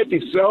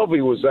 Kathy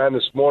Selvey was on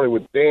this morning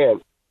with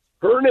Dan.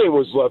 Her name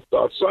was left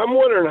off. So I'm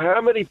wondering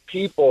how many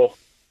people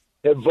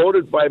have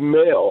voted by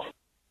mail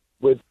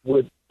with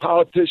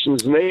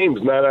politicians'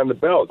 names not on the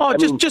ballot. Oh,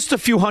 just a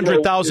few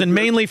 100,000,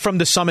 mainly from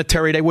the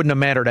cemetery. They wouldn't have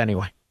mattered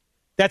anyway.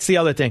 That's the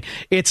other thing.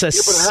 It's a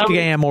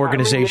scam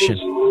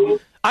organization.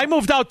 I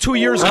moved out 2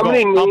 years ago.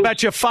 I'll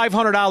bet you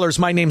 $500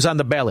 my name's on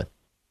the ballot.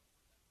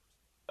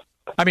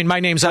 I mean, my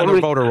name's on the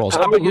voter rolls.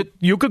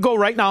 You could go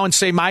right now and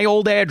say my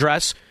old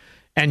address,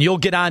 and you'll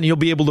get on and you'll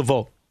be able to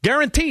vote.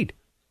 Guaranteed.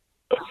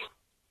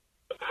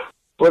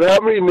 But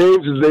how many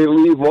names did they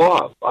leave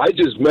off? I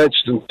just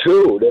mentioned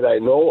 2 that I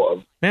know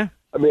of. Yeah.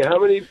 I mean, how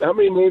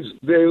many names did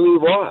they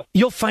leave off?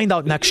 You'll find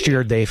out next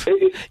year, Dave.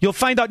 You'll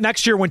find out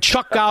next year when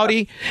Chuck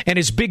Gowdy and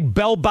his big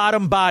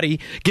bell-bottom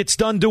body gets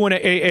done doing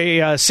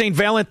a St.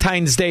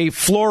 Valentine's Day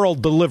floral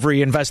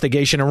delivery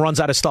investigation and runs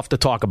out of stuff to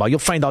talk about. You'll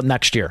find out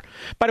next year.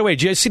 By the way,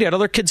 did you see that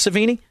other kid,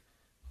 Savini?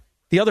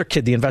 The other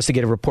kid, the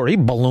investigative reporter, he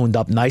ballooned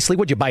up nicely.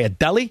 Would you buy a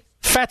deli,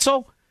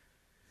 fatso?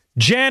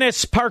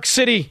 Janice, Park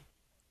City.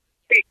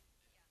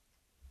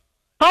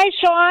 Hi,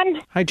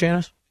 Sean. Hi,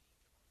 Janice.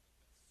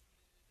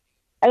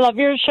 I love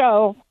your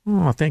show.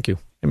 Oh, thank you.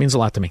 It means a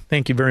lot to me.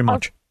 Thank you very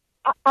much.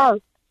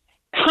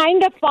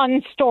 Kind of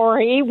fun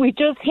story. We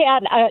just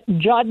had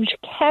Judge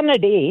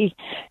Kennedy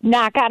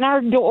knock on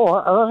our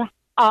door.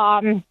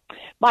 My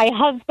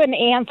husband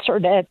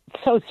answered it.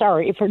 So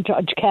sorry for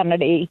Judge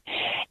Kennedy.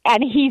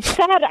 And he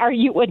said, "Are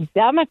you a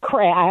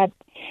Democrat?"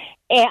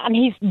 And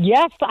he's,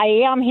 "Yes,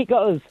 I am." He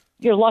goes,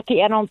 "You're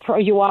lucky I don't throw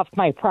you off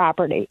my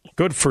property."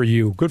 Good for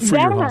you. Good for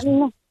your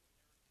husband.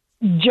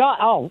 Did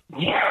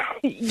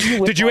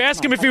you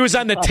ask him if he was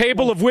on the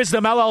Table of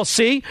Wisdom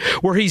LLC,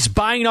 where he's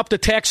buying up the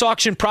tax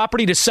auction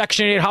property to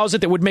Section 8 house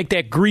it that would make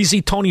that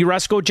greasy Tony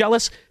Resco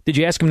jealous? Did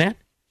you ask him that?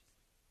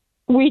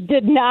 We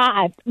did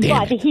not.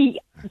 But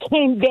he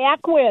came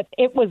back with,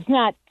 it was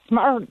not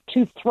smart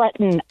to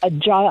threaten a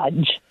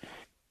judge.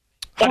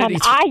 And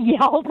I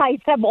yelled, I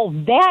said, well,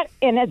 that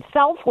in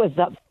itself was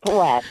a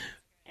threat.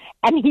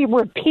 And he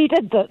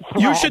repeated the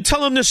threat. You should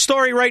tell him this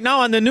story right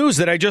now on the news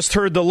that I just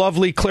heard the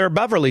lovely Claire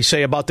Beverly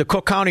say about the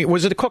Cook County.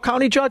 Was it the Cook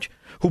County judge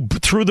who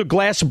threw the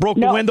glass, broke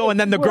the window, and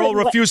then the girl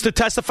refused to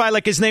testify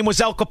like his name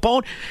was Al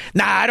Capone?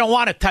 Nah, I don't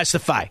want to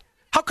testify.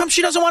 How come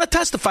she doesn't want to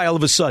testify all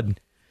of a sudden?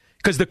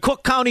 Because the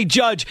Cook County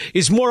judge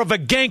is more of a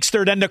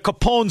gangster than the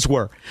Capones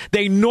were.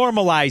 They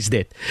normalized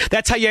it.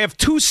 That's how you have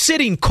 2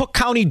 sitting Cook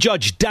County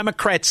judge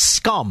Democrat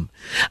scum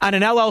on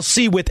an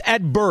LLC with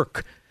Ed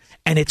Burke.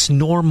 And it's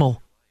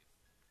normal.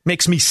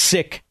 Makes me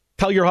sick.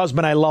 Tell your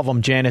husband I love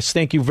him, Janice.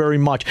 Thank you very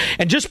much.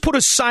 And just put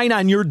a sign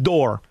on your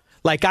door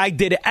like I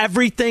did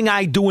everything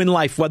I do in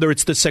life, whether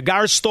it's the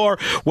cigar store,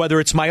 whether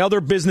it's my other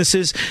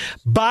businesses.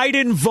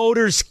 Biden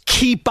voters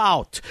keep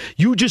out.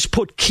 You just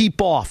put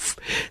keep off.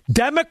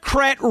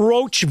 Democrat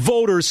roach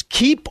voters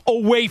keep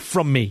away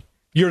from me.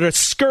 You're the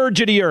scourge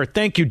of the earth.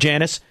 Thank you,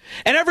 Janice.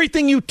 And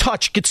everything you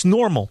touch gets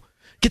normal.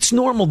 Gets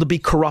normal to be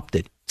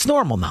corrupted. It's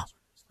normal now,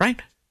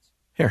 right?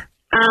 Here.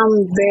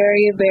 I'm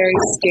very, very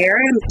scared.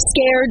 I'm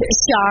scared,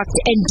 shocked,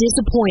 and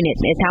disappointed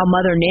at how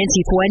Mother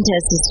Nancy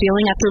Fuentes is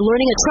feeling after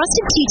learning a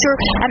trusted teacher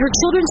at her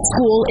children's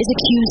school is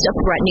accused of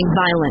threatening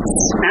violence.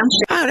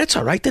 That's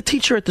all right. The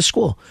teacher at the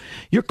school.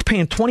 You're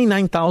paying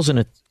 $29,000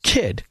 a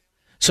kid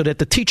so that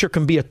the teacher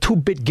can be a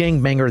 2-bit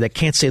gangbanger that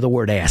can't say the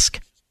word ask.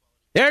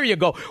 There you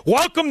go.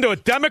 Welcome to a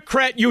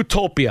Democrat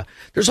utopia.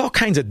 There's all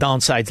kinds of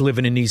downsides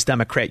living in these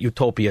Democrat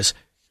utopias.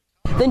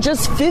 Then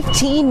just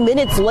 15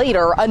 minutes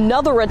later,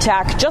 another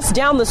attack just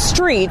down the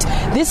street,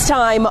 this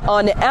time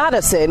on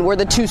Addison, where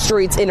the 2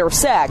 streets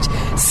intersect.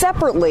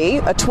 Separately,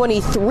 a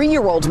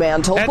 23-year-old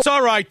man told... That's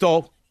all right,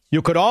 though.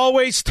 You could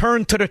always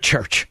turn to the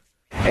church.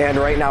 And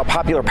right now,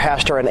 popular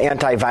pastor and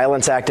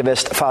anti-violence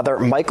activist Father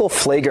Michael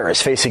Pfleger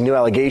is facing new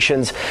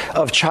allegations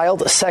of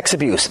child sex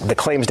abuse. The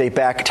claims date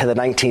back to the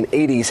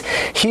 1980s.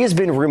 He has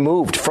been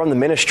removed from the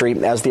ministry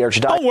as the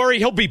Archdiocese. Don't worry,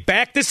 he'll be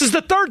back. This is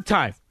the 3rd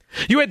time.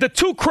 You had the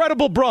 2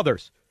 credible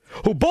brothers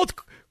who both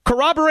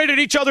corroborated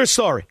each other's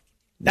story.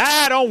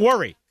 Nah, don't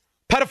worry.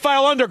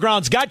 Pedophile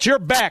Underground's got your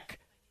back.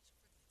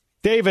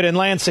 David in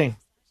Lansing.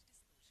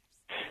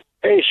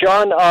 Hey,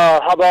 Sean,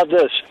 how about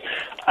this?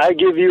 I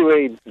give you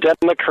a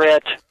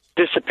Democrat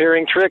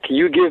disappearing trick.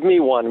 You give me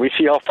one. We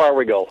see how far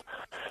we go.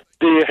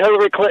 The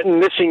Hillary Clinton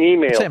missing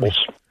emails.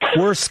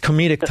 Worst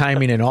comedic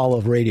timing in all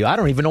of radio. I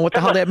don't even know what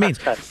the hell that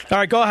means. All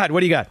right, go ahead. What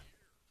do you got?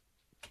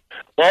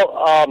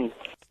 Well,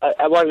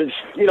 I wanted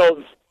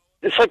to,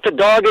 It's like the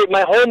dog ate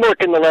my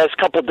homework in the last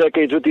couple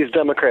decades with these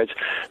Democrats.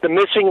 The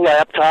missing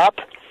laptop,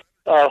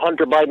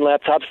 Hunter Biden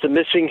laptops, the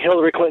missing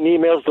Hillary Clinton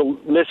emails, the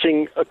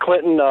missing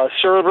Clinton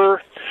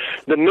server,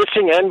 the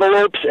missing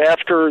envelopes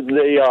after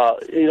they,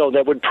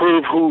 that would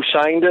prove who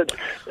signed it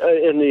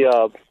in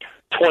the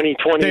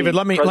 2020. David,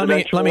 let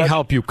me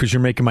help you because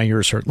you're making my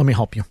ears hurt. Let me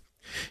help you.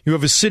 You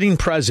have a sitting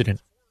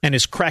president and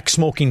his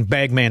crack-smoking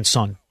bagman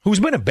son, who's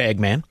been a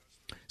bagman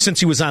since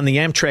he was on the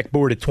Amtrak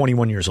board at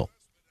 21 years old.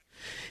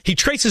 He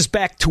traces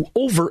back to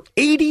over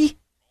 80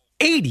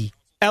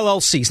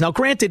 LLCs. Now,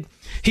 granted,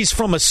 he's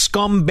from a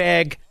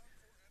scumbag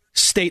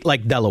state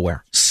like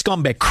Delaware.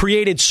 Scumbag,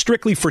 created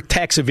strictly for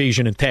tax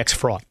evasion and tax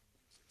fraud.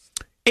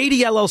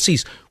 80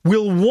 LLCs.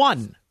 Will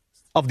one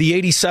of the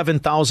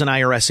 87,000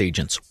 IRS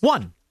agents,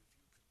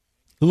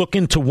 look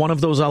into one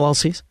of those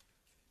LLCs?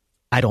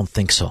 I don't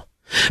think so.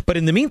 But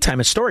in the meantime,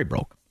 a story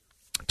broke.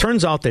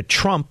 Turns out that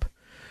Trump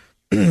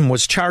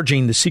was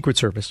charging the Secret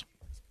Service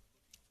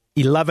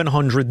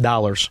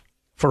 $1,100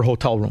 for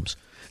hotel rooms.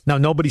 Now,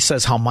 nobody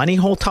says how many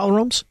hotel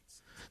rooms.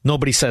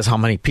 Nobody says how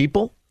many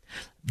people.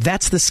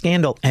 That's the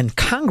scandal. And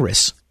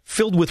Congress,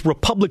 filled with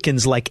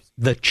Republicans like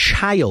the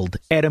child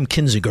Adam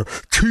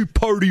Kinzinger, Tea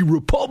Party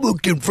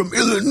Republican from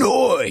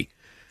Illinois.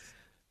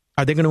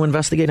 Are they going to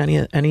investigate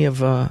any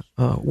of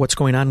what's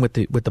going on with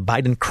the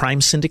Biden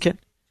crime syndicate?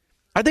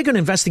 Are they going to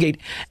investigate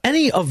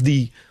any of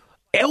the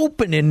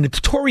open and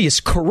notorious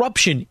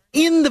corruption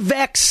in the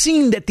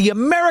vaccine that the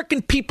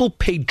American people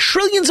paid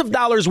trillions of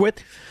dollars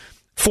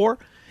for?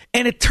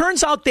 And it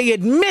turns out they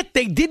admit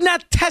they did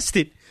not test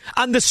it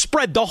on the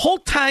spread. The whole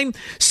time,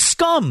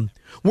 scum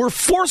were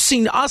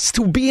forcing us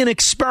to be an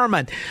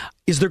experiment.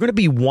 Is there going to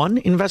be one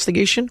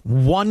investigation?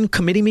 One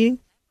committee meeting?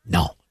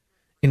 No.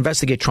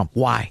 Investigate Trump.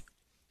 Why?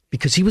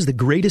 Because he was the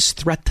greatest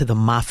threat to the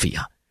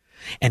mafia.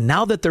 And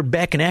now that they're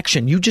back in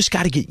action, you just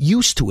got to get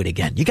used to it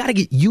again. You got to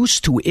get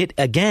used to it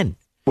again.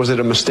 Was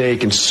it a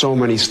mistake in so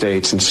many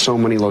states and so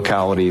many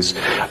localities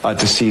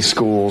to see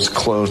schools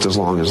closed as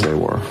long as they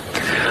were?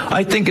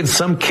 I think in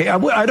some case,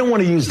 I don't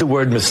want to use the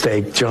word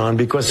mistake, John,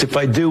 because if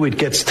I do, it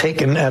gets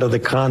taken out of the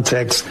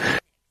context.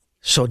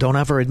 So don't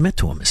ever admit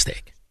to a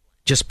mistake.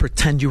 Just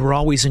pretend you were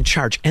always in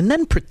charge. And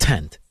then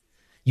pretend,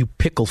 you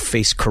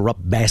pickle-faced,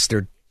 corrupt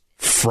bastard,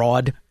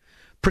 fraud.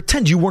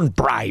 Pretend you weren't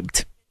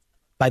bribed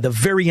by the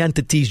very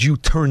entities you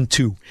turned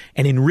to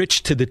and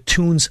enriched to the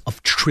tunes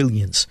of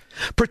trillions.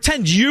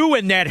 Pretend you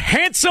and that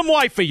handsome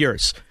wife of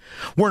yours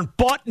weren't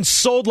bought and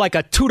sold like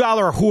a $2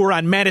 whore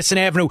on Madison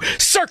Avenue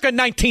circa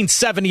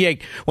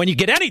 1978 when you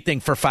get anything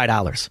for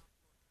 $5.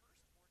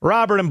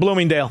 Robert in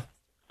Bloomingdale.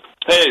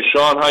 Hey,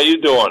 Sean, how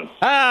you doing?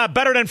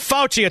 Better than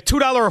Fauci, a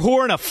 $2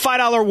 whore in a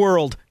 $5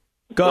 world.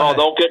 Go ahead.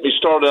 Don't get me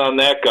started on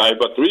that guy.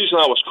 But the reason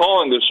I was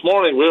calling this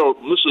morning,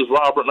 Mrs.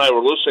 Robert and I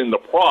were listening to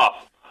Prof,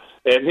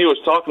 and he was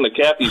talking to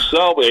Kathy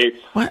Selby,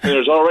 and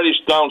there's already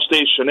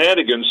downstate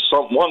shenanigans.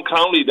 One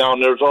county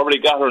down there has already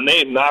got her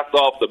name knocked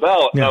off the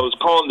ballot. Yeah. And I was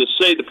calling to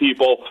say to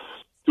people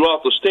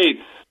throughout the state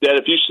that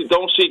if you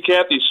don't see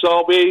Kathy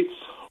Selby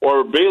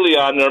or Bailey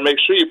on there, make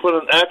sure you put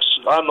an X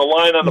on the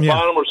line on the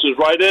bottom where it says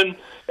write in,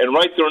 and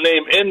write their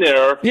name in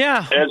there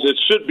as it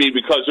should be,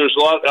 because there's a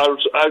lot.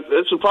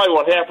 This is probably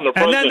what happened to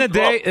President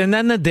Trump. And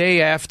then the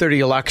day after the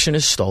election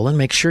is stolen,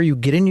 make sure you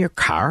get in your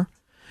car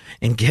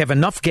and have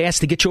enough gas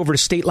to get you over the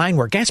state line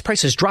where gas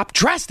prices drop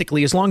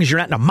drastically as long as you're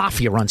not in a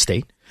mafia-run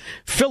state.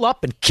 Fill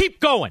up and keep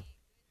going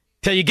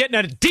till you get in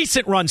a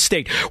decent-run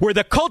state where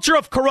the culture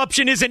of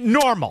corruption isn't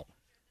normal,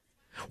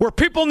 where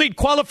people need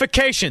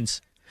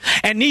qualifications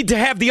and need to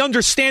have the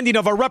understanding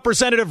of a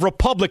representative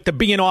republic to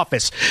be in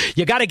office.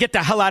 You got to get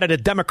the hell out of the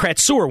Democrat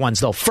sewer ones,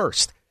 though,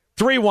 first.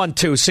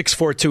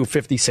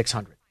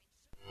 312-642-5600.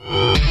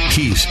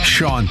 He's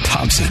Sean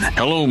Thompson.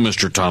 Hello,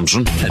 Mr.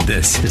 Thompson. And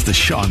this is the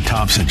Sean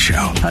Thompson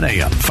Show on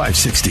AM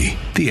 560.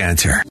 The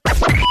Answer.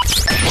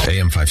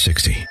 AM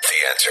 560.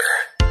 The Answer.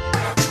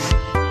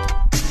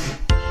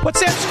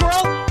 What's that,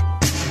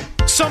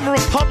 Squirrel? Some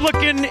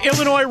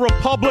Illinois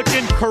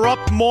Republican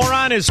corrupt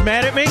moron is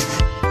mad at me?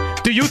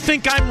 Do you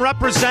think I'm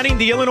representing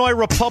the Illinois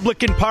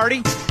Republican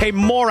Party? Hey,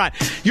 moron.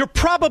 You're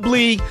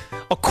probably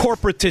a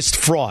corporatist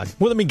fraud.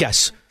 Well, let me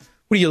guess.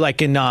 What are you like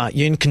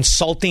you in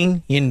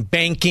consulting, you in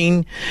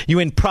banking, you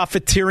in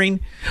profiteering?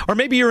 Or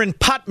maybe you're in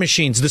pot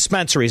machines,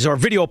 dispensaries, or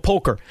video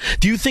poker.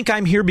 Do you think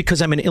I'm here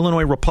because I'm an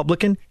Illinois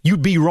Republican?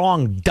 You'd be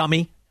wrong,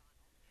 dummy.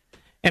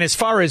 And as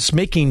far as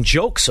making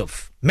jokes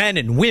of men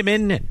and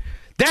women,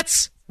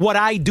 that's what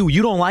I do.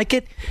 You don't like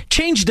it?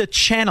 Change the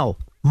channel,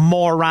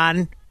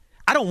 moron.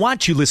 I don't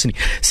want you listening.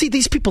 See,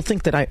 these people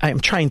think that I am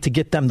trying to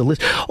get them to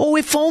listen. Oh,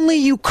 if only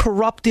you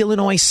corrupt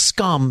Illinois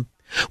scum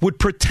would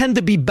pretend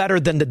to be better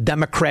than the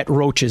Democrat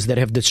roaches that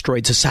have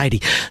destroyed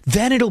society.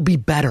 Then it'll be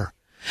better.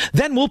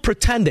 Then we'll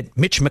pretend that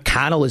Mitch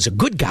McConnell is a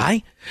good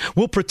guy.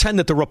 We'll pretend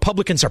that the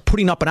Republicans are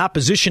putting up an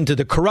opposition to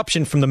the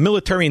corruption from the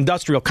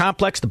military-industrial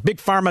complex, to big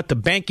pharma, to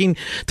banking,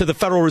 to the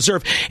Federal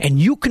Reserve. And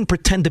you can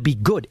pretend to be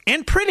good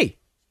and pretty.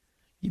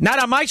 Not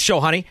on my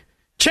show, honey.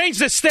 Change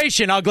the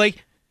station, ugly.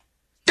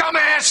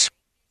 Dumbass!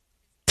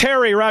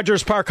 Terry,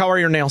 Rogers Park, how are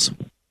your nails?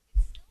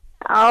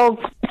 Oh,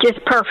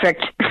 just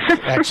perfect.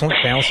 Excellent.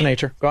 Balance of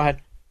nature. Go ahead.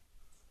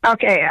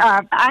 Okay,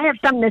 I have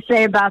something to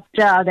say about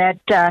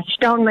that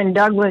Stoneman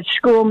Douglas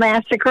school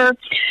massacre.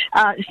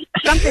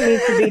 Something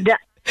needs to be done.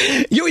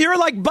 You're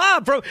like,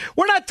 Bob, bro.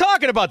 We're not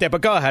talking about that,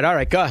 but go ahead. All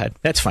right, go ahead.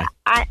 That's fine.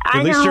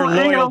 At least you're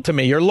loyal to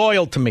me. You're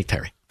loyal to me,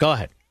 Terry. Go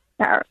ahead.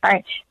 All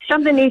right.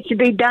 Something needs to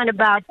be done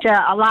about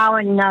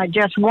allowing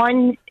just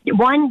one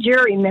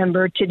jury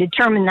member to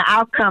determine the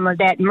outcome of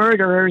that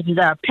murderer's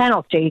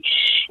penalty.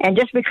 And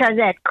just because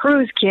that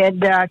Cruz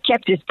kid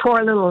kept his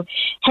poor little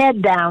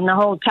head down the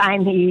whole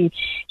time, he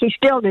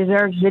still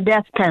deserves the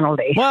death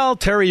penalty. Well,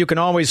 Terry, you can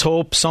always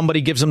hope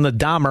somebody gives him the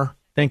Dahmer.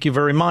 Thank you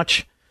very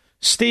much.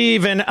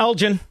 Steve and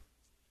Elgin.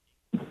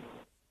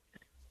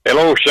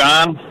 Hello,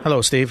 Sean.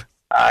 Hello, Steve.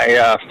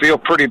 I feel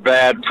pretty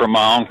bad for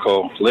my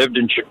uncle. Lived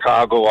in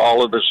Chicago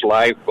all of his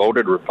life,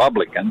 voted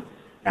Republican.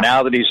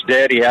 Now that he's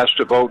dead, he has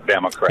to vote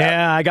Democrat.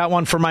 Yeah, I got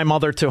one for my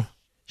mother, too.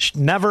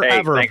 Never,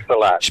 ever. Thanks a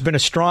lot. She's been a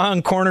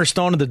strong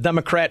cornerstone of the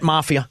Democrat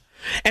mafia.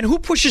 And who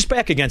pushes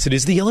back against it?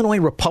 Is the Illinois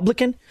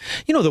Republican?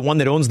 You know, the one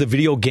that owns the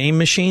video game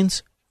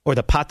machines or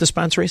the pot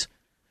dispensaries?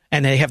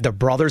 And they have their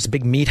brothers,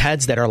 big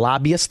meatheads that are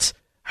lobbyists?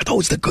 Are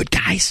those the good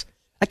guys?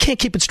 I can't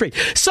keep it straight.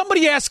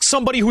 Somebody asks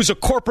somebody who's a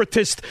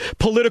corporatist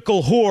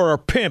political whore or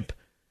pimp,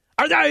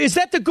 is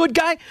that the good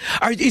guy?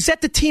 Is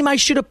that the team I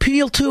should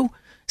appeal to?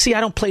 See, I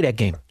don't play that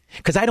game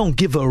because I don't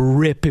give a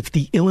rip if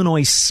the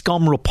Illinois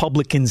scum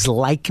Republicans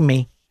like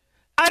me.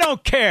 I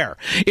don't care.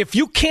 If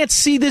you can't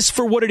see this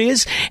for what it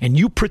is and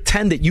you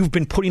pretend that you've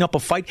been putting up a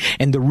fight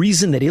and the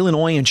reason that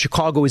Illinois and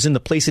Chicago is in the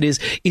place it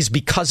is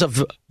because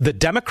of the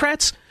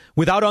Democrats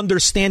without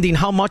understanding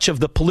how much of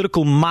the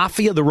political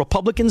mafia the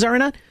Republicans are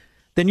in it,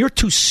 then you're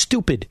too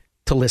stupid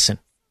to listen.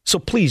 So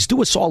please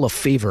do us all a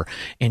favor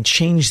and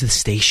change the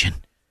station.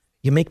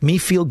 You make me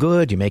feel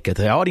good. You make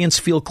the audience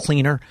feel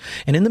cleaner.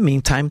 And in the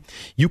meantime,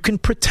 you can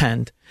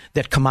pretend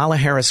that Kamala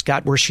Harris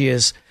got where she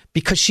is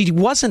because she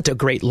wasn't a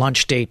great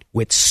lunch date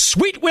with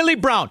Sweet Willie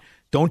Brown.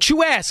 Don't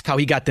you ask how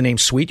he got the name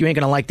Sweet. You ain't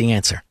going to like the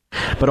answer.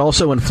 But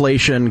also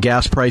inflation,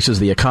 gas prices,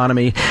 the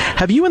economy.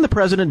 Have you and the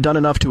president done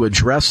enough to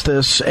address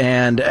this?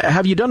 And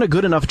have you done a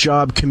good enough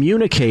job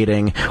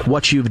communicating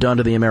what you've done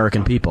to the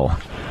American people?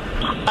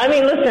 I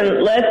mean,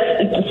 listen,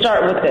 let's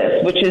start with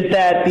this, which is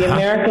that the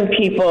American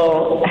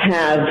people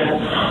have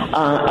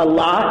a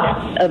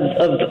lot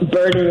of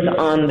burdens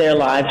on their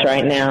lives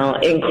right now,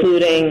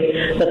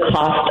 including the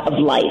cost of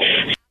life.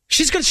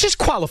 She's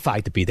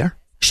qualified to be there.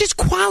 She's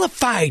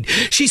qualified.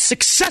 She's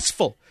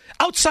successful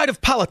outside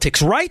of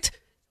politics, right?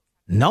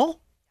 No?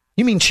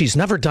 You mean she's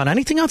never done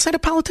anything outside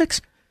of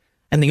politics?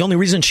 And the only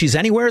reason she's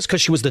anywhere is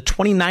because she was the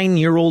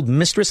 29-year-old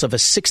mistress of a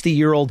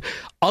 60-year-old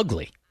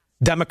ugly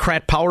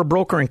Democrat power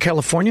broker in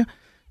California?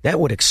 That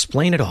would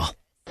explain it all.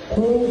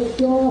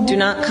 Do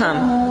not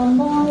come.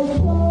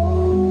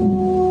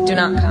 Do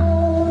not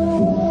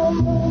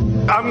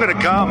come. I'm going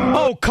to come.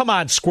 Oh, come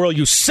on, squirrel,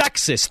 you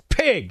sexist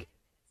pig.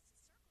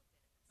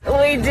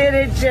 We did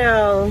it,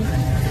 Joe.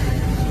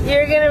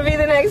 You're going to be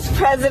the next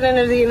president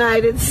of the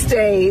United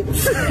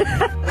States.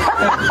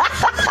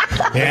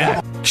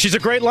 Yeah. She's a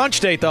great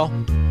lunch date, though.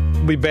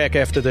 We'll be back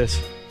after this.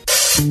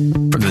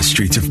 From the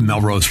streets of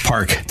Melrose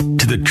Park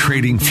to the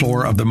trading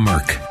floor of the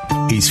Merc,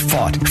 he's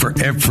fought for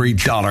every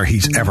dollar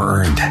he's ever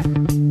earned.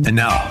 And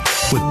now,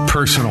 with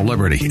personal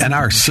liberty and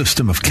our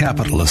system of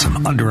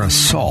capitalism under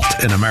assault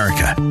in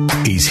America,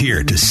 he's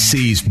here to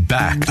seize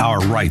back our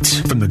rights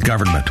from the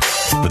government.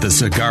 With a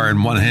cigar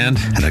in one hand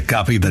and a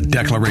copy of the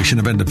Declaration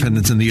of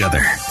Independence in the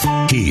other,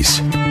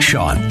 he's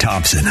Sean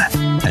Thompson.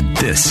 And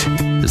this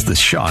is the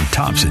Sean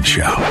Thompson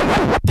Show.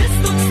 This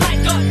looks like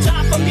a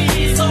job for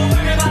me, so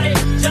everybody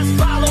just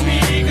follow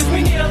me, because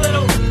we need a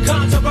little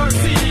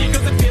controversy,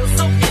 because it feels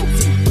so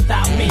empty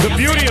without me. The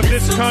beauty of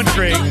this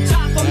country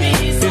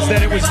is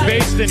that it was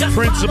based in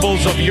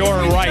principles of your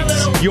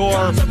rights,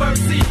 your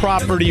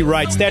property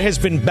rights. That has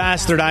been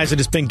bastardized. It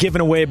has been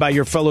given away by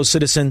your fellow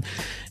citizen,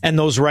 and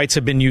those rights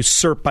have been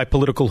usurped by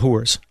political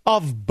whores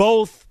of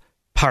both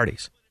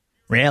parties.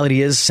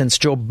 Reality is, since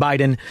Joe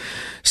Biden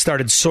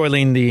started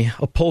soiling the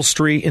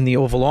upholstery in the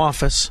Oval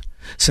Office,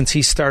 since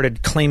he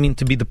started claiming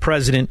to be the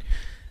president,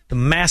 the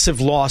massive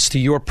loss to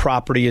your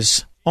property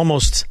is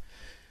almost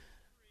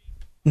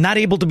not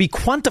able to be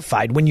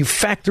quantified when you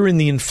factor in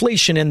the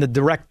inflation and the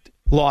direct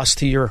loss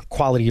to your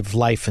quality of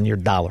life and your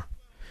dollar.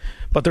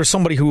 But there's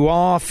somebody who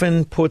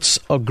often puts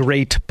a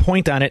great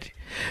point on it.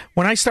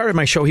 When I started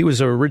my show, he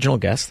was an original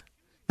guest.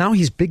 Now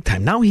he's big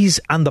time. Now he's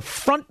on the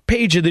front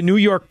page of the New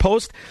York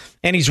Post,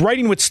 and he's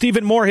writing with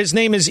Stephen Moore. His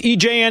name is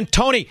E.J.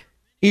 Antoni.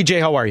 E.J.,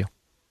 how are you?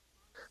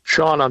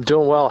 Sean, I'm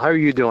doing well. How are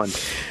you doing?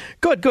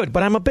 Good.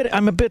 But I'm a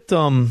bit.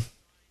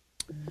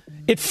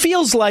 It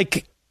feels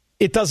like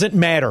it doesn't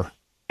matter,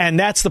 and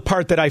that's the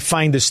part that I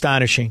find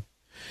astonishing.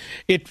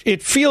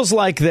 It feels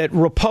like that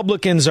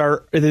Republicans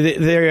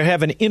they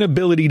have an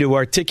inability to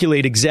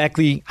articulate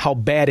exactly how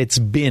bad it's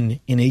been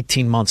in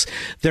 18 months.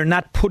 They're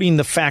not putting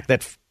the fact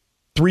that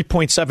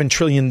 $3.7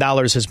 trillion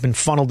has been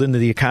funneled into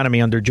the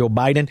economy under Joe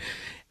Biden,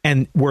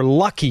 and we're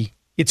lucky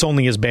it's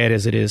only as bad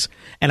as it is.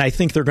 And I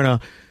think they're going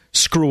to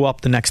screw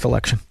up the next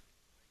election.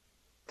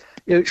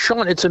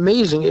 Sean, it's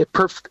amazing. It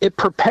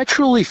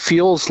perpetually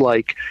feels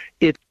like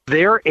it's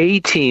their A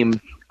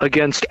team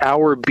against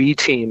our B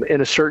team in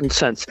a certain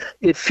sense.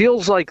 It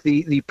feels like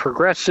the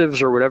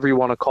progressives, or whatever you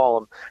want to call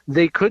them,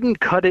 they couldn't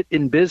cut it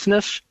in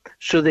business,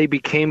 so they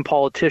became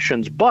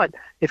politicians. But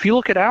if you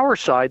look at our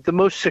side, the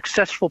most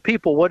successful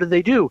people, what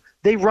do?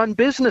 They run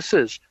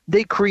businesses.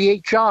 They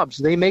create jobs.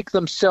 They make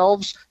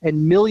themselves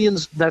and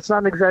millions, that's not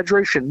an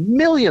exaggeration,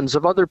 millions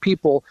of other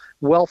people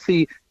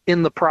wealthy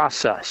in the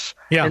process.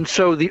 Yeah. And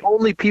so the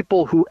only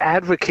people who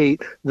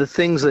advocate the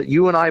things that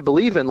you and I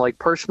believe in, like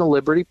personal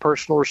liberty,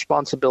 personal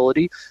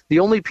responsibility, the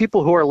only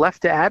people who are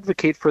left to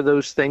advocate for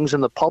those things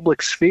in the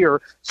public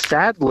sphere,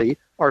 sadly,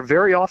 are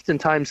very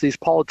oftentimes these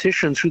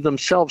politicians who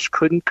themselves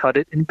couldn't cut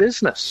it in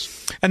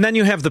business. And then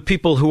you have the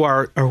people who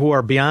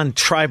are beyond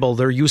tribal.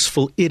 They're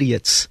useful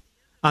idiots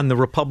on the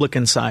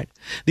Republican side.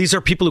 These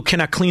are people who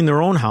cannot clean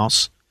their own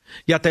house,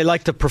 yet they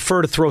like to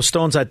prefer to throw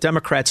stones at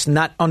Democrats,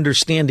 not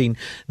understanding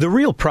the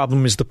real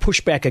problem is the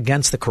pushback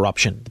against the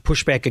corruption, the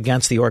pushback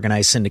against the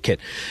organized syndicate.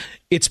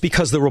 It's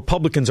because the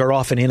Republicans are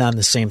often in on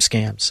the same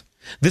scams.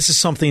 This is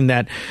something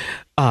that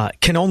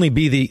can only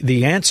be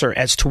the answer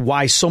as to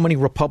why so many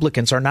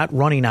Republicans are not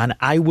running on,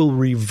 I will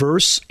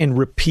reverse and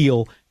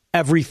repeal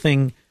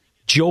everything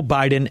Joe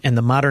Biden and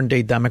the modern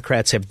day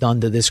Democrats have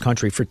done to this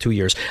country for 2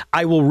 years.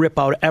 I will rip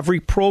out every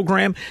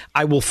program.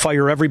 I will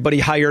fire everybody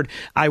hired.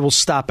 I will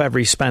stop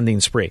every spending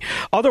spree.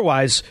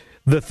 Otherwise,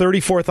 the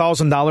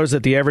 $34,000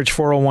 that the average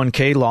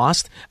 401k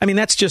lost, I mean,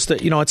 that's just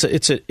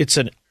it's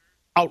an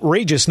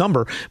outrageous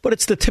number, but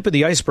it's the tip of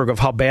the iceberg of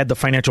how bad the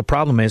financial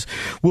problem is.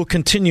 Will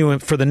continue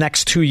for the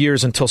next 2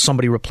 years until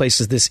somebody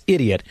replaces this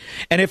idiot.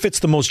 And if it's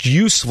the most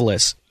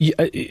useless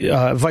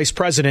vice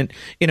president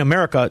in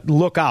America,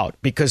 look out,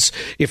 because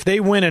if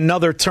they win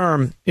another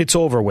term, it's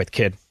over with,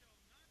 kid.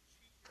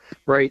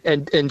 Right.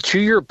 And to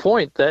your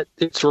point that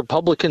it's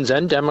Republicans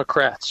and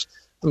Democrats.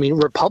 I mean,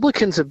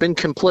 Republicans have been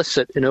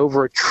complicit in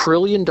over $1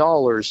 trillion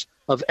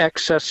of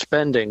excess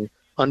spending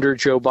under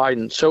Joe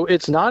Biden. So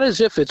it's not as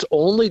if it's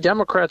only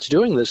Democrats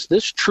doing this.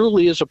 This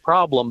truly is a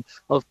problem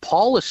of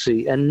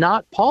policy and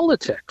not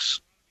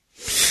politics.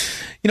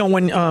 You know,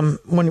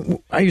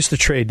 when I used to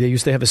trade, they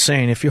used to have a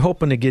saying, if you're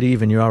hoping to get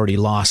even, you're already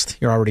lost.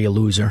 You're already a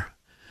loser.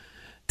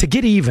 To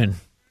get even,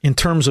 in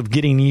terms of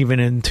getting even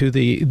into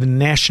the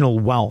national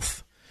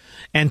wealth,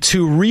 and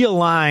to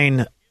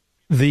realign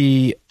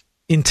the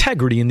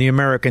integrity in the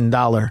American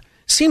dollar,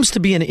 seems to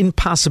be an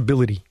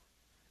impossibility.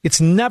 It's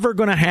never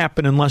going to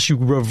happen unless you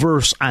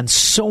reverse on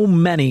so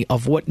many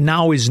of what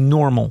now is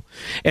normal.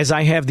 As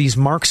I have these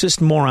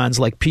Marxist morons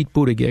like Pete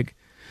Buttigieg,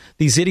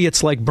 these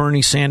idiots like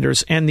Bernie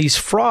Sanders, and these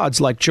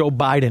frauds like Joe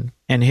Biden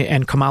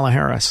and Kamala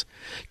Harris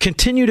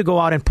continue to go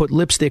out and put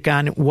lipstick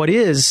on what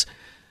is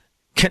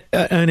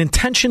an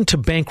intention to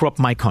bankrupt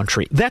my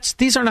country.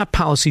 These are not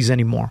policies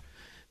anymore.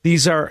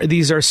 These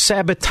are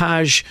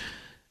sabotage,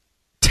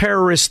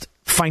 terrorist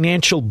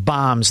financial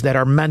bombs that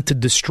are meant to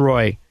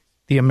destroy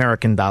the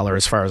American dollar,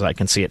 as far as I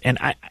can see it. And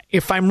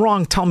if I'm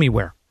wrong, tell me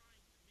where.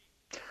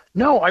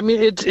 No, I mean,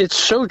 it's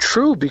so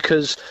true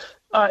because,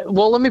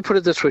 well, let me put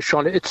it this way,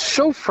 Sean. It's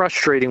so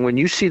frustrating when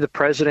you see the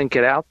president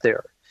get out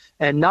there,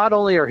 and not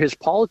only are his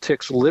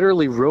politics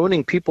literally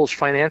ruining people's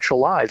financial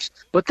lives,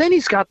 but then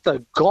he's got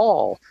the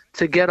gall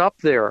to get up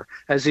there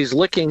as he's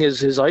licking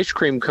his ice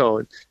cream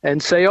cone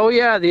and say, oh,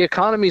 yeah, the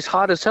economy's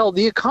hot as hell.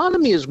 The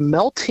economy is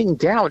melting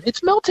down.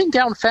 It's melting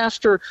down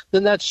faster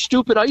than that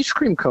stupid ice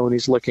cream cone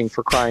he's licking,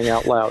 for crying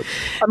out loud.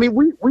 I mean,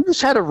 we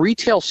just had a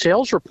retail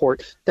sales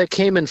report that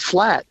came in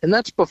flat, and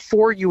that's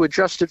before you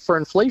adjust it for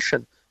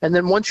inflation. And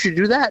then once you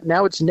do that,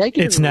 now it's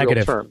negative. It's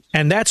negative. Real terms.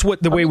 And that's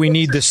the way we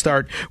need to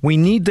start. We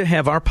need to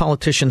have our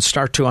politicians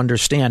start to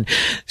understand.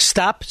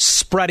 Stop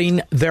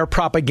spreading their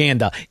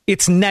propaganda.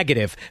 It's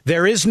negative.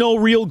 There is no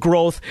real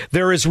growth.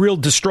 There is real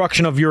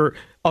destruction of your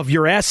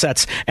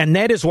assets. And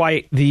that is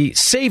why the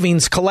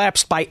savings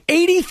collapsed by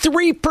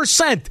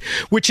 83%,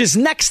 which is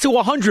next to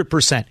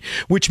 100%,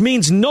 which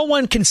means no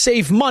one can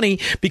save money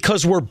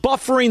because we're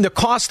buffering the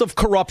cost of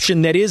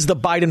corruption that is the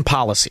Biden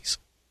policies.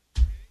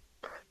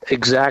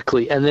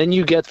 Exactly. And then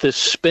you get this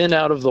spin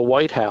out of the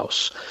White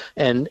House.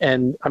 And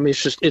I mean,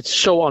 it's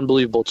so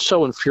unbelievable. It's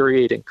so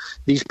infuriating.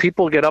 These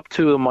people get up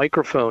to a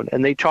microphone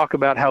and they talk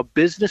about how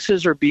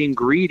businesses are being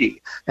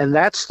greedy. And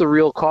that's the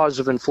real cause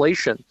of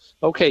inflation.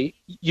 Okay.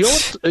 You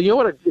know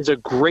what is a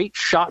great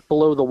shot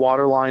below the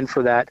waterline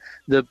for that?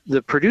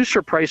 The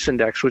producer price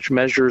index, which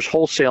measures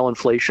wholesale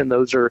inflation.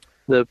 Those are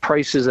the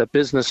prices that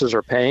businesses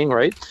are paying,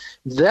 right?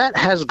 That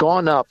has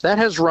gone up. That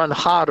has run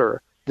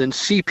hotter than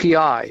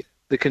CPI.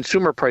 The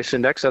consumer price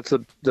index, that's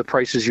the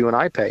prices you and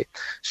I pay.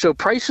 So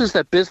prices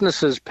that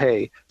businesses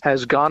pay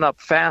has gone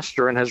up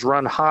faster and has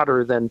run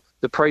hotter than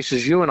the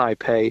prices you and I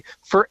pay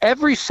for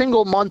every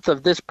single month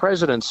of this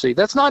presidency.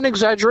 That's not an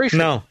exaggeration.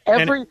 No.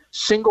 Every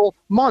single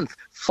month.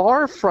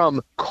 Far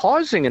from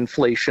causing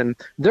inflation,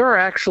 there are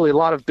actually a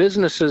lot of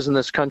businesses in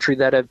this country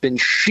that have been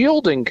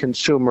shielding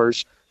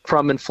consumers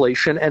from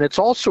inflation, and it's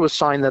also a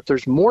sign that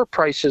there's more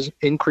prices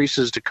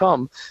increases to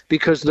come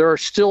because there are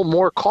still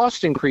more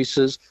cost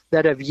increases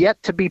that have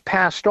yet to be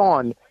passed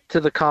on to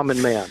the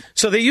common man.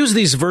 So they use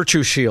these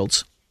virtue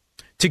shields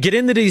to get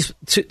into these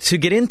to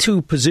get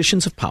into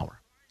positions of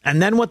power.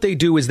 And then what they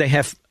do is they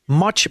have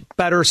much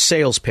better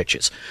sales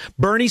pitches.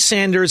 Bernie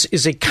Sanders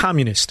is a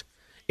communist,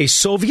 a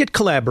Soviet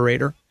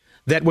collaborator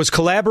that was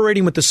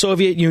collaborating with the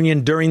Soviet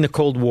Union during the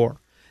Cold War.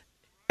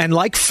 And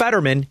like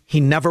Fetterman, he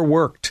never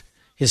worked.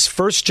 His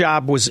first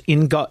job was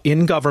in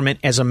government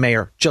as a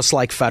mayor, just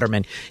like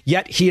Fetterman.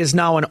 Yet he is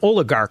now an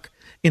oligarch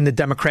in the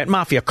Democrat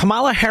mafia.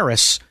 Kamala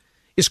Harris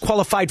is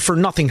qualified for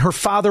nothing. Her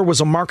father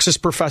was a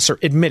Marxist professor,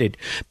 admitted.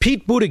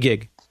 Pete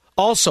Buttigieg,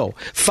 also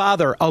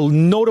father, a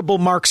notable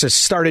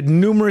Marxist, started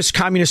numerous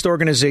communist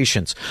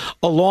organizations,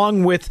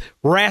 along with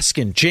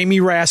Raskin,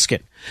 Jamie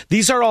Raskin.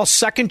 These are all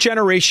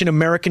second-generation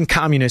American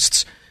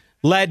communists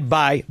led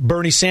by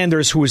Bernie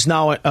Sanders, who is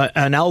now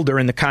an elder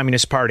in the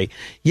Communist Party.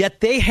 Yet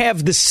they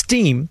have the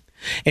steam,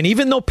 and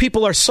even though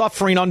people are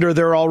suffering under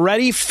their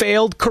already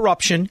failed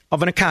corruption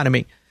of an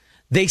economy,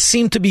 they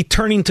seem to be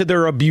turning to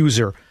their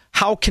abuser.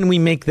 How can we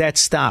make that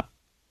stop?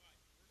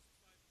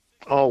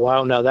 Oh,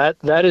 wow. Now,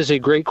 that is a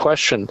great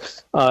question.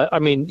 I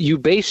mean, you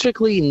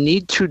basically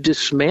need to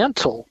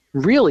dismantle,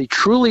 really,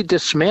 truly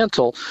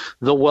dismantle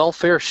the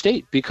welfare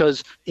state,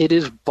 because it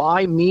is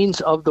by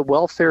means of the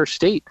welfare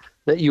state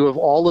that you have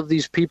all of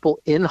these people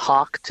in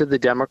hock to the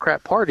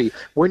Democrat Party.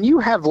 When you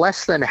have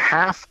less than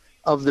half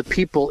of the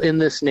people in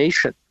this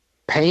nation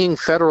paying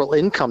federal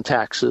income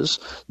taxes,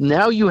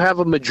 now you have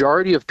a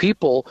majority of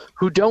people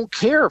who don't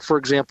care, for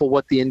example,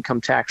 what the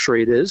income tax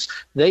rate is.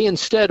 They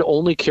instead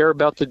only care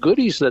about the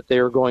goodies that they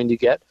are going to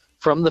get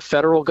from the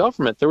federal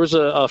government. There was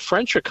a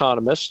French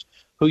economist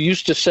who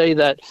used to say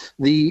that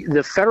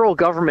the federal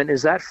government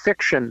is that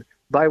fiction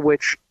by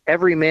which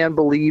every man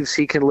believes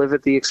he can live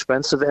at the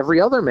expense of every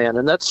other man.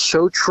 And that's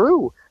so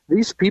true.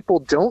 These people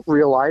don't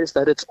realize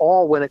that it's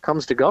all, when it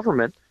comes to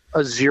government,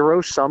 a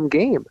zero-sum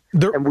game.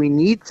 And we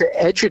need to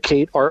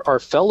educate our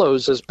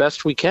fellows as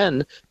best we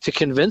can to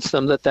convince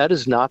them that that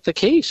is not the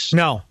case.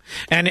 No.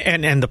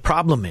 And the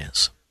problem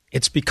is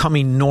it's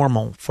becoming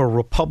normal for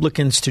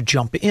Republicans to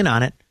jump in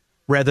on it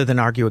rather than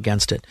argue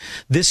against it.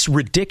 This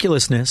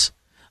ridiculousness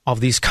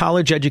of these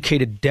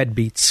college-educated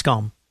deadbeat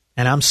scum,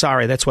 and I'm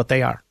sorry, that's what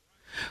they are,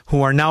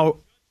 who are now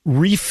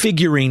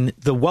refiguring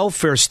the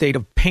welfare state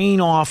of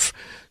paying off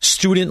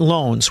student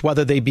loans,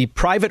 whether they be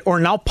private or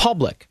now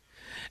public,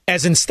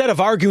 as instead of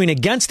arguing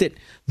against it,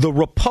 the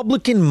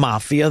Republican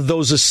mafia,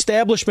 those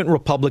establishment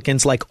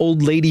Republicans like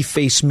old lady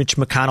face Mitch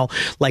McConnell,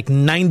 like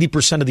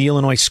 90% of the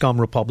Illinois scum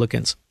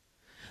Republicans,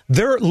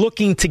 they're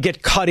looking to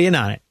get cut in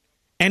on it.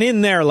 And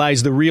in there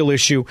lies the real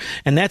issue.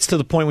 And that's to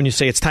the point when you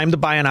say it's time to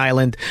buy an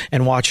island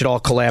and watch it all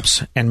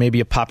collapse and maybe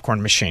a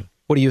popcorn machine.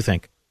 What do you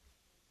think?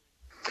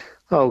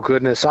 Oh,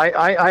 goodness.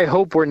 I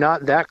hope we're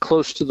not that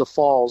close to the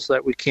falls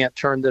that we can't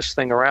turn this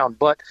thing around.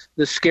 But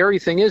the scary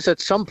thing is,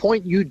 at some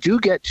point, you do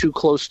get too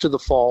close to the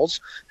falls.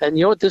 And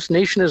you know what? This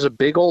nation is a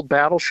big old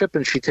battleship,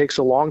 and she takes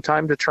a long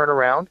time to turn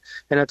around.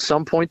 And at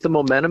some point, the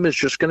momentum is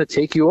just going to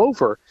take you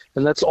over.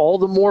 And that's all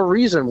the more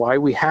reason why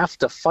we have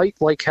to fight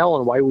like hell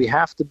and why we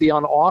have to be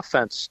on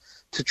offense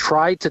to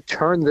try to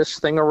turn this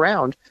thing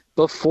around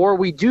before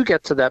we do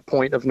get to that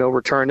point of no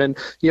return. And,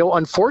 you know,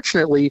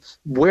 unfortunately,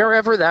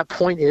 wherever that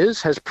point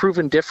is has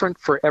proven different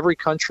for every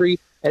country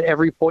at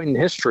every point in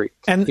history.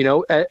 And, you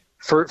know,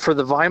 for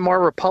the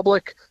Weimar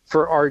Republic,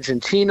 for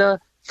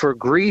Argentina, for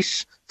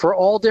Greece, for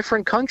all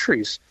different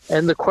countries.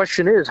 And the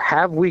question is,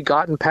 have we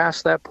gotten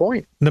past that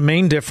point? The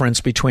main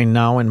difference between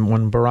now and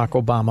when Barack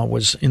Obama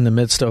was in the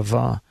midst of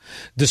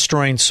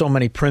destroying so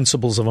many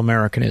principles of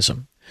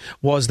Americanism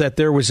was that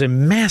there was a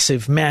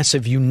massive,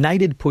 massive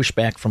united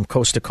pushback from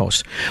coast to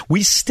coast.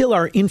 We still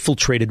are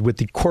infiltrated with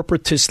the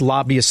corporatist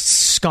lobbyist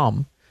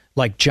scum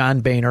like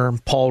John Boehner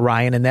and Paul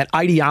Ryan and that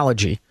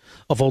ideology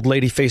of old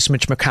lady face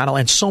Mitch McConnell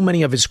and so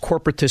many of his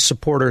corporatist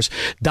supporters,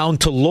 down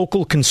to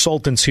local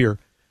consultants here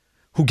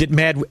who get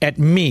mad at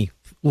me,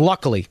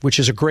 luckily, which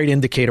is a great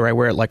indicator. I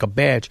wear it like a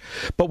badge.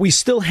 But we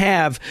still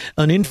have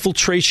an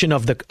infiltration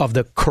of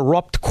the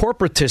corrupt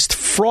corporatist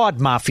fraud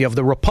mafia of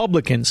the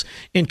Republicans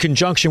in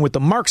conjunction with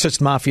the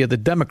Marxist mafia of the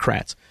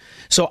Democrats.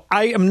 So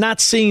I am not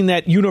seeing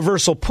that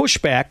universal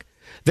pushback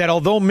that,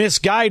 although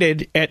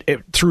misguided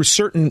through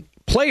certain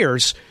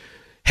players,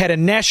 had a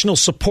national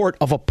support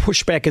of a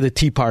pushback of the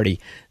Tea Party.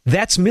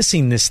 That's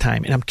missing this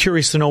time. And I'm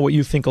curious to know what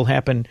you think will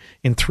happen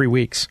in 3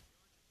 weeks.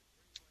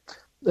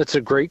 That's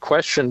a great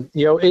question.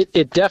 You know,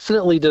 it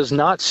definitely does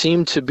not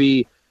seem to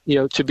be, you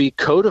know, to be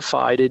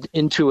codified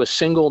into a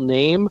single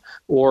name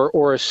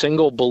or a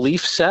single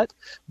belief set.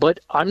 But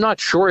I'm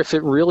not sure if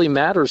it really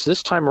matters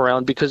this time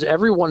around because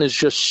everyone is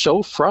just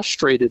so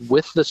frustrated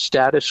with the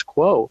status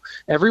quo.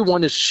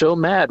 Everyone is so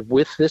mad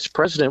with this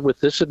president, with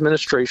this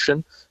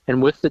administration,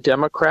 and with the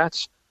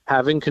Democrats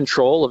having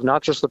control of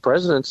not just the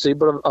presidency,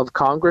 but of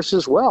Congress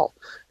as well.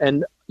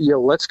 And you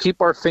know, let's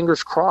keep our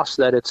fingers crossed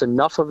that it's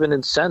enough of an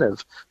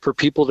incentive for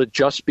people to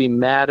just be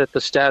mad at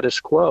the status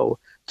quo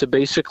to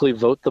basically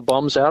vote the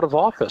bums out of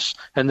office,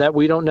 and that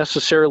we don't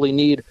necessarily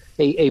need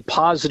a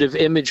positive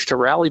image to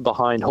rally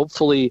behind.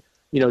 Hopefully,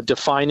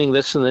 defining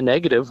this in the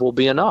negative will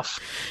be enough.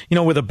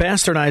 With a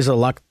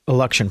bastardized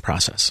election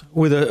process,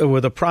 with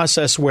a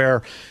process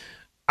where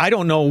I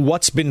don't know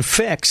what's been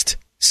fixed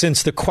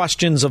since the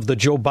questions of the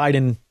Joe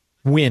Biden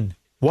win.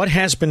 What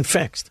has been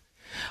fixed?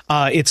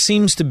 It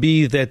seems to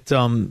be that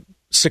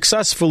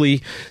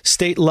successfully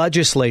state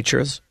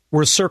legislatures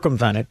were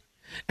circumvented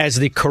as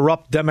the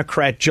corrupt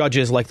Democrat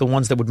judges, like the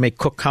ones that would make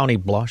Cook County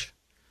blush,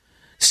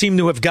 seem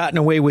to have gotten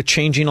away with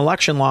changing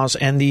election laws,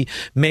 and the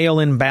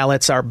mail-in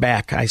ballots are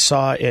back. I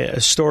saw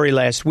a story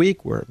last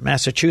week where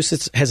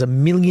Massachusetts has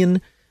 1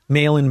 million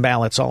mail-in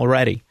ballots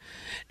already.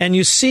 And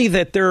you see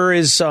that there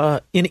is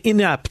an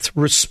inept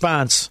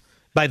response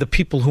by the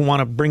people who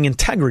want to bring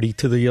integrity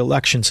to the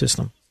election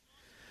system.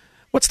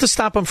 What's to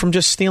stop them from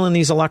just stealing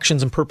these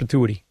elections in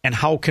perpetuity? And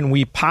how can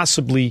we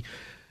possibly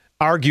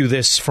argue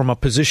this from a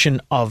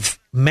position of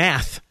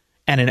math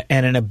and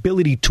an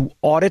ability to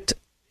audit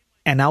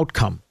an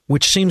outcome,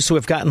 which seems to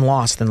have gotten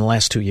lost in the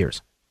last 2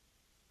 years?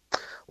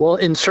 Well,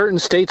 in certain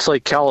states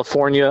like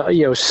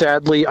California,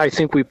 sadly, I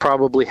think we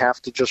probably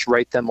have to just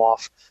write them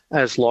off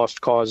as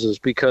lost causes,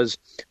 because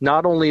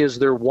not only is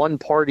there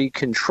one-party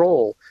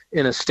control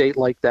in a state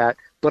like that,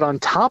 but on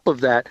top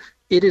of that,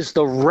 it is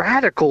the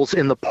radicals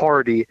in the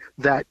party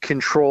that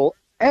control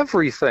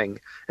everything.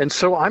 And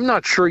so I'm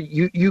not sure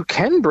you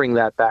can bring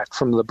that back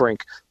from the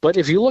brink. But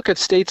if you look at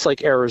states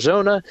like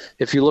Arizona,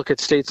 if you look at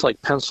states like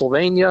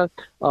Pennsylvania,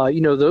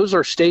 those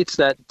are states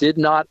that did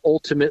not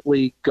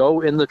ultimately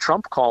go in the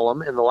Trump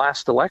column in the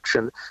last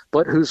election,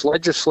 but whose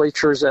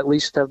legislatures at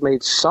least have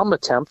made some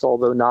attempt,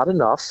 although not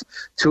enough,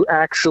 to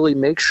actually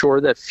make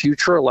sure that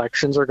future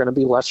elections are going to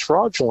be less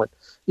fraudulent.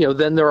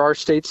 Then there are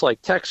states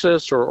like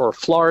Texas or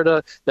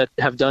Florida that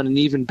have done an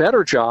even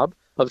better job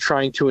of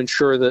trying to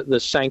ensure the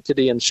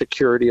sanctity and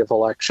security of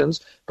elections.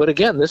 But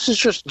again, this is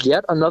just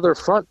yet another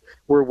front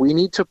where we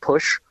need to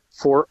push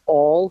for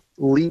all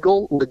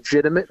legal,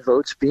 legitimate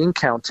votes being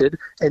counted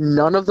and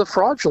none of the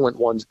fraudulent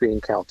ones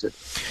being counted.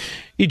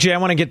 EJ, I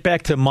want to get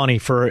back to money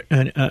for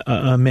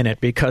a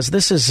minute, because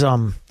this is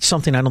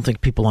something I don't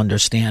think people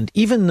understand.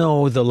 Even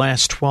though the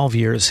last 12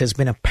 years has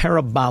been a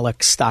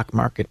parabolic stock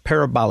market,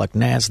 parabolic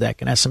NASDAQ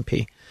and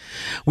S&P,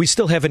 we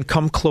still haven't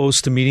come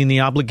close to meeting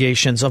the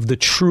obligations of the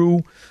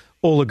true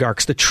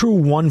oligarchs, the true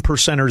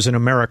 1%ers in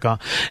America,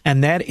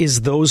 and that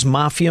is those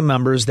mafia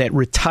members that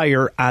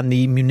retire on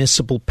the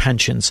municipal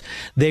pensions.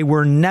 They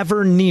were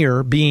never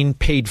near being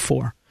paid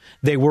for.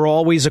 They were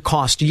always a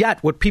cost.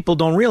 Yet, what people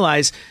don't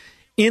realize,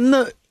 in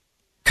the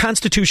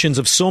constitutions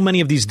of so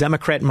many of these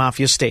Democrat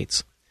mafia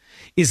states,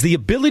 is the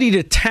ability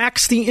to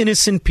tax the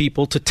innocent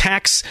people, to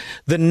tax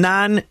the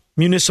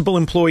non-municipal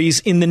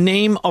employees in the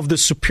name of the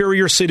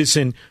superior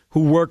citizen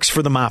who works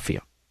for the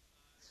mafia.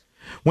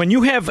 When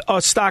you have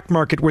a stock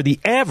market where the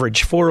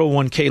average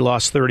 401k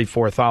lost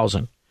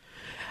 $34,000,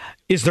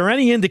 is there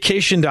any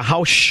indication to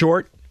how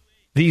short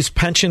these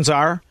pensions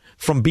are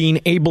from being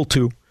able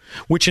to,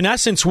 which in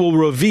essence will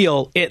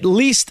reveal at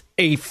least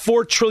a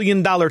 $4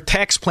 trillion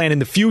tax plan in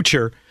the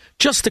future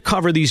just to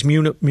cover these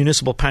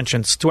municipal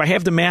pensions? Do I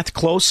have the math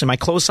close? Am I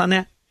close on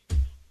that?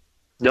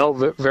 No,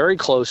 very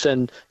close.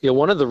 And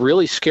one of the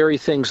really scary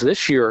things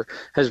this year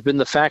has been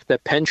the fact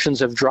that pensions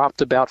have dropped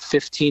about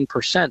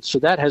 15%. So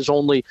that has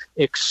only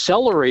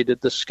accelerated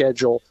the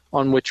schedule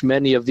on which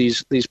many of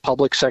these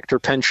public sector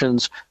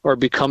pensions are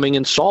becoming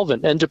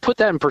insolvent. And to put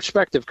that in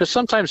perspective, because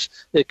sometimes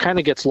it kind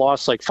of gets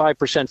lost, like 5%,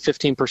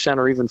 15%,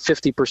 or even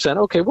 50%.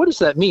 Okay, what does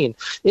that mean?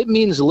 It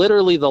means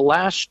literally the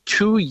last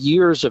 2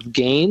 years of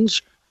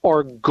gains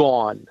are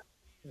gone.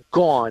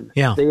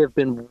 Yeah. They have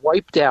been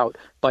wiped out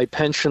by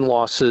pension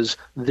losses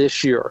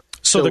this year.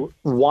 So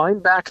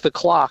wind back the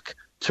clock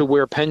to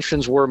where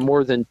pensions were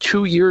more than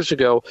 2 years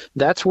ago.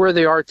 That's where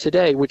they are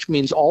today, which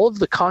means all of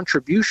the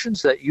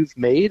contributions that you've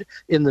made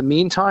in the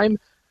meantime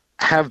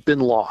have been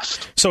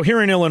lost. So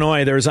here in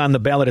Illinois, there's on the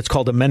ballot, it's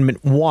called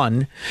Amendment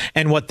 1.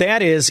 And what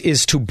that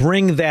is to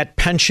bring that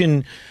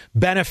pension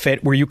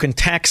benefit where you can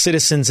tax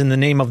citizens in the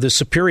name of the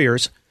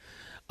superiors.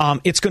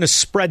 It's going to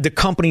spread to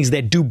companies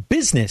that do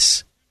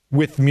business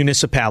with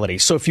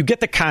municipalities. So if you get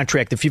the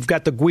contract, if you've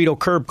got the Guido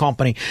Curb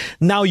Company,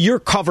 now you're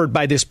covered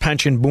by this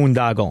pension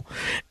boondoggle.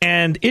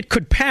 And it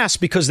could pass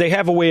because they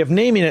have a way of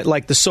naming it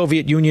like the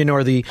Soviet Union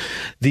or the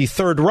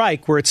Third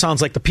Reich, where it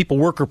sounds like the People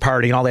Worker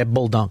Party and all that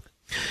bulldunk.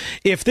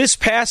 If this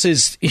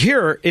passes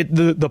here,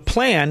 the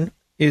plan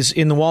is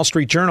in the Wall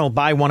Street Journal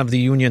by one of the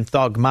union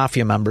thug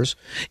mafia members,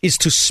 is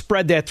to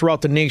spread that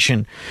throughout the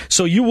nation.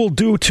 So you will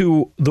do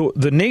to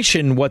the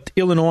nation what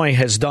Illinois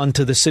has done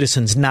to the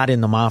citizens not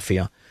in the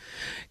mafia.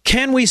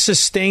 Can we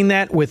sustain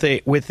that with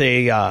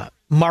a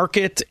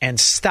market and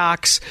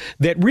stocks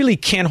that really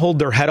can't hold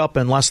their head up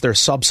unless they're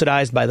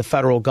subsidized by the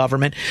federal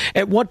government?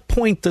 At what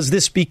point does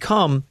this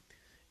become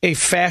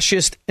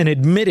an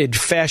admitted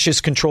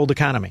fascist-controlled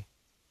economy?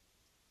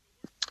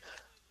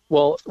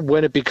 Well,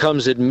 when it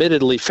becomes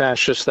admittedly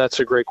fascist, that's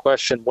a great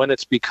question. When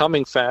it's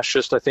becoming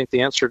fascist, I think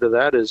the answer to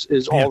that is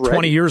already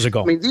 20 years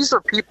ago. I mean, these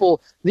are people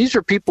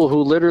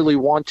who literally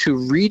want to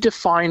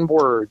redefine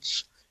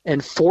words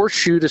and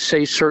force you to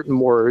say certain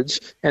words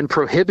and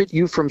prohibit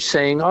you from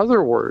saying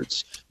other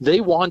words.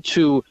 They want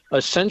to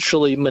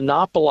essentially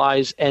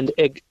monopolize and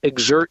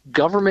exert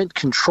government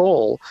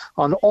control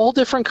on all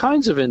different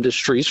kinds of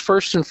industries,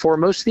 first and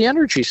foremost the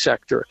energy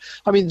sector.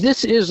 I mean,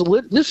 this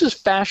is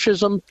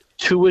fascism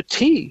to a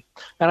T.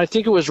 And I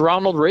think it was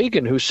Ronald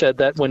Reagan who said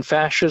that when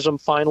fascism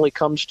finally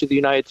comes to the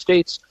United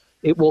States,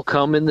 it will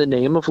come in the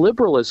name of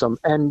liberalism.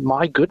 And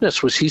my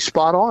goodness, was he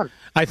spot on.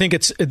 I think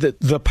it's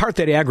the part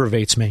that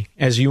aggravates me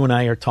as you and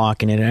I are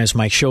talking and as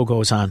my show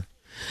goes on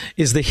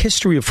is the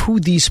history of who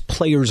these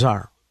players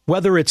are.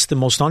 Whether it's the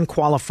most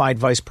unqualified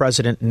vice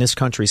president in this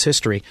country's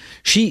history,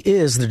 she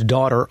is the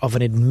daughter of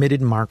an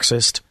admitted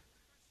Marxist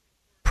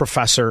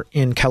professor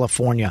in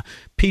California.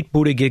 Pete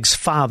Buttigieg's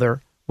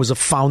father was a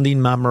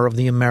founding member of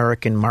the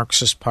American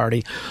Marxist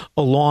Party,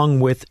 along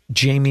with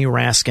Jamie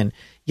Raskin.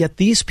 Yet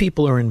these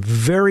people are in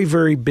very,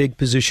 very big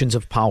positions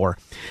of power.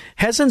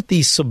 Hasn't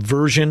the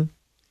subversion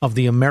of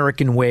the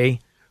American way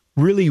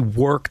really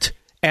worked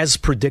as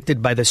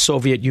predicted by the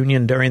Soviet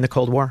Union during the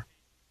Cold War?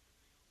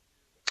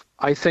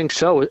 I think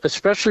so,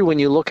 especially when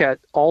you look at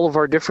all of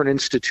our different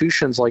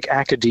institutions like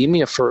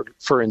academia,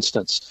 for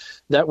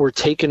instance, that were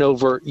taken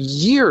over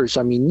years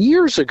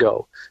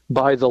ago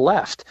by the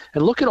left.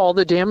 And look at all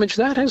the damage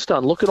that has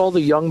done. Look at all the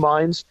young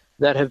minds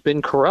that have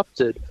been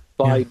corrupted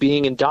by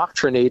being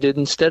indoctrinated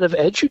instead of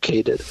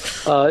educated.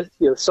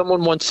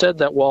 Someone once said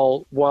that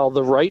while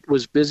the right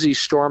was busy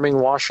storming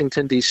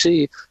Washington,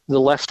 D.C., the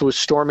left was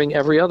storming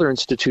every other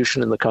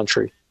institution in the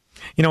country.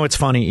 You know, it's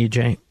funny,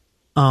 EJ.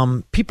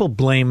 People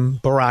blame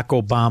Barack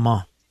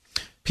Obama.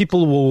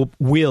 People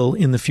will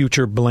in the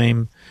future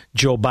blame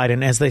Joe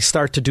Biden as they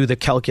start to do the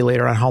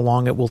calculator on how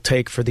long it will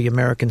take for the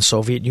American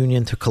Soviet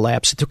Union to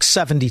collapse. It took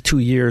 72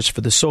 years for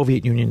the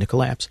Soviet Union to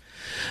collapse.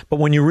 But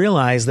when you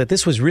realize that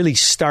this was really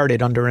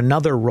started under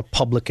another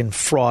Republican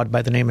fraud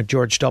by the name of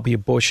George W.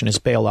 Bush and his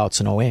bailouts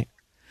in 2008,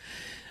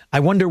 I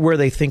wonder where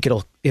they think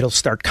it'll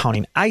start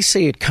counting. I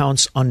say it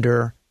counts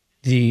under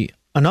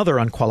another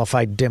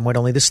unqualified dimwit,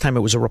 only this time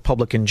it was a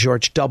Republican,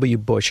 George W.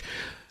 Bush.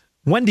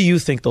 When do you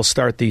think they'll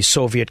start the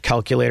Soviet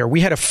calculator? We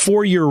had a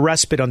 4-year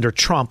respite under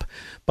Trump,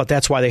 but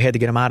that's why they had to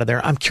get him out of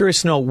there. I'm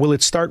curious to know, will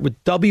it start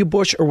with W.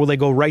 Bush or will they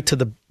go right to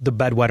the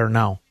bedwetter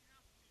now?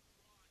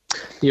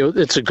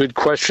 It's a good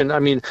question. I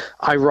mean,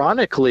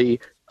 ironically,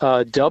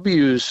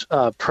 W's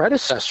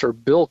predecessor,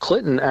 Bill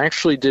Clinton,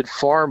 actually did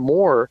far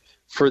more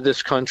for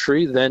this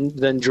country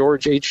than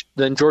George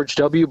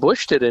W.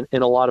 Bush did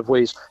in a lot of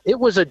ways. It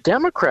was a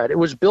Democrat. It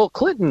was Bill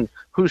Clinton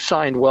who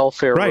signed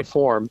welfare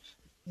reform.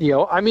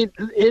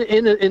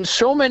 In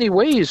so many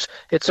ways,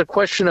 it's a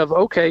question of,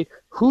 okay,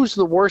 who's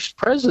the worst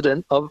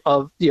president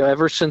of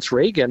ever since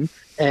Reagan?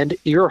 And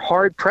you're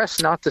hard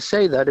pressed not to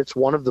say that it's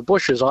one of the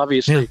Bushes,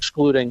 obviously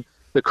excluding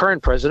the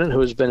current president, who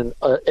has been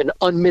an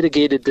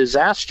unmitigated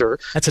disaster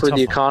for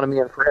the economy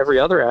and for every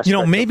other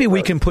aspect. Maybe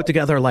we can put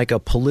together like a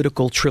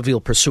political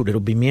Trivial Pursuit.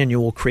 It'll be me and you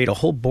will create a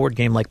whole board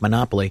game like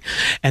Monopoly.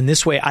 And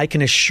this way I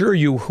can assure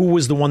you who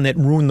was the one that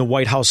ruined the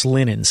White House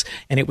linens.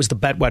 And it was the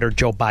bedwetter,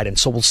 Joe Biden.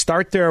 So we'll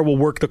start there. We'll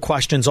work the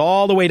questions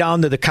all the way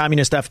down to the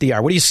communist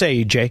FDR. What do you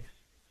say, EJ?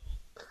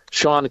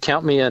 Sean,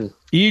 count me in.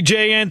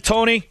 EJ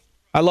Antoni.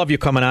 I love you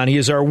coming on. He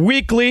is our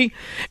weekly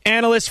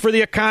analyst for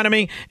the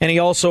economy, and he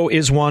also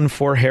is one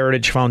for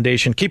Heritage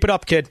Foundation. Keep it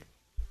up, kid.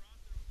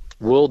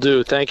 Will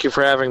do. Thank you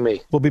for having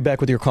me. We'll be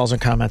back with your calls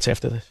and comments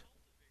after this.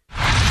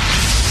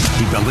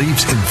 He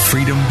believes in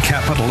freedom,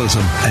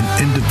 capitalism,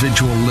 and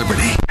individual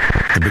liberty.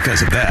 And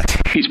because of that,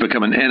 he's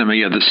become an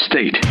enemy of the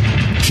state.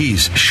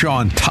 He's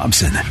Sean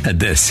Thompson,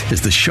 and this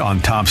is the Sean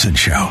Thompson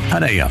Show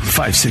on AM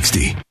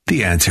 560.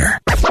 The Answer.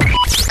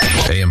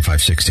 AM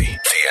 560. The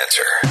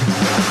Answer.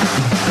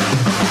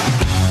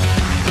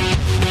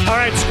 All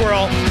right,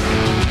 Squirrel.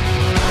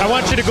 I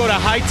want you to go to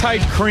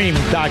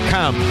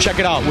hightidecream.com. Check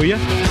it out, will you?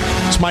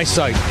 It's my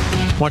site.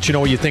 I want you to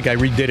know what you think. I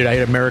redid it. I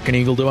had American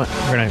Eagle do it.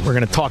 We're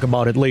gonna talk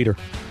about it later.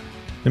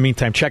 In the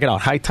meantime, check it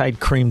out.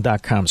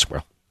 hightidecream.com,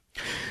 Squirrel.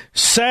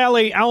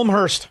 Sally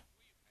Elmhurst.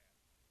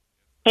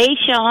 Hey,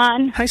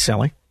 Sean. Hi,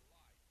 Sally.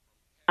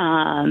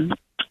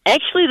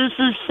 Actually, this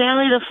is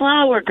Sally the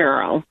Flower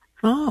Girl.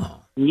 Oh.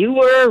 You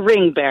were a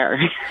ring bearer.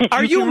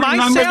 Are you my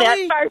remember Sally?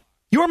 That part?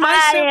 You're my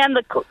Sally? I am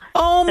the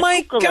Oh,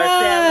 my God.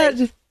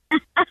 God.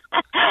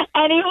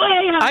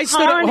 Anyway, I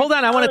stood up. Hold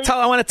on. I want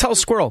to tell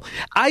Squirrel.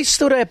 I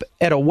stood up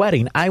at a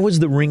wedding. I was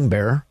the ring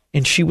bearer,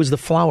 and she was the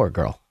flower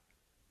girl.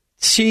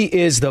 She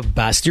is the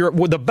best. You're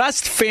the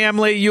best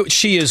family.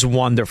 She is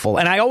wonderful.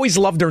 And I always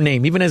loved her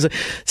name, even as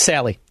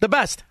Sally. The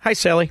best. Hi,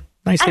 Sally.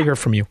 Nice to hear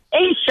from you.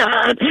 Hey,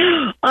 Sean.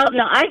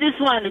 No, I just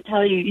wanted to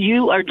tell you,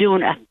 you are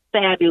doing a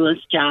fabulous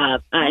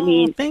job. I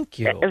mean, thank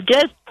you.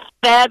 Just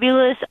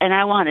fabulous. And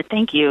I want to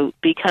thank you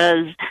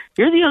because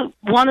you're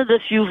one of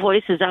the few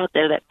voices out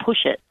there that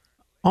push it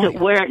to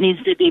where it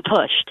needs to be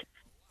pushed.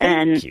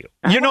 And you.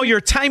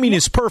 Your timing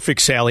is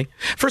perfect, Sally.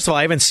 First of all,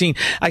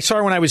 I saw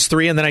her when I was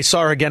 3, and then I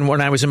saw her again when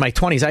I was in my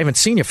 20s. I haven't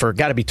seen you for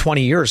got to be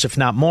 20 years, if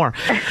not more.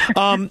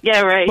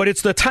 Yeah, right. But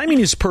the timing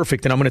is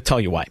perfect, and I'm going to tell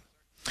you why.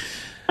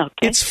 Okay.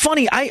 It's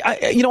funny.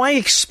 I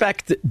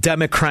expect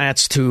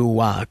Democrats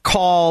to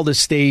call the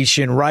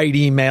station, write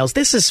emails.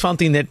 This is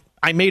something that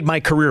I made my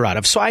career out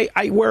of. So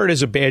I wear it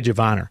as a badge of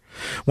honor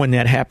when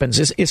that happens,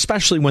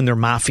 especially when they're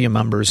mafia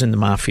members in the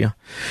mafia.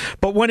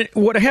 But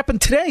what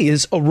happened today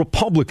is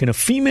a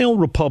female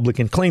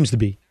Republican claims to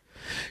be.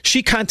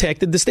 She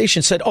contacted the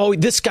station, said, oh,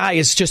 this guy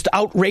is just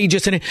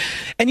outrageous. And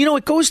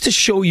it goes to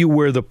show you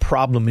where the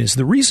problem is.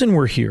 The reason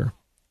we're here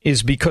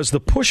is because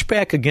the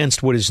pushback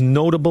against what is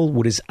notable,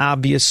 what is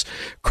obvious,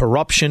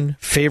 corruption,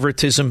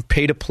 favoritism,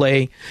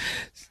 pay-to-play,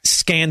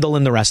 scandal,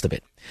 and the rest of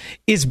it,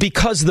 is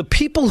because the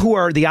people who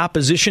are the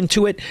opposition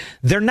to it,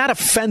 they're not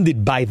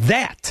offended by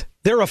that.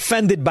 They're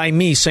offended by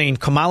me saying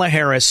Kamala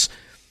Harris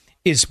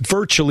is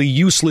virtually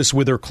useless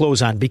with her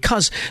clothes on,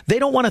 because they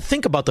don't want to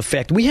think about the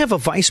fact we have a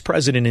vice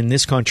president in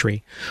this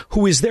country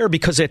who is there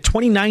because at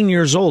 29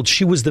 years old,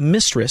 she was the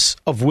mistress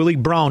of Willie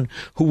Brown,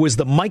 who was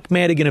the Mike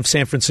Madigan of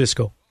San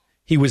Francisco.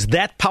 He was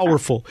that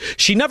powerful.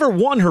 She never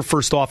won her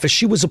first office.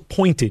 She was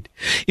appointed.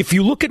 If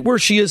you look at where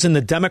she is in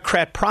the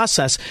Democrat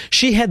process,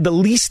 she had the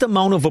least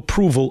amount of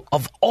approval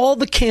of all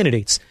the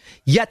candidates,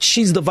 yet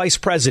she's the vice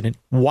president.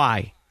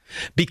 Why?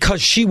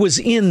 Because she was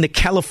in the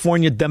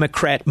California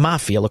Democrat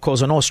mafia, La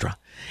Cosa Nostra.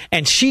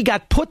 And she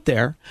got put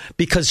there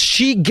because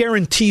she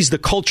guarantees the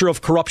culture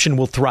of corruption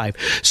will thrive.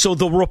 So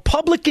the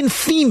Republican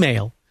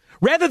female,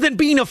 rather than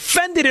being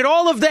offended at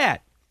all of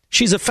that,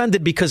 she's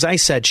offended because I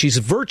said she's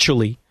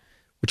virtually,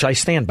 which I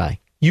stand by,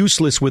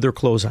 useless with her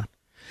clothes on.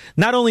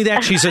 Not only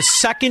that, she's a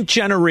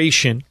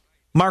second-generation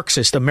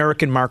Marxist,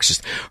 American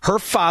Marxist. Her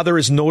father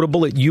is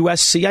notable at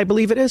USC, I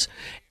believe it is,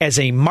 as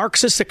a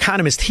Marxist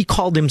economist. He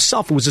called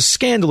himself. It was a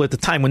scandal at the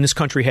time when this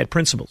country had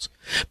principles,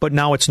 but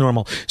now it's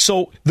normal.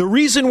 So the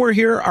reason we're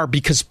here are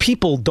because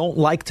people don't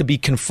like to be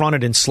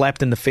confronted and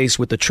slapped in the face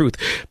with the truth.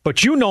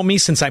 But you know me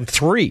since I'm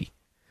 3.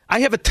 I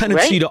have a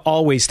tendency to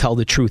always tell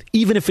the truth,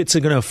 even if it's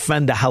going to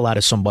offend the hell out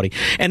of somebody.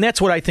 And that's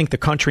what I think the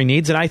country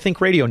needs, and I think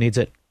radio needs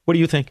it. What do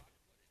you think?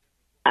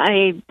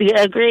 I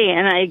agree,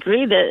 and I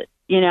agree that,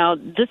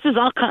 this is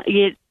all...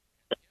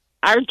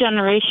 our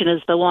generation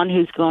is the one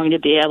who's going to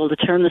be able to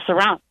turn this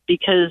around,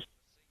 because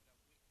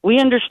we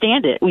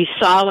understand it. We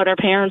saw what our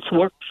parents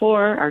worked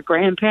for, our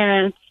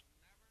grandparents,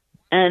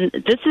 and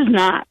this is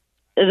not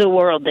the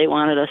world they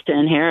wanted us to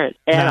inherit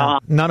at all.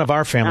 None of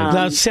our family.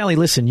 Now, Sally,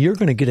 listen, you're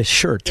going to get a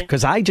shirt,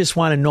 because I just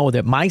want to know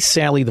that my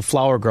Sally, the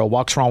flower girl,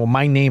 walks around with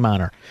my name on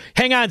her.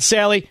 Hang on,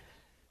 Sally.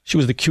 She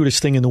was the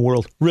cutest thing in the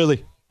world.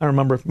 Really. I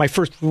remember one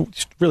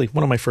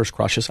of my first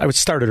crushes. I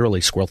started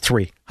early, Squirrel,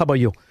 3. How about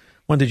you?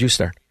 When did you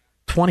start?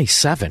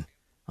 27.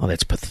 Oh,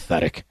 that's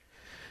pathetic.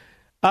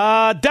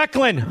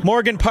 Declan,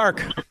 Morgan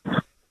Park.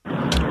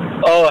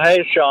 Oh,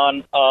 hey,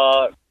 Sean.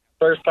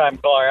 First-time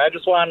caller. I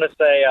just wanted to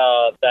say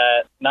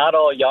that not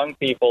all young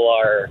people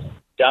are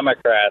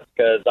Democrats,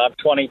 because I'm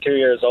 22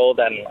 years old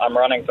and I'm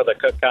running for the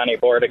Cook County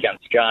Board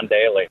against John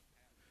Daly.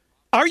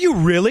 Are you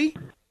really?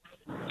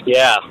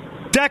 Yeah.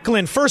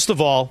 Declan, first of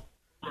all,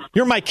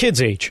 you're my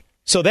kid's age,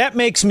 so that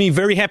makes me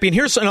very happy. And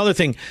here's another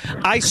thing.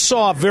 I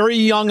saw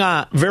very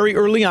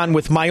early on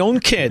with my own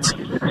kids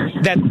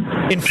that,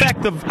 in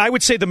fact, I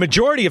would say the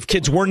majority of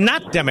kids were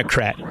not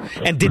Democrat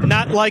and did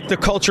not like the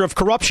culture of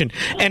corruption.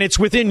 And it's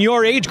within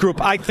your age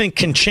group, I think,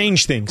 can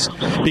change things,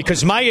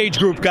 because my age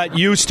group got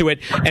used to it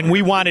and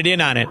we wanted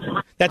in on it.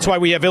 That's why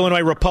we have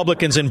Illinois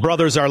Republicans and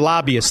brothers are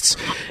lobbyists.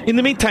 In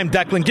the meantime,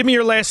 Declan, give me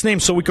your last name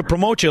so we could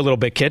promote you a little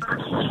bit, kid.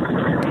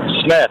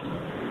 Smith.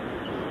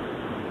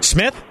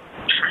 Smith?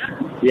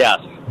 Yes.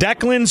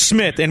 Declan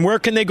Smith. And where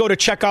can they go to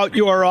check out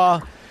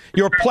your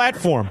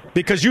platform?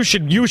 Because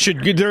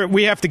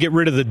we have to get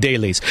rid of the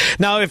dailies.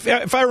 Now,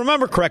 if I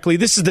remember correctly,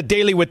 this is the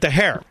daily with the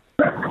hair,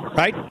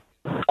 right?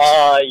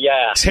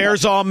 Yeah. His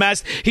hair's all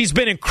messed. He's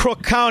been in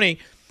Crook County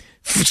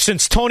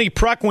since Tony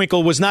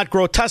Preckwinkle was not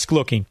grotesque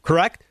looking,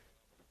 correct?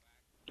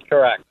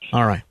 Correct.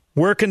 All right.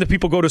 Where can the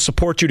people go to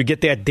support you to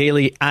get that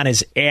daily on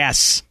his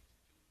ass?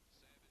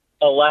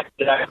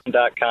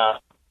 ElectDeclan.com.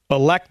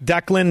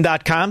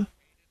 ElectDeclan.com?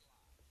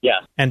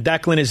 Yeah. And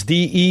Declan is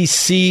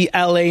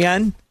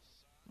Declan?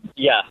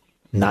 Yeah.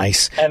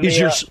 Nice. And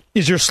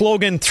is your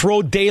slogan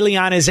 "Throw Daly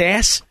on his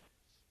ass"?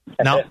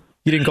 No,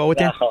 you didn't go with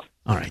that. All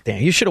right,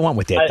 Dan. You should have went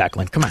with that,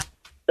 Declan. Come on.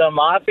 The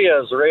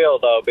mafia is real,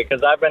 though,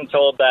 because I've been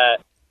told that,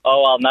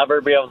 I'll never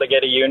be able to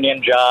get a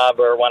union job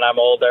or when I'm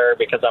older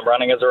because I'm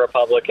running as a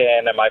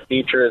Republican and my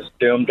future is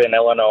doomed in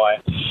Illinois.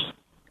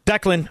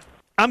 Declan,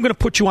 I'm going to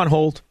put you on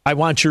hold. I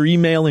want your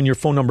email and your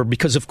phone number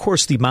because, of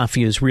course, the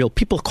mafia is real.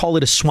 People call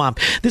it a swamp.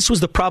 This was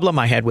the problem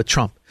I had with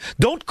Trump.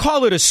 Don't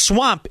call it a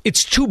swamp.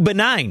 It's too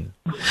benign.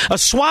 A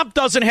swamp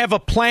doesn't have a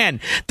plan,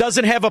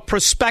 doesn't have a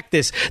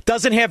prospectus,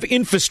 doesn't have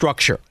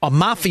infrastructure. A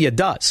mafia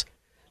does.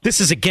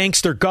 This is a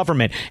gangster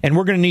government, and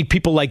we're going to need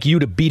people like you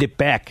to beat it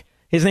back.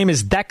 His name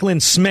is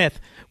Declan Smith.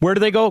 Where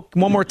do they go?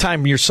 One more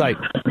time, your site.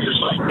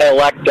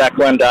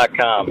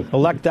 electdeclan.com.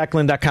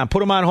 Electdeclan.com.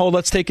 Put him on hold.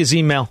 Let's take his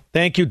email.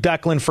 Thank you,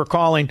 Declan, for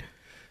calling.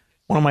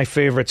 One of my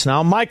favorites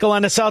now. Michael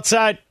on the south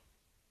side.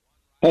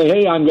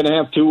 Hey, I'm going to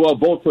have to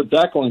vote for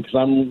Declan because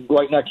I'm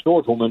right next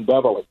door to him in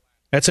Beverly.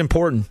 That's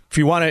important. If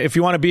you want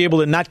to be able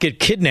to not get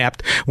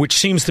kidnapped, which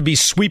seems to be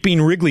sweeping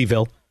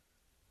Wrigleyville.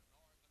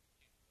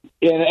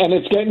 And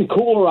it's getting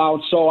cooler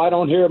out, so I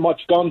don't hear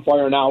much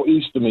gunfire now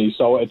east of me,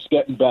 so it's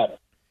getting better.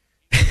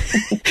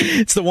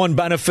 It's the one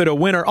benefit of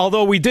winter.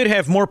 Although we did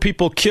have more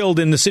people killed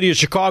in the city of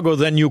Chicago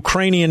than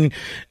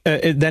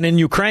than in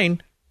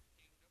Ukraine.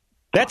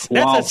 That's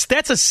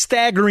a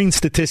staggering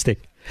statistic.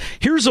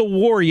 Here's a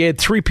war. You had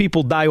 3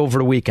 people die over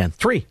the weekend.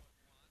 3.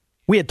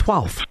 We had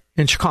 12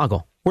 in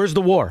Chicago. Where's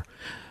the war?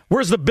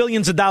 Where's the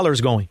billions of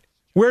dollars going?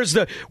 You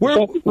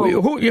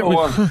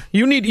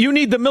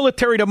need the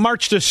military to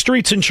march the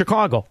streets in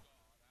Chicago.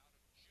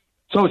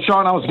 So,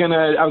 Sean, I was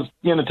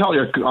gonna tell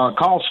your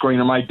call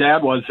screener. My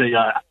dad was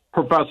a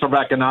professor of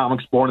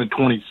economics, born in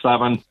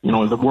 27.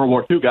 The World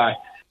War II guy,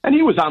 and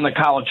he was on the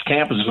college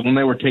campuses when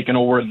they were taken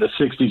over in the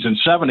 60s and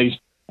 70s.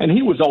 And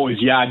he was always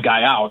the odd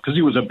guy out because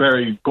he was a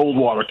very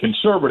Goldwater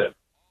conservative.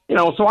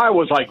 So I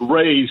was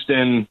raised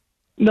in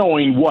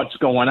knowing what's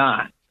going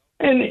on.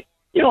 And,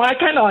 I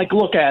kind of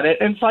look at it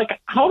and it's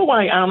how do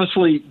I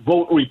honestly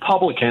vote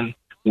Republican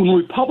when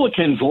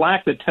Republicans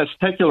lack the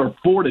testicular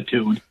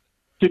fortitude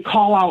to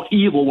call out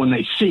evil when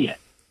they see it?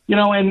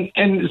 And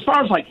as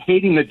far as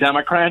hating the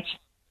Democrats,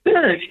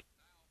 they're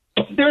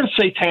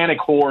satanic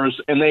whores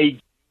and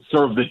they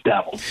serve the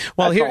devil.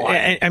 Well,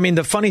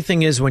 the funny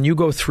thing is when you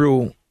go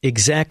through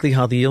exactly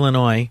how the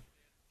Illinois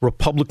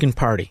Republican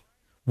Party,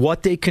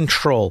 what they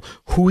control,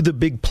 who the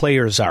big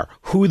players are,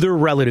 who their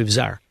relatives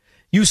are,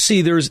 you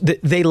see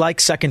they like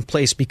second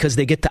place because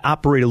they get to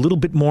operate a little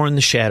bit more in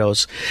the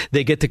shadows.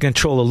 They get to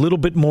control a little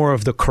bit more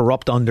of the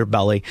corrupt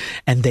underbelly,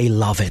 and they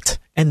love it.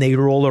 And they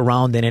roll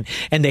around in it,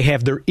 and they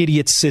have their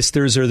idiot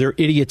sisters or their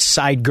idiot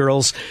side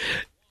girls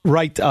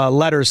write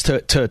letters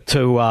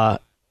to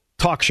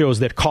talk shows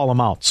that call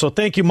them out. So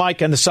thank you,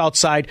 Mike, on the south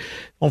side.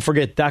 Don't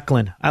forget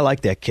Declan. I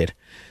like that kid.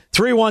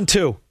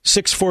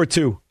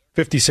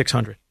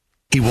 312-642-5600.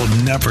 He will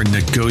never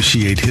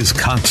negotiate his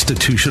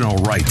constitutional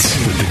rights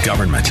with the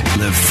government.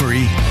 Live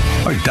free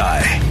or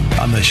die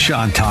on the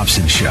Sean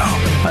Thompson Show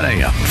on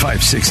AM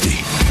 560.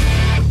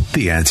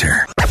 The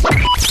Answer.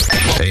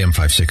 AM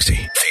 560. The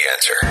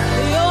Answer.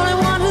 The only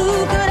one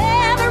who could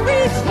ever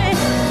reach me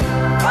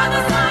was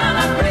the son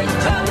of a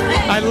preacher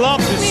man. I love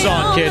this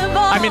song, kid.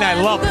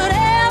 I love it.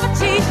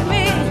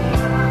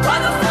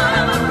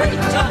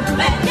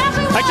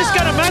 I just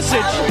got a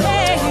message.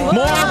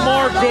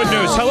 More good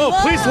news. Hello,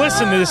 please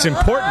listen to this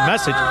important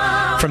message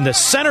from the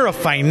Center of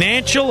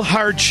Financial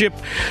Hardship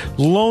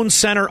Loan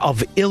Center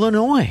of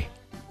Illinois.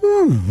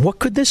 What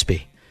could this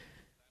be?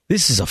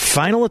 This is a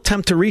final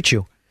attempt to reach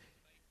you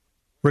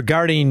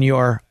regarding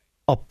your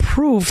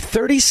approved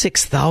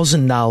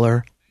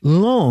 $36,000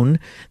 loan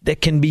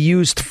that can be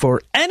used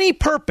for any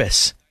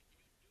purpose.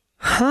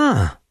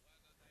 You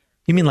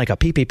mean like a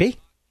PPP?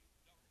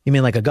 You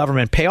mean like a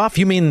government payoff?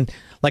 You mean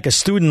like a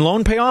student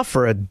loan payoff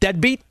or a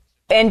deadbeat?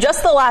 In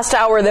just the last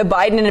hour, the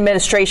Biden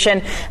administration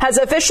has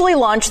officially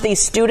launched the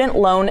student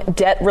loan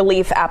debt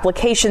relief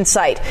application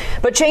site.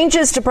 But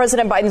changes to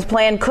President Biden's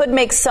plan could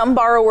make some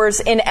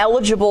borrowers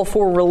ineligible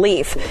for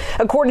relief.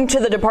 According to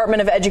the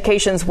Department of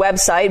Education's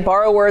website,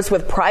 borrowers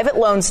with private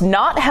loans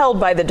not held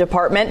by the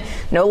department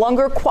no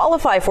longer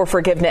qualify for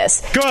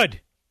forgiveness.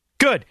 Good.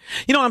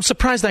 I'm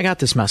surprised I got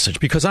this message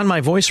because on my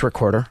voice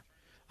recorder,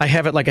 I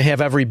have it like I have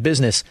every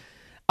business.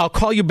 I'll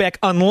call you back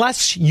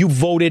unless you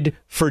voted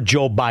for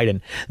Joe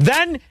Biden.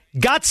 Then,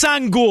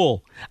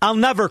 Gatsangul. I'll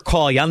never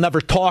call you. I'll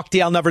never talk to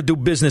you. I'll never do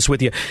business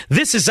with you.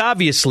 This is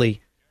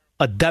obviously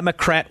a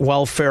Democrat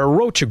welfare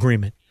roach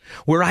agreement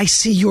where I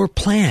see your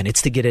plan.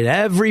 It's to get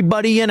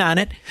everybody in on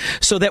it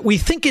so that we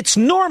think it's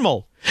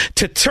normal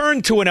to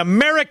turn to an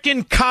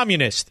American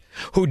communist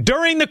who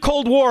during the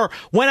Cold War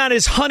went on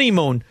his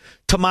honeymoon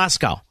to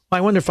Moscow.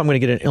 I wonder if I'm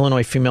going to get an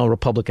Illinois female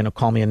Republican to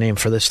call me a name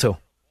for this, too.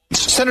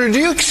 Senator, do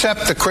you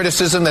accept the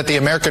criticism that the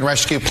American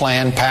Rescue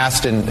Plan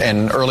passed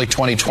in early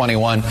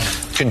 2021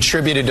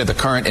 contributed to the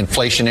current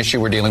inflation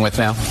issue we're dealing with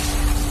now?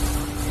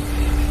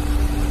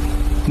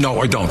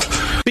 No, I don't.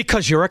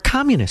 Because you're a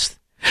communist.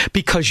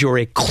 Because you're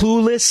a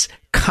clueless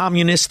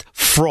communist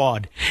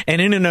fraud.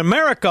 And in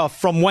America,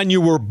 from when you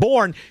were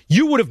born,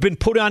 you would have been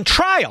put on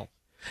trial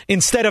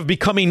instead of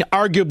becoming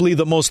arguably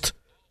the most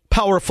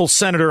powerful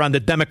senator on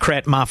the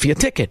Democrat mafia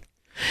ticket.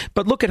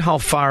 But look at how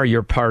far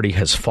your party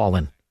has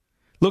fallen.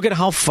 Look at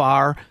how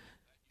far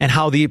and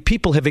how the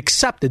people have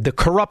accepted the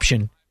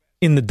corruption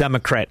in the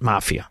Democrat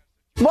mafia.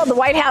 Well, the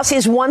White House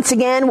is once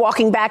again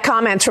walking back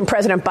comments from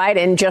President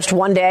Biden just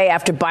one day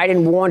after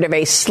Biden warned of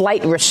a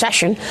slight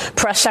recession.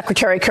 Press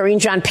Secretary Karine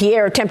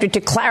Jean-Pierre attempted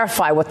to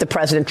clarify what the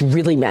president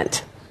really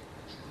meant.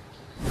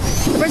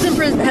 The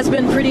president has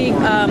been pretty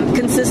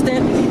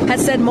consistent,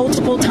 has said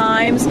multiple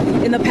times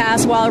in the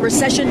past, while a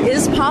recession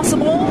is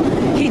possible,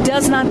 he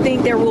does not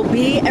think there will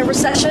be a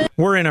recession.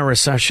 We're in a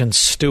recession,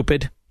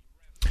 stupid.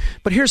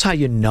 But here's how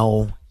you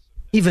know,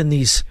 even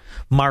these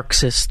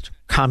Marxist,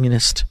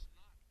 communist,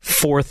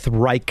 Fourth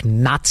Reich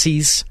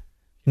Nazis,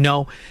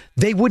 no,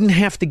 they wouldn't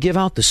have to give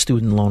out the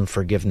student loan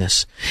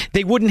forgiveness.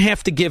 They wouldn't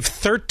have to give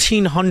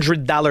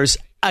 $1,300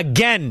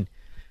 again.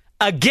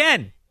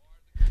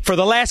 For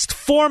the last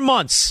 4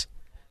 months,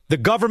 the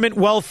government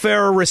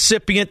welfare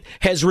recipient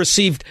has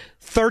received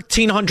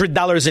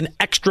 $1,300 in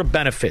extra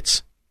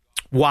benefits.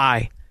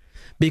 Why?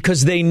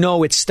 Because they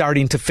know it's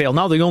starting to fail.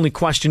 Now, the only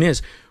question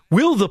is,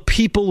 will the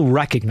people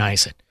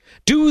recognize it?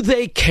 Do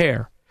they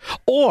care?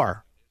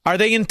 Or are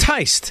they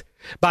enticed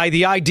by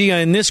the idea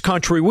in this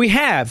country we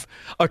have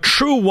a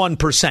true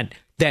 1%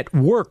 that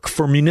work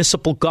for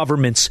municipal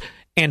governments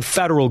and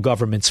federal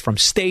governments, from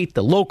state,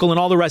 the local, and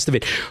all the rest of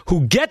it,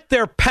 who get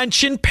their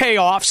pension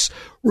payoffs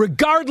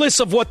regardless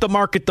of what the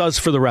market does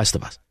for the rest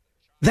of us?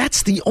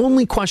 That's the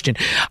only question.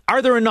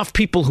 Are there enough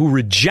people who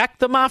reject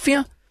the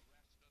mafia?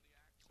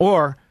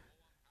 Or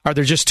are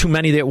there just too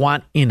many that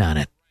want in on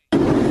it?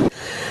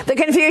 The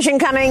confusion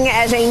coming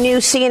as a new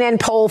CNN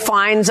poll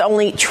finds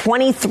only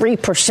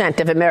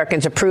 23% of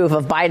Americans approve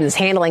of Biden's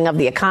handling of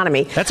the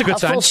economy. That's a good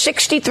sign. A full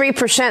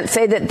 63%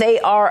 say that they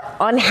are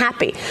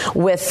unhappy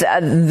with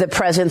the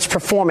president's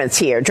performance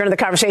here. During the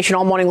conversation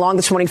all morning long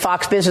this morning,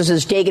 Fox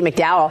Business's Dagan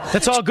McDowell.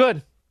 That's all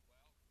good.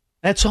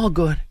 That's all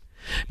good.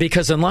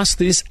 Because unless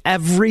there's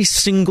every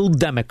single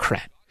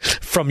Democrat,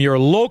 from your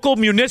local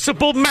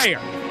municipal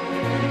mayor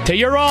to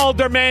your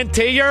alderman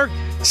to your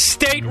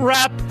state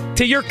rep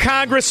to your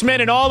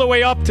congressman and all the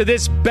way up to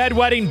this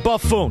bedwetting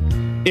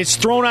buffoon is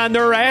thrown on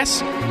their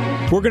ass,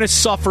 we're going to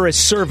suffer as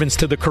servants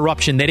to the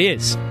corruption that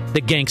is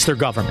the gangster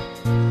government.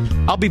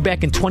 I'll be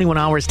back in 21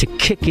 hours to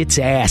kick its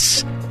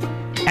ass.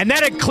 And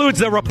that includes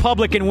the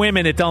Republican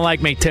women that don't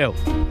like me, too.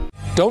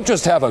 Don't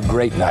just have a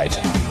great night.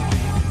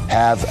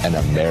 Have an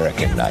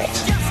American night.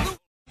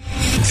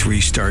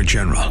 3-star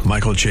General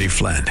Michael J.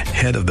 Flynn,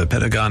 head of the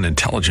Pentagon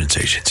Intelligence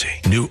Agency,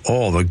 knew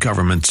all the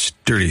government's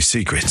dirty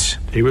secrets.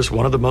 He was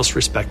one of the most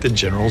respected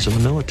generals in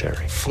the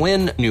military.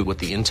 Flynn knew what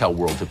the intel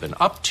world had been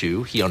up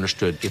to. He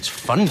understood its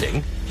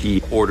funding.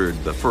 He ordered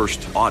the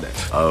first audit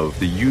of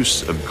the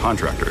use of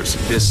contractors.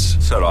 This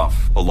set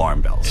off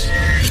alarm bells.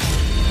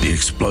 The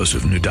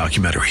explosive new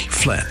documentary,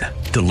 Flynn,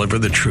 Deliver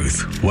the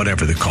Truth,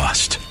 Whatever the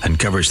Cost,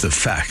 uncovers the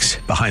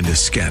facts behind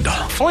this scandal.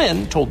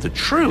 Flynn told the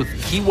truth.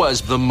 He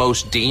was the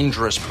most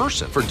dangerous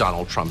person for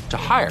Donald Trump to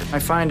hire. I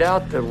find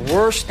out the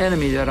worst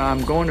enemy that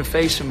I'm going to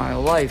face in my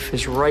life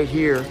is right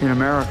here in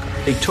America.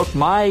 They took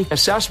my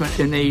assessment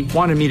and they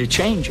wanted me to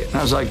change it. And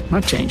I was like, I'm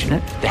not changing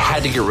it. They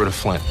had to get rid of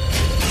Flynn.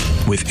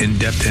 With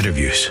in-depth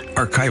interviews,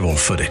 archival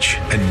footage,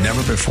 and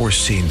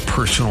never-before-seen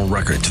personal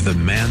records of the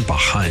man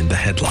behind the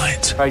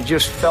headlines. I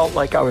just felt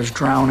like I was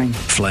drowning.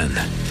 Flynn,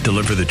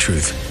 Deliver the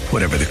Truth,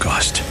 Whatever the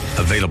Cost.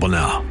 Available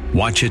now.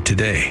 Watch it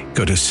today.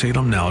 Go to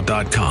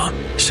salemnow.com.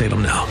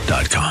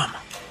 salemnow.com.